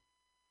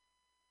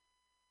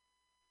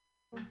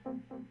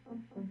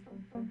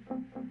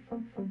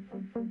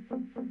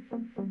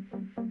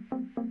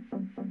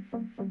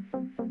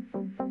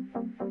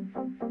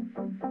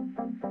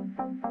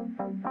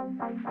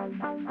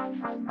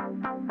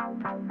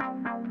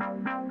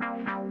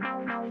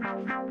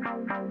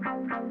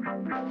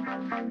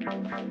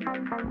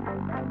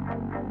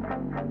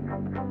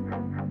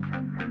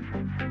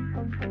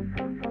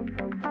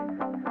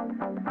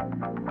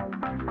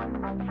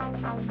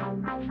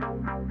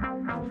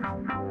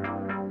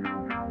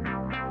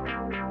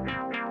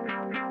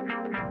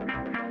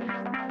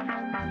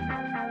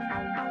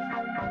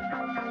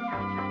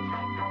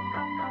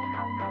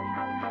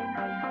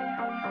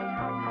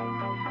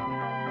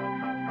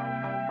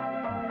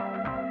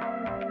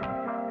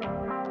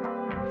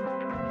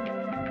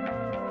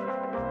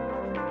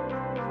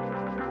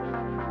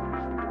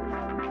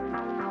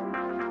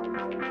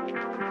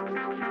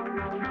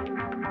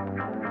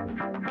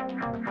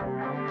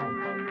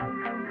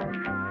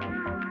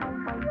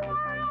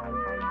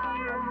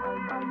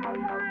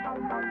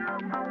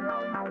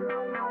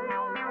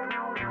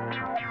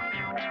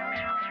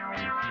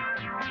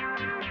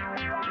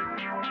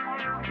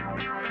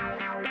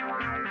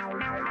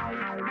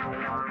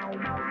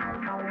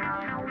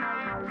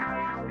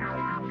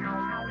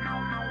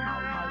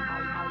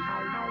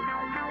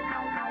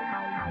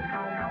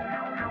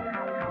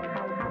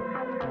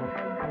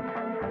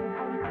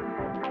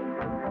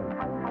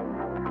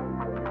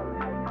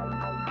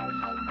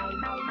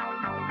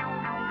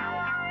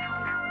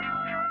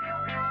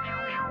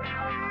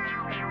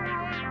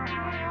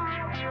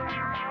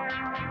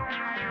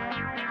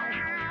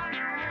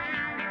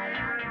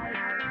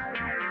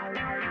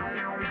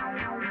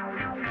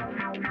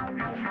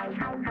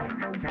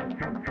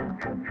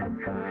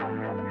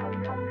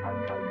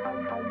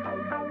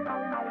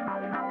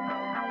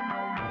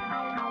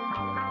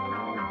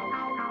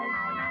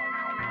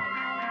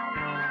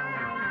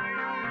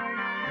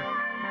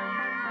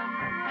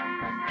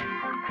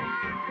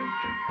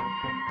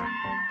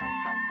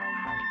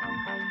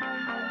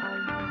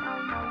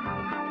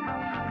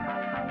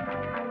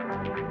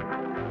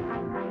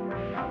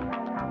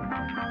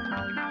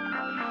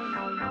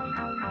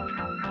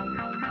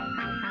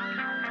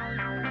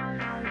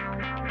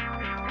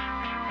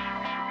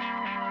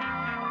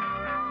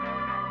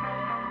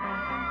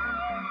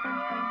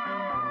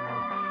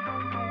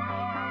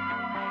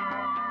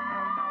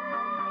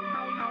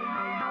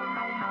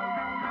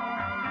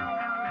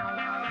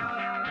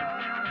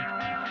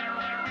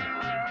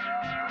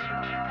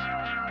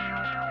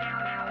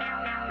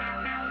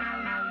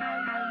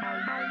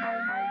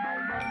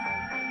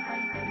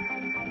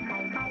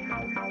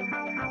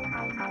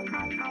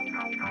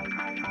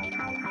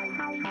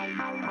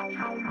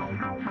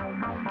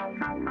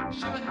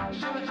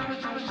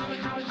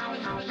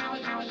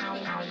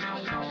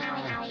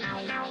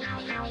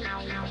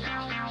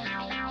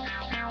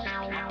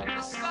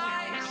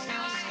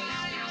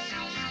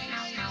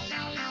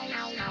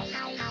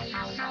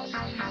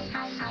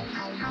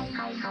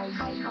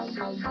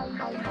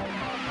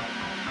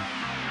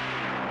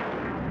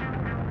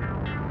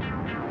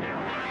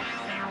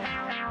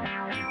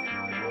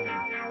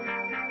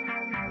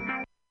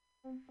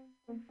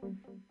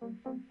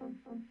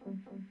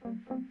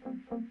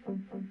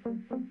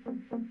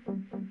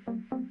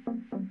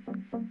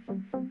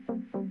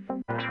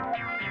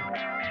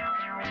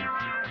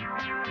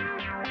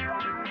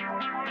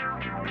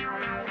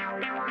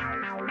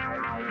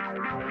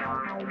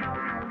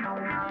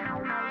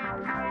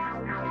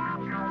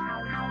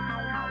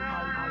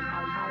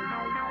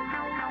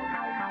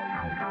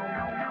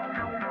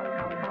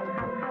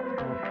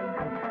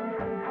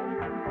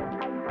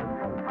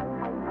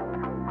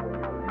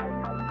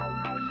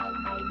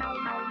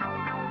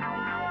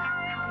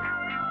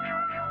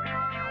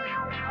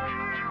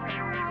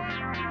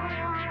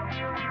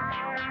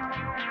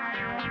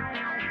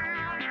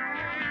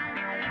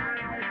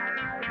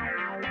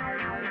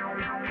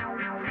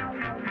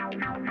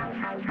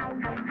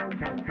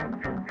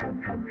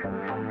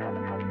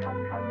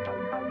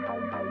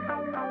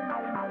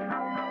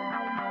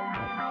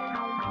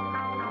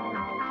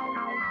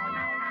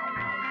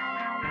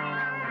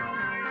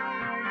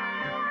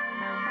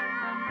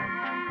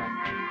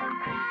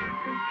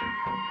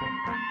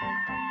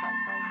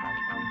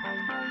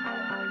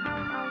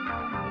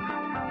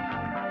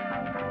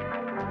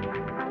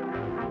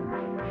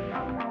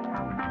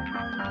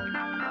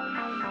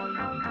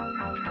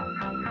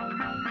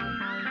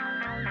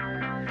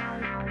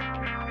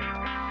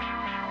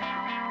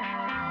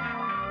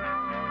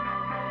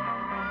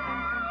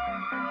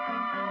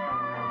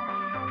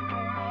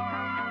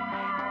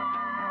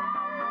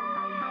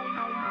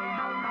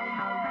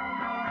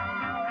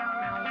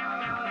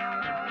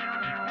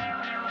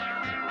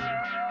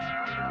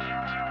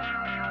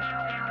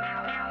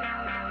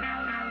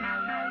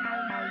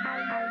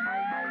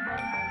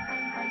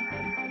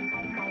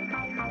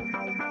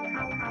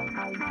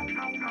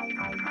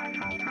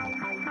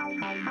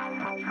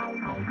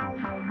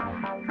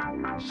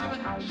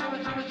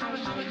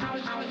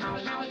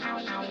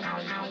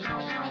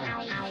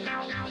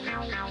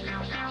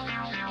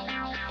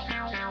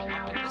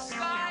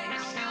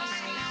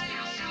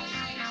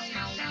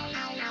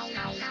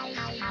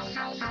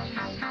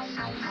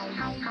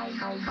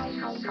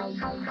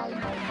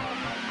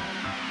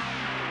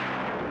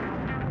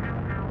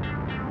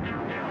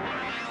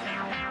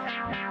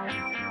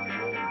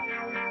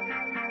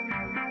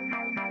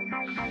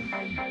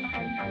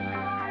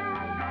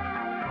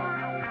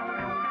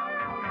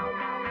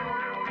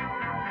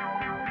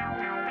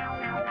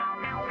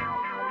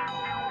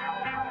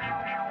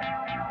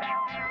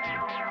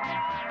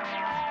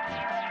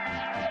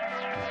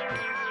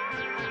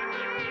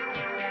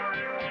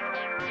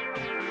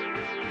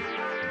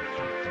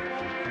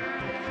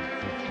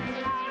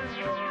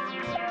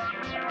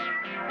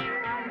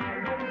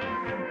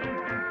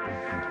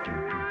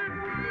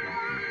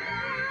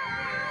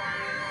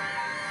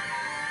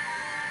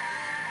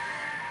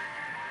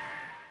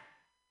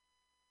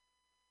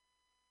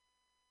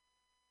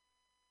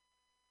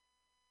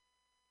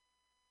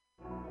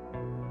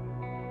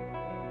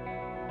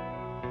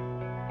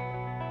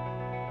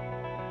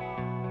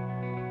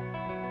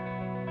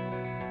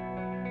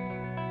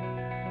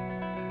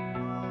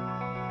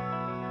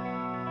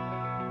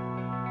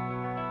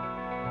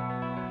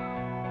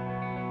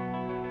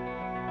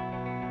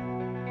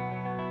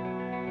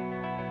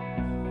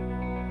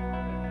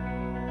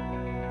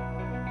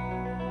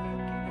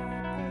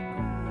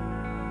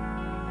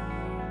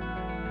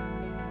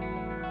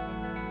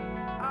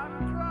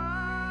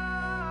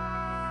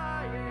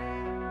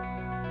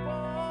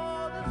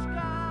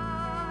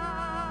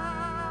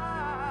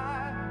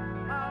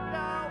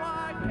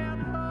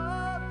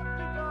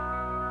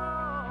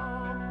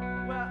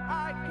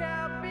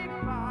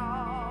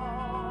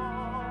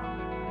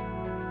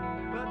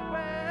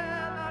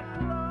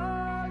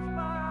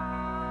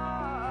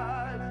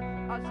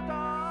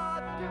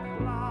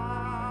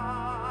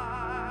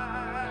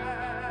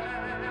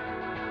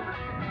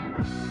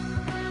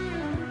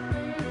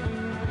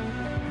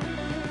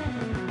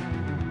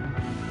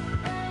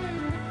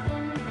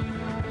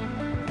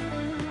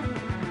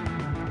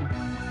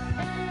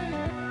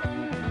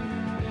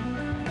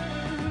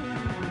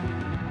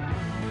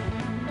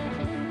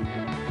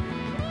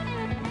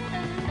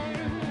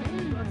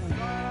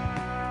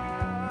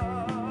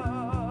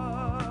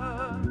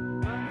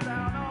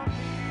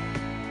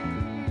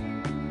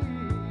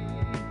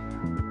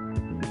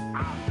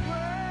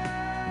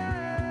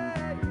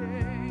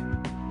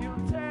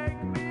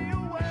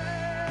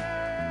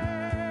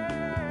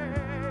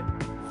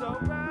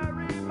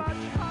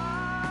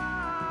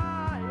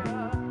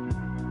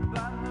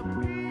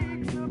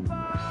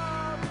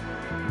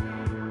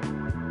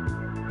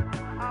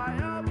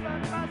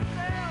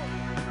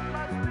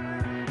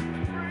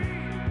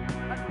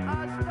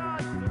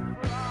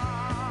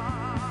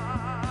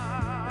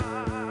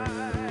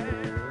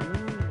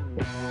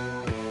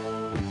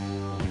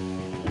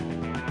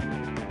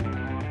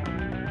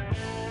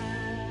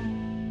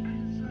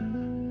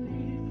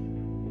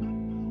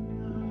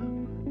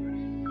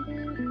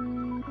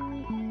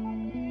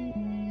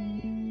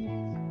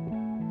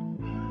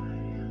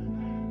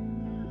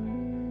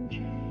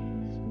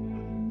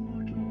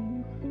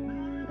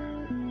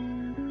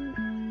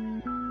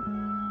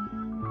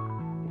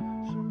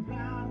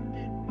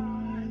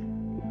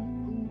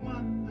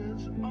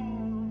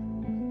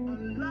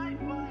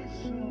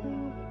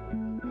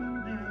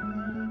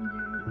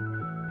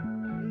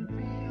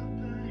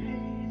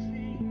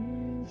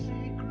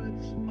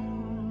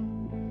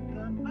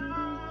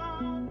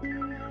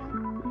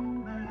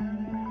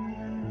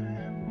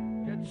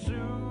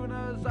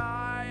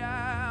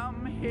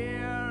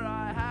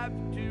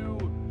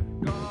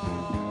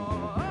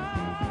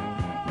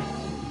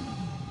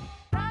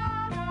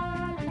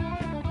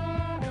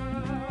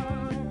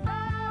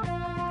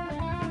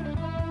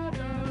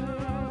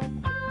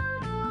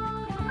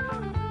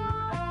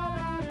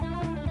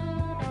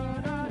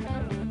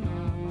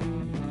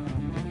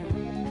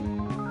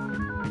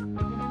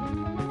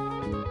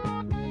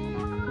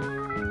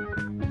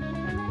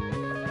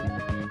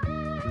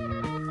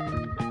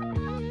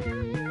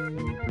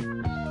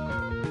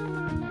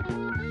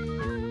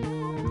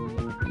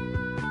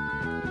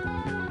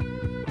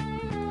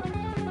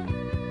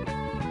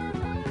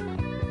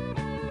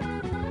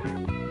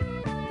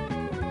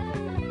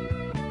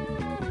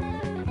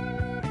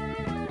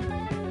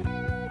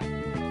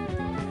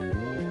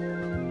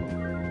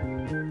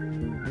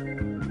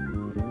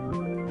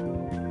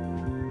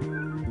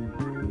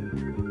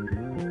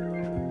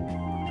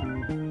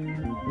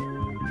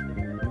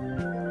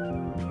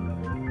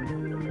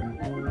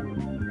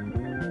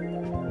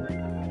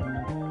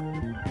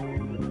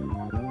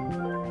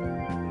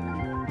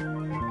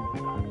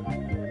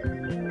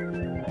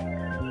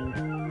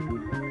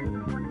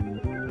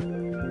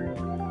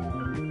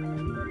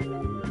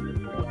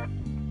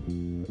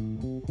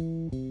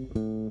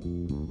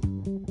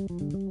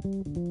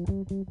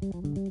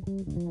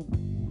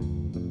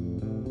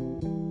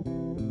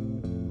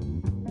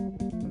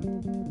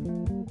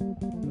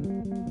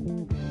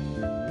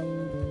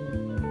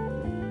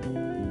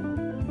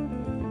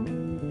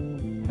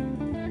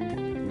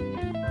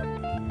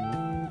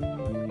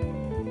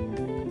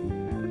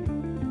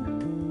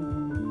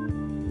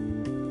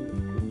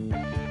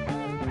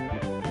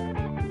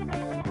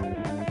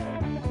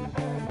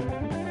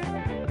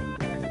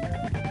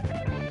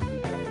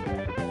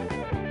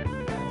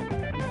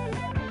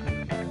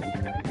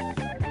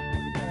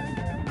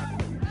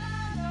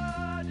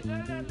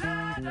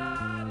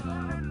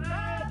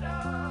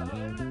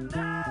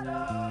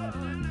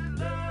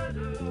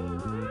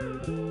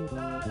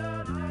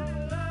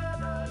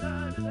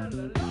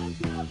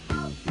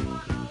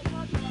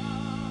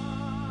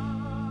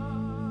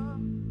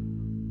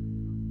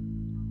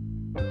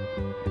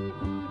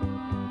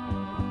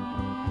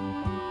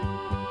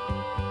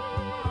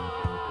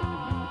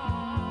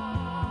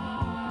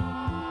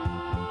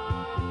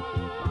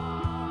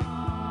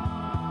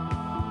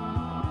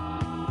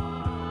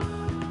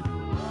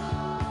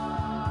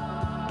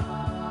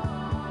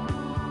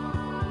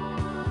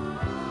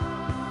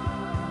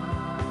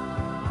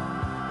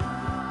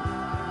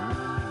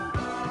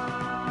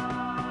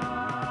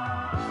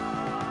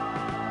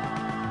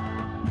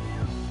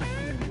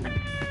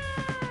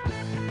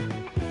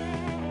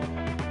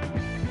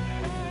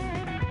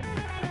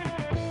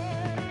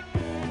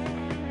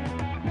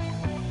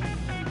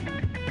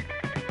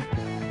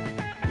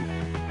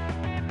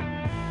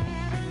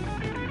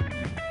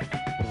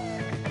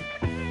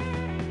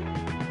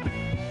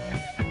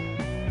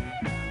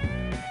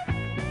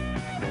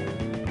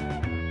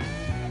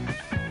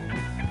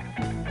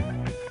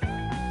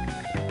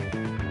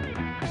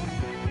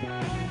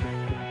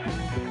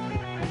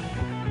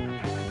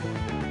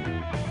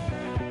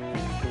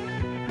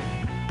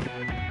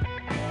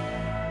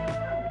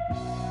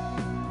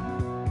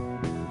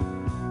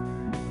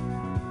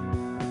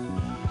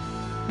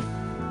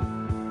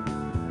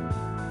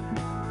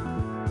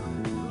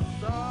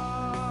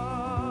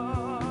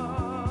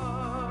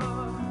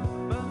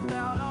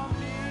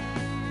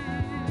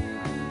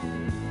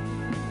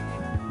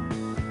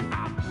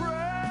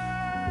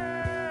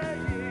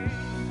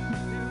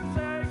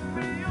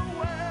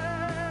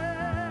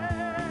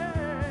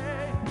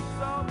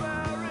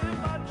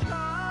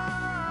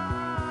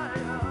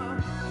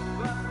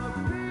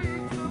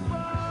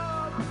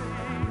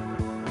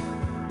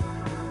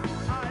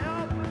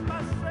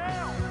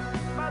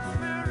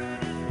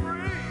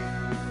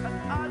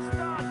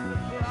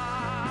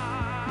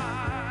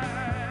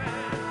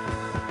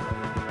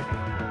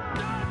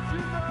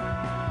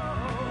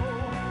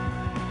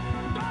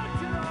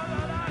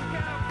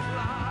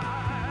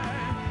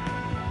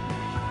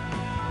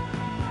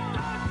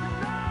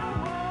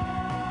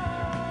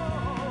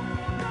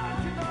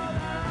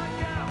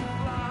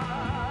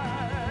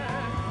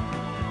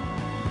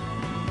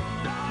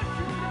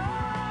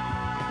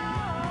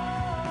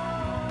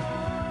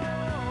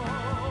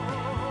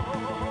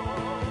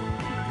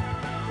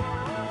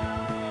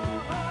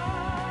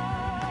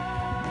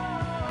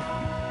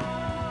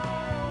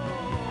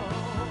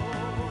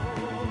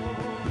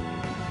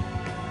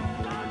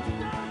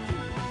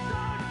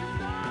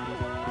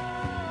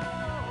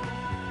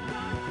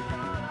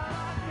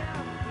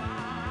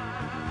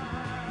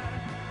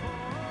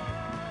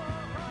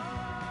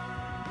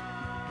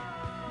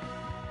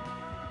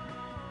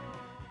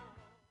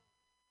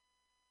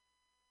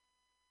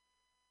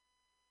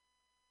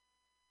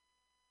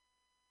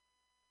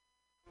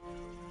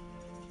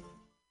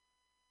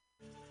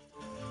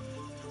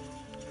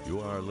 You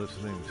are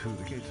listening to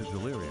The Gates of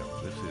Delirium.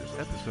 This is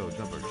episode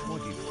number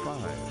 25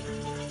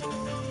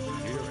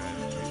 here at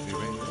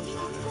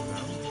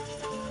MutinyRadio.fm.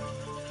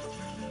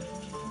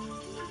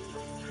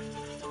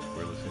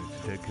 We're listening to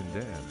Dead Can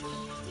Dance.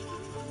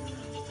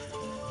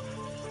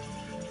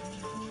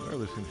 We're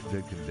listening to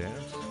Dead Can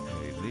Dance,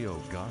 a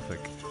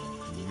neo-gothic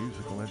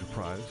musical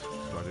enterprise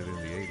started in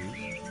the 80s,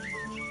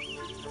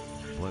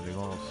 blending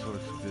all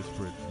sorts of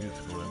disparate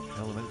musical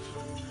elements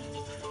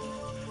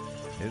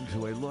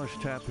into a lush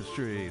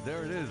tapestry.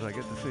 There it is. I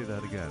get to say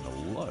that again.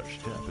 A lush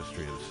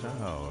tapestry of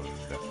sound.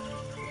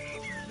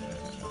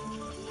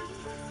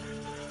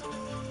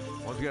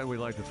 Once again, we'd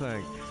like to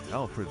thank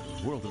Alfred's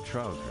World of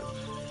Trousers.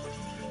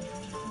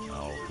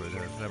 Alfred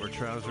has never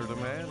trousered a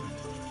man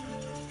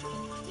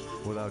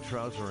without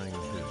trousering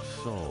his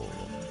soul.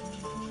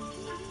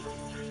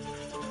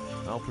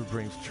 Alfred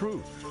brings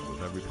truth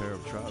with every pair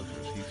of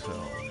trousers he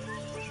sells.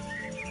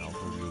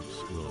 Alfred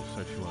will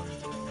set you on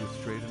the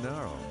straight and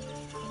narrow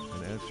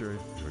and answer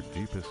your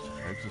deepest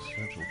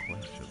existential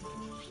questions.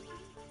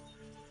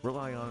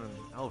 Rely on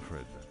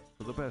Alfred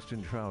for the best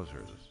in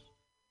trousers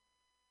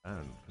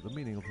and for the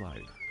meaning of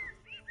life.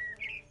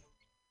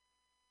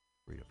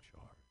 Free of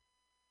charge.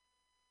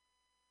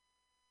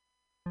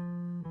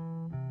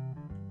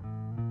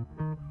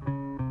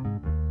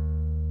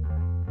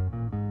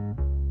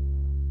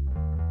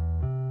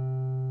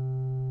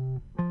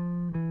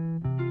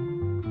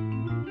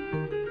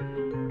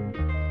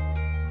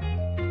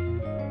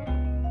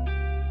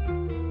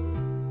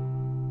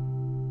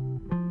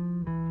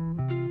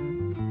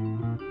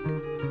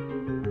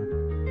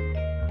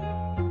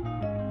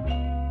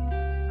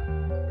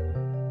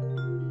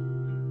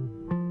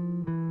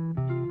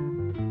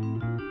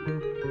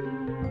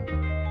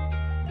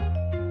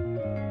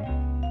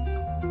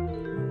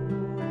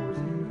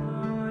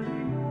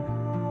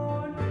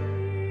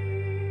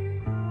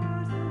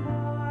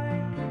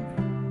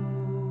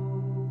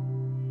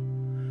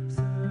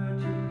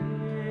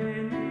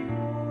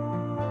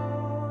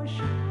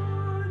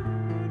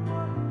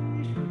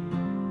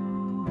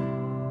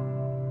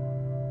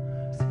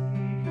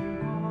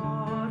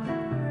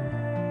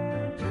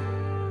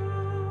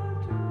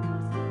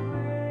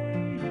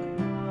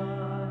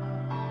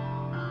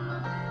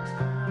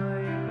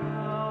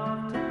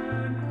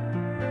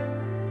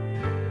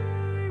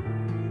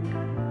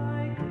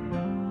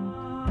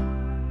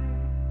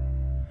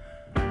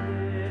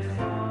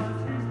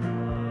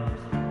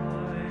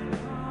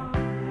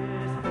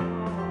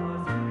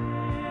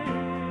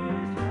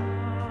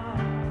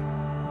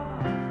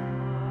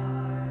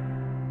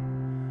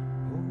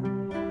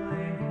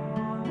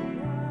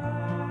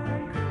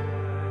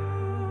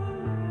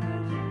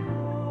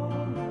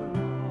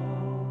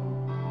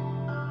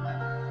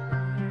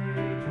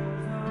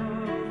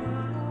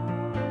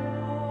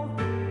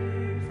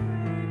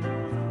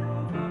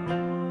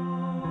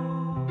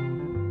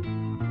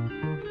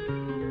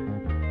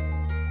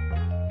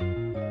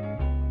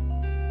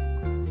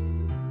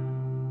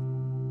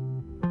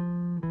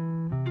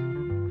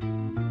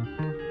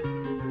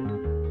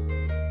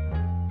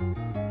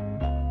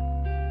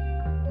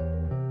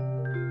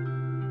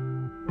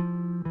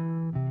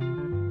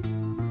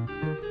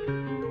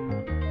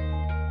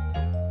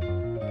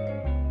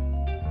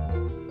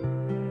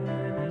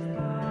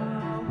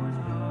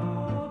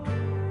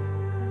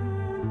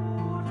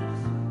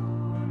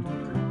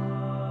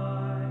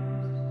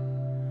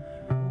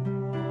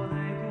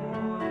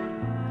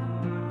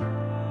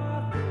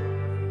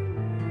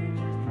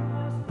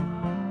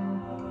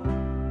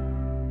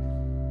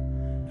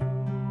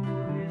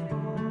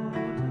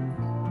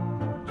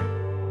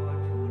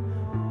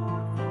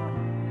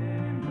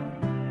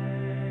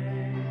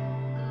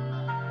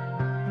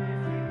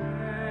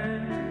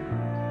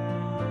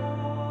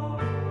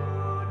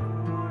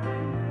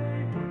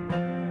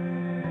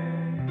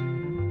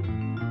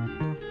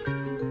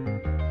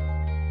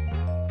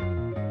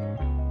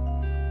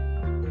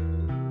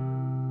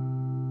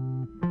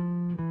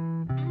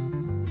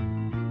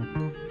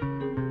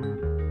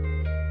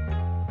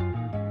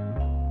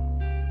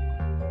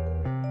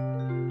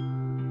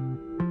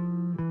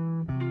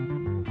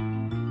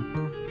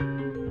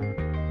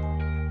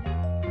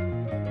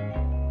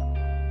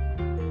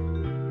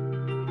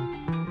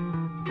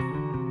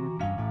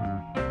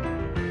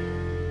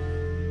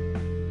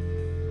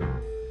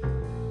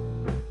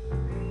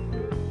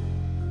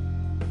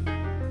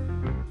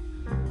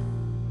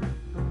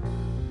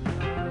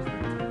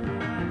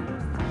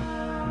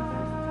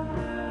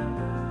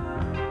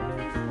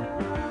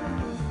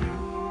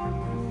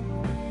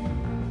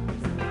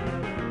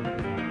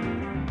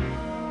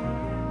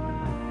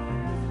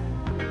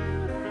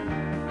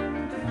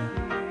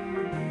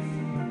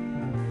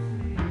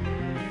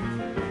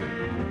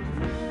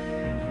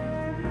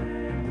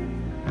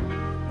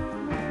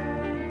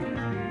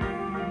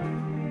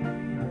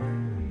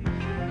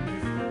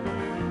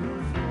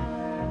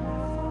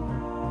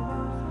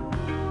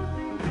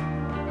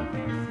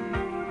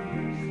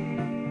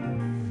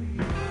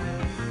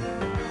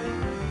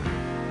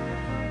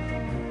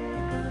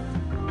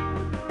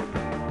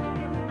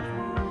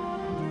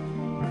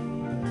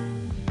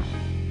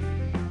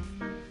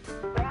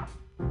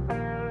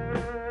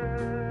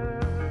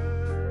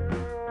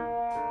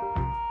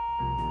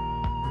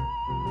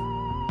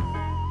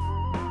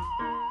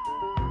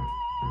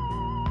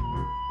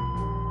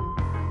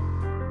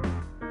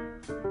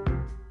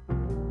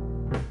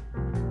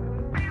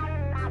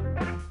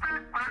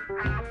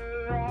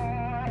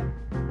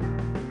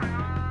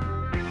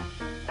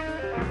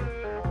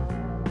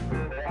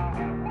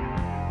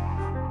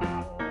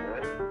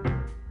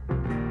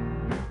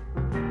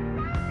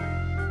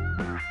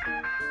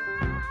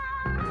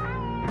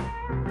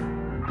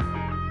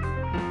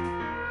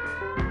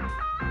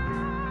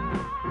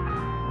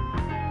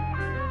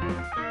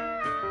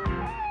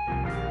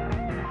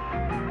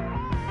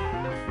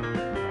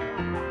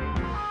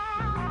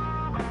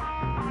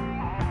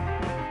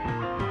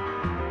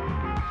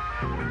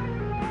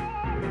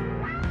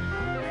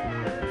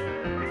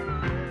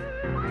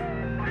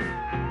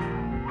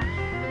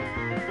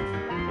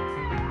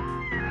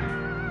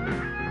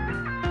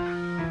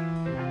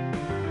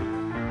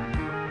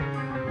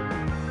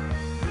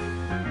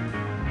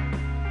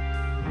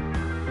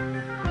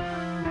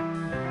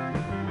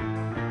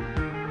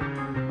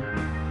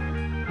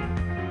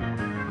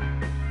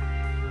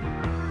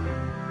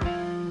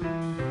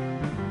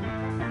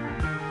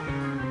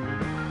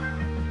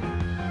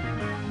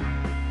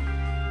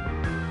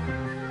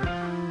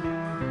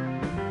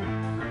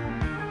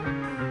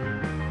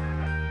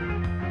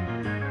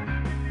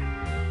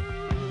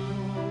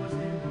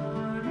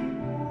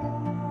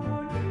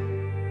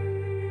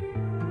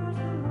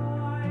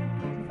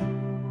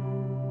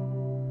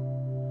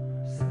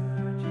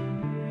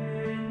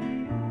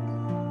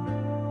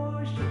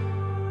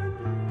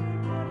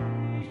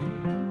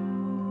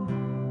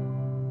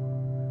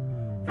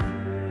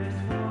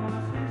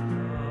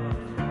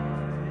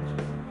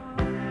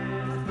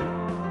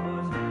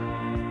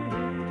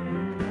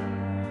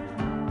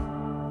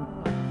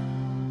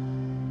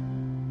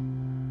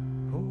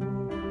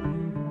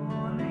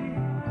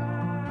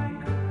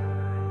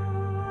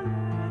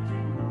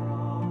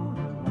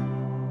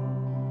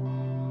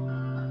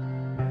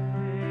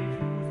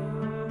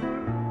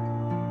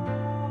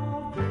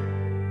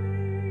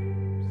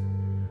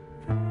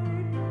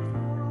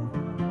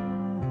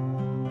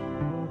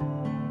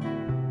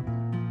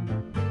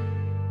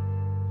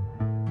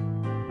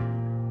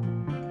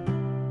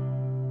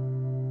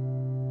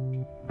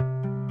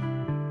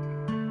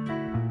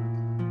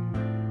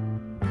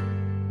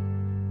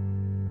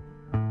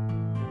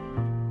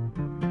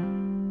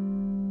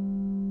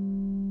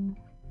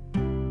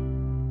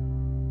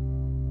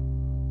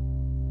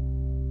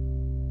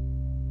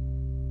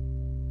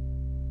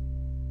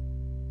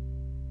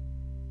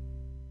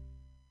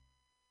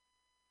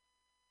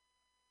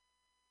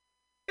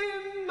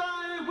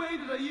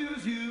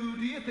 use you?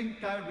 Do you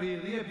think I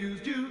really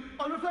abused you?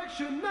 On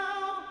reflection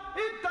now,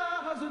 it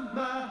doesn't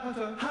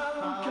matter.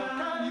 How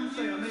can you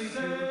say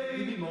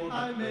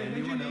I made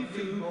you need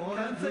to?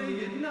 Can't say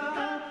it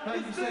now.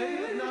 Can you say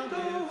it now?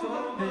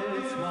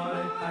 It's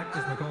my act,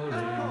 it's my calling.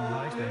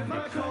 I stand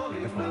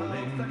exactly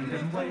falling.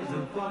 Different ways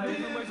of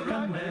life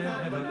can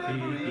never be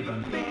even.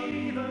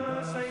 Be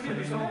the same in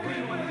the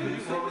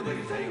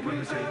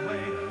same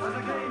way. As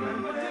I came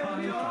and went,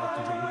 I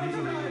tried to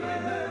be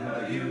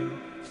remember you.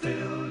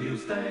 Still you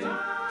stay,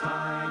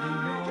 tied in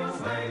your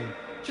way,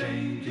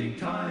 changing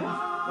times,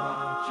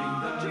 watching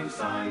the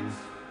signs.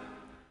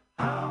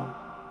 How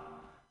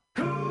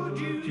could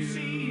you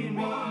see me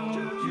what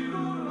you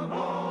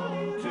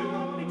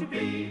want to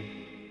be?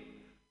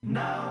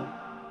 Now,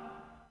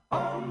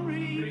 on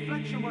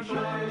reflection,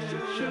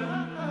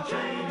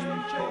 change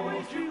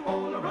poetry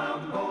all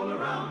around, all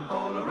around,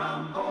 all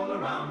around, all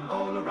around,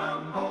 all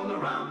around, all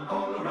around,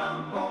 all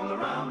around, all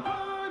around.